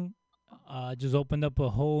cinematic thing just opened up a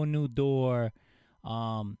whole new door.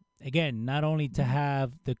 Again, not only to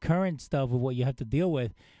have the current stuff of what you have to deal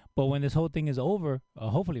with, but when this whole thing is over,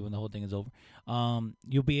 hopefully when the whole thing is over,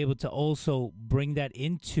 you'll be able to also bring that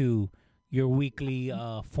into your weekly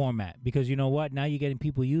format, because you know what? Now you're getting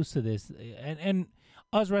people used to this, and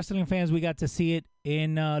us wrestling fans, we got to see it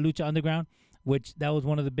in Lucha Underground, which that was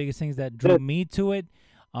one of the biggest things that drew me to it.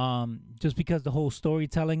 Just because the whole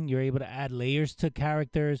storytelling, you're able to add layers to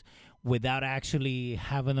characters without actually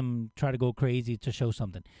having them try to go crazy to show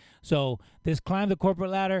something. So this climb the corporate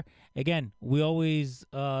ladder, again, we always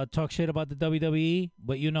talk shit about the WWE,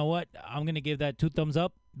 but you know what? I'm going to give that 2 thumbs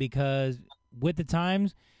up, because with the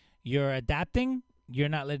times, you're adapting. You're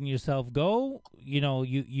not letting yourself go.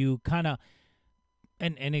 You kind of,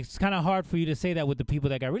 and it's kind of hard for you to say that with the people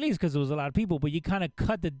that got released, because there was a lot of people, but you kind of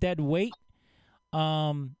cut the dead weight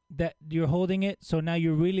that you're holding it. So now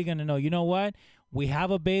you're really going to know, you know what? We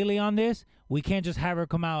have a Bayley on this. We can't just have her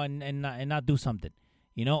come out and not do something.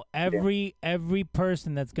 Every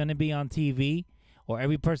person that's going to be on TV, or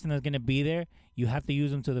every person that's going to be there, you have to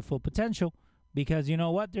use them to the full potential, because you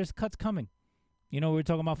know what? There's cuts coming. We were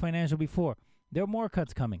talking about financial before. There are more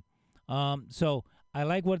cuts coming. So I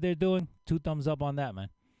like what they're doing. 2 thumbs up on that, man.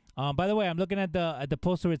 By the way, I'm looking at the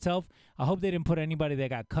poster itself. I hope they didn't put anybody that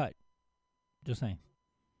got cut. Just saying.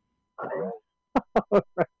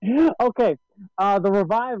 Okay. The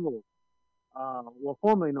Revival,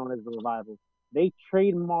 formerly known as the Revival, they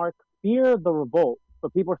trademark Fear the Revolt. So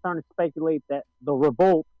people are starting to speculate that the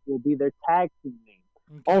Revolt will be their tag team name.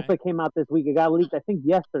 Okay. Also came out this week. It got leaked, I think,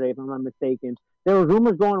 yesterday, if I'm not mistaken. There were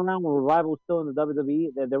rumors going around when Revival was still in the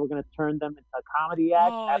WWE that they were going to turn them into a comedy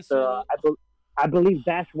act after, I believe,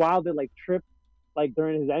 Dash Wilder tripped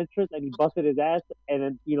during his entrance and he busted his ass, and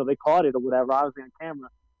then they caught it or whatever. I was on camera.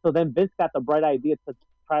 So then Vince got the bright idea to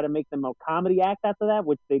try to make them a comedy act after that,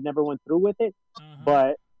 which they never went through with it.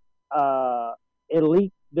 But it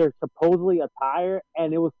leaked their supposedly attire,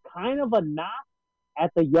 and it was kind of a knock at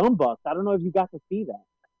the Young Bucks. I don't know if you got to see that.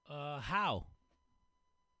 How?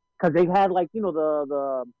 Because they had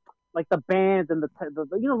the bands and the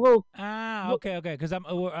little. Okay. Because I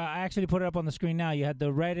actually put it up on the screen now. You had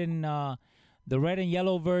the red and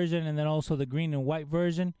yellow version, and then also the green and white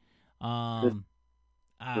version. I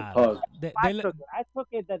took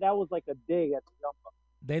it that was like a dig at the Young Bucks.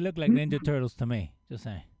 They look like Ninja Turtles to me. Just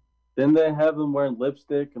saying. Then they have them wearing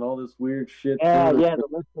lipstick and all this weird shit. Yeah, the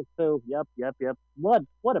lipstick too. Yep. What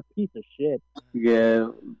a piece of shit. Yeah,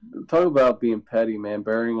 talk about being petty, man.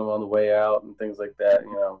 Burying them on the way out and things like that.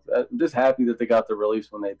 I'm just happy that they got the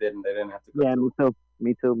release when they did, and they didn't have to go. Yeah,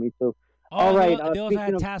 me too. Oh, all right. They also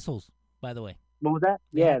had tassels, by the way. What was that?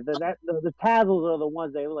 Yeah, the tassels are the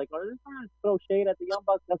ones they were like, "Oh, they're trying to throw shade at the Young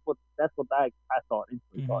Bucks." That's what I thought.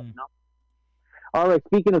 Instantly thought, All right.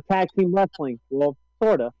 Speaking of tag team wrestling, well,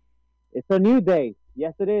 sorta. It's a new day.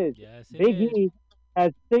 Yes, it is. Yes, Big E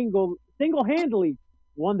has single-handedly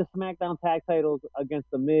won the SmackDown tag titles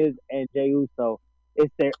against The Miz and Jey Uso.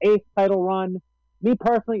 It's their 8th title run. Me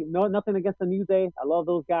personally, nothing against the New Day. I love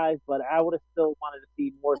those guys, but I would have still wanted to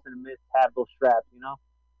see Morrison and Miz have those straps,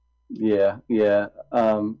 Yeah.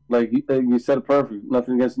 Like you said it perfect.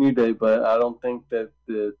 Nothing against New Day, but I don't think that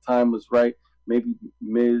the time was right. Maybe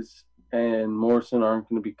Miz and Morrison aren't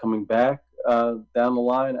going to be coming back down the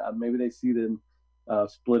line. Maybe they see them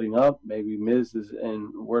splitting up. Maybe Miz is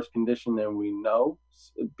in worse condition than we know,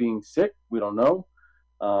 being sick. We don't know.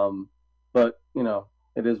 But,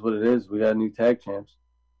 it is what it is. We got new tag champs.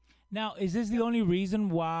 Now, is this the only reason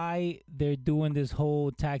why they're doing this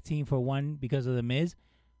whole tag team for one because of The Miz?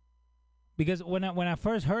 Because when I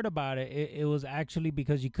first heard about it, it was actually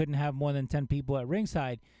because you couldn't have more than 10 people at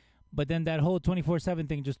ringside. But then that whole 24/7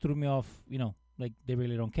 thing just threw me off, like they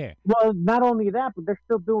really don't care. Well, not only that, but they're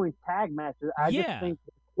still doing tag matches. I just think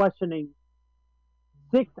questioning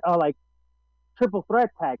 6 triple threat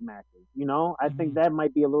tag matches, I think that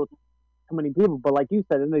might be a little too many people. But like you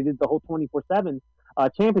said, then they did the whole 24/7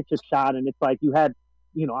 championship shot, and it's like you had,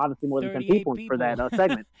 obviously more than 10 people for that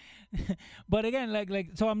segment. But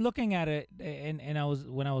again, so I'm looking at it, and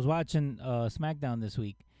when I was watching SmackDown this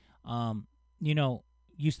week,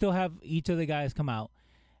 you still have each of the guys come out.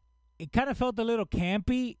 It kind of felt a little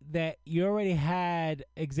campy that you already had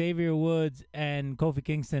Xavier Woods and Kofi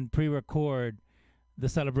Kingston pre-record the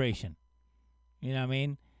celebration. You know what I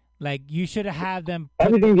mean? Like, you should have had them.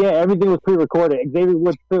 Everything was pre-recorded. Xavier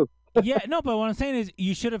Woods too. Yeah, no, but what I'm saying is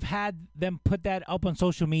you should have had them put that up on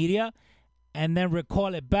social media and then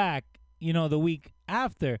recall it back, the week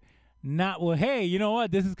after. Not, well, hey, you know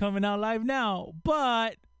what? This is coming out live now,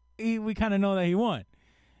 but we kind of know that he won.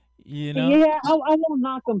 Yeah, I won't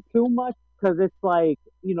knock them too much because it's like,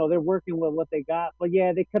 they're working with what they got. But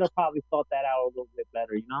yeah, they could have probably thought that out a little bit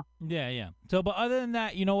better, Yeah. So, but other than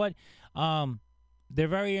that, you know what? They're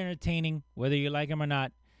very entertaining, whether you like them or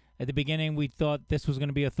not. At the beginning, we thought this was going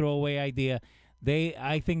to be a throwaway idea.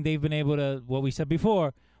 I think they've been able to, what we said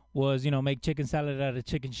before was, make chicken salad out of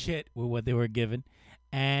chicken shit with what they were given.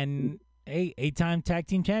 And, hey, 8-time tag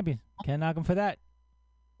team champion. Can't knock them for that.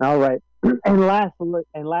 All right. And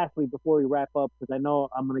lastly, before we wrap up, because I know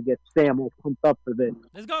I'm going to get Sam all pumped up for this.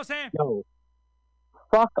 Let's go, Sam. Yo,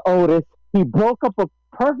 fuck Otis. He broke up a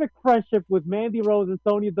perfect friendship with Mandy Rose and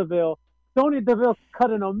Sonya Deville. Sonya Deville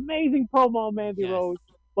cut an amazing promo on Mandy Rose.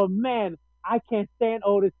 But, man, I can't stand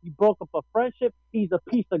Otis. He broke up a friendship. He's a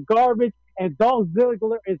piece of garbage. And Dolph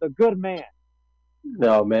Ziggler is a good man.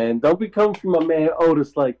 No, man. Don't become from my man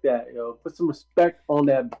Otis like that, yo. Put some respect on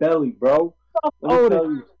that belly, bro. Fuck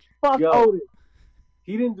Otis. Fuck Otis.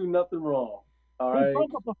 He didn't do nothing wrong. All right. He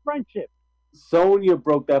broke up a friendship. Sonya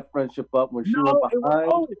broke that friendship up when she went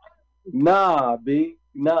behind. Nah, B.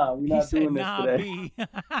 Nah, we're not doing this today.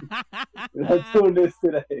 We're not doing this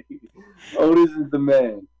today. Otis is the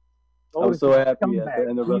man. I'm so happy at the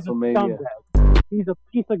end of WrestleMania. He's a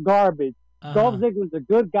piece of garbage. Dolph Ziggler's a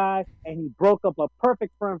good guy, and he broke up a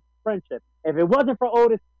perfect friendship. If it wasn't for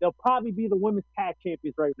Otis, they'll probably be the women's tag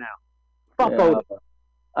champions right now. Fuck Otis.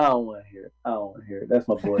 I don't want to hear it. That's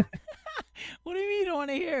my boy. What do you mean you don't want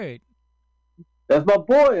to hear it? That's my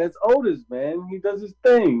boy. That's Otis, man. He does his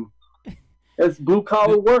thing. That's blue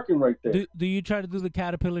collar working right there. Do you try to do the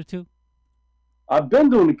caterpillar too? I've been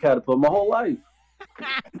doing the caterpillar my whole life.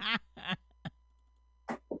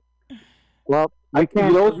 Well, I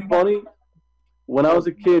can't. You know what's funny? When I was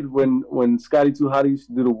a kid, when Scotty 2 Hotty used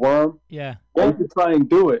to do the worm, yeah, I used to try and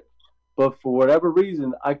do it, but for whatever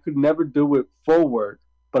reason, I could never do it forward,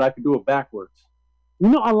 but I could do it backwards. You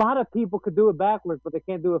know, a lot of people could do it backwards, but they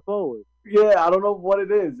can't do it forward. Yeah, I don't know what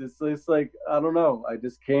it is. It's like, I don't know. I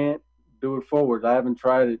just can't do it forward. I haven't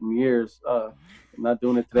tried it in years. I'm not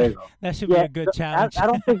doing it today, though. That should be a good challenge. I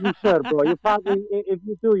don't think you should, bro. You probably, if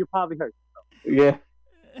you do, you'll probably hurt yourself.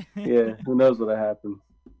 Yeah. Who knows what happens?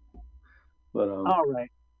 But all right.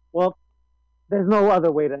 Well, there's no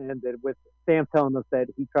other way to end it with Sam telling us that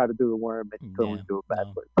he tried to do the worm and he couldn't do it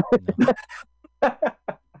backwards.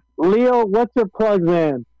 Leo, what's your plug,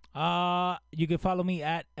 man? You can follow me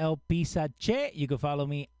at El Pisache. You can follow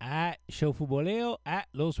me at Show Futboleo at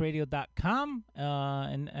losradio.com.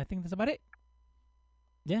 And I think that's about it.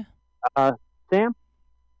 Yeah. Sam?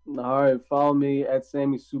 All right. Follow me at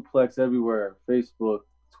Sammy Suplex everywhere. Facebook,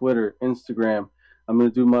 Twitter, Instagram. I'm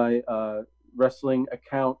going to do my wrestling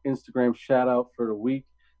account Instagram shout out for the week.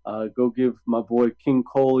 Go give my boy King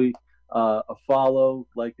Coley a follow,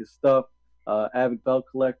 like his stuff. Avid belt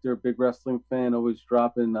collector, big wrestling fan, always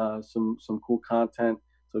dropping some cool content.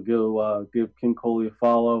 So give King Coley a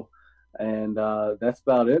follow, and that's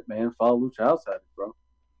about it, man. Follow Lucha Outsiders, bro.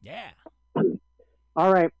 Yeah.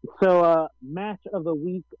 All right. So match of the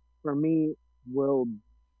week for me will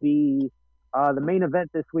be the main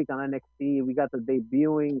event this week on NXT. We got the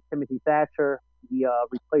debuting Timothy Thatcher. He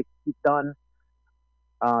replaced Pete Dunne,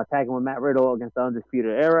 tagging with Matt Riddle against the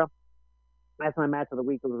Undisputed Era. That's my match of the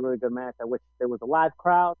week. It was a really good match. I wish there was a live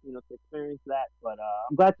crowd, to experience that. But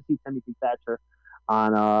I'm glad to see Timothy Thatcher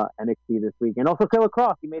on NXT this week. And also Killer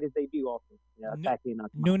Cross. He made his debut also. Yeah,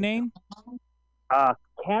 new name?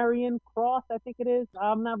 Karrion Kross, I think it is.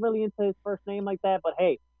 I'm not really into his first name like that. But,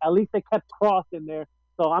 hey, at least they kept Cross in there.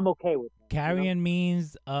 So I'm okay with it. Karrion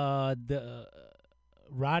means the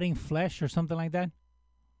rotting flesh or something like that?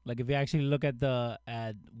 Like if you actually look at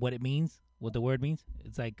what it means? What the word means?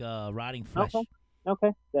 It's like rotting flesh.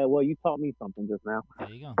 Okay. Well, you taught me something just now. There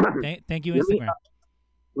you go. Thank you, Instagram.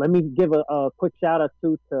 Let me give a quick shout out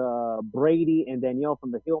to Brady and Danielle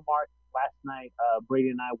from the Heel Mart. Last night, Brady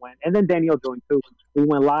and I went, and then Danielle joined too. We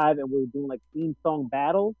went live and we were doing like theme song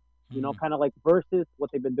battles, kind of like versus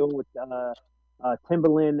what they've been doing with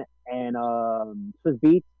Timberland and Swiss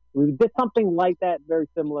Beats. We did something like that, very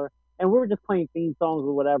similar. And we were just playing theme songs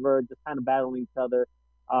or whatever, just kind of battling each other.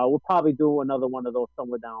 We'll probably do another one of those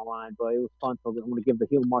somewhere down the line, but it was fun. So I'm going to give the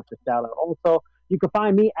Heel Marks a shout out. Also, you can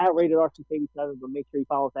find me at Rated RC87, but make sure you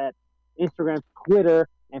follow us at Instagram, Twitter,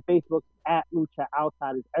 and Facebook at Lucha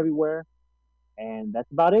Outsiders everywhere. And that's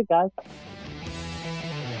about it, guys.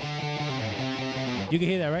 You can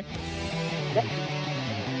hear that, right? Yeah.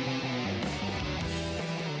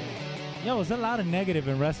 Yo, there's a lot of negative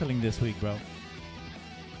in wrestling this week, bro.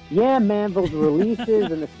 Yeah, man, those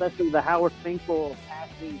releases and especially the Howard Finkel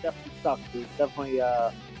passing definitely sucks, dude. Definitely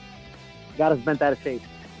got us bent out of shape.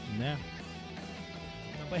 Yeah.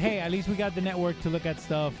 But hey, at least we got the network to look at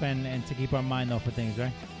stuff and to keep our mind off of things,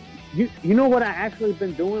 right? You know what I actually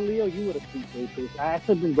been doing, Leo? You would appreciate this. I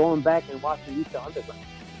actually been going back and watching Lucha Underground.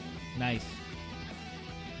 Nice.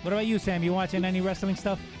 What about you, Sam? You watching any wrestling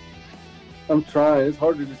stuff? I'm trying. It's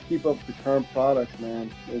hard to just keep up with the current products, man.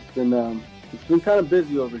 It's been kind of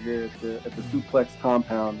busy over here at the Suplex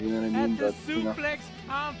compound. You know what I mean? At the Suplex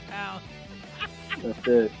compound. That's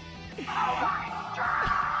it.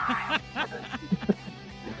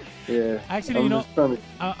 Yeah. Actually,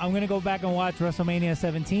 I'm gonna go back and watch WrestleMania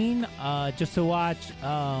 17, just to watch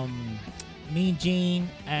Mean Gene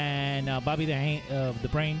and Bobby the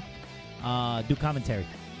Brain do commentary.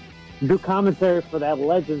 Do commentary for that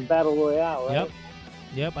Legends Battle Royale, right?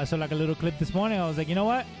 Yep. I saw like a little clip this morning. I was like, you know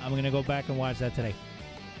what? I'm gonna go back and watch that today.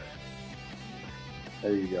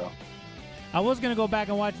 There you go. I was gonna go back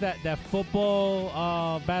and watch that football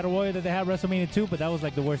battle royal that they had WrestleMania 2, but that was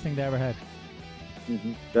like the worst thing they ever had.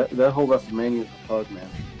 Mm-hmm. That whole WrestleMania was a bug, man.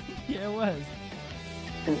 Yeah, it was.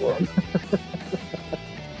 It was.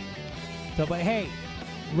 So, but hey,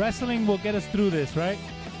 wrestling will get us through this, right?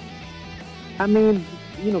 I mean,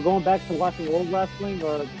 going back to watching old wrestling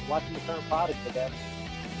or watching the current product, I guess.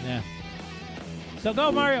 Yeah. So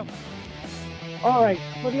go, Mario. All right,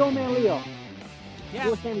 for the old man Leo. Yeah.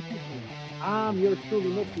 You're Sammy Houston. I'm yours truly,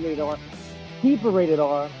 Mr. Rated R. Keep it rated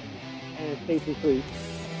R. And stay tuned, please.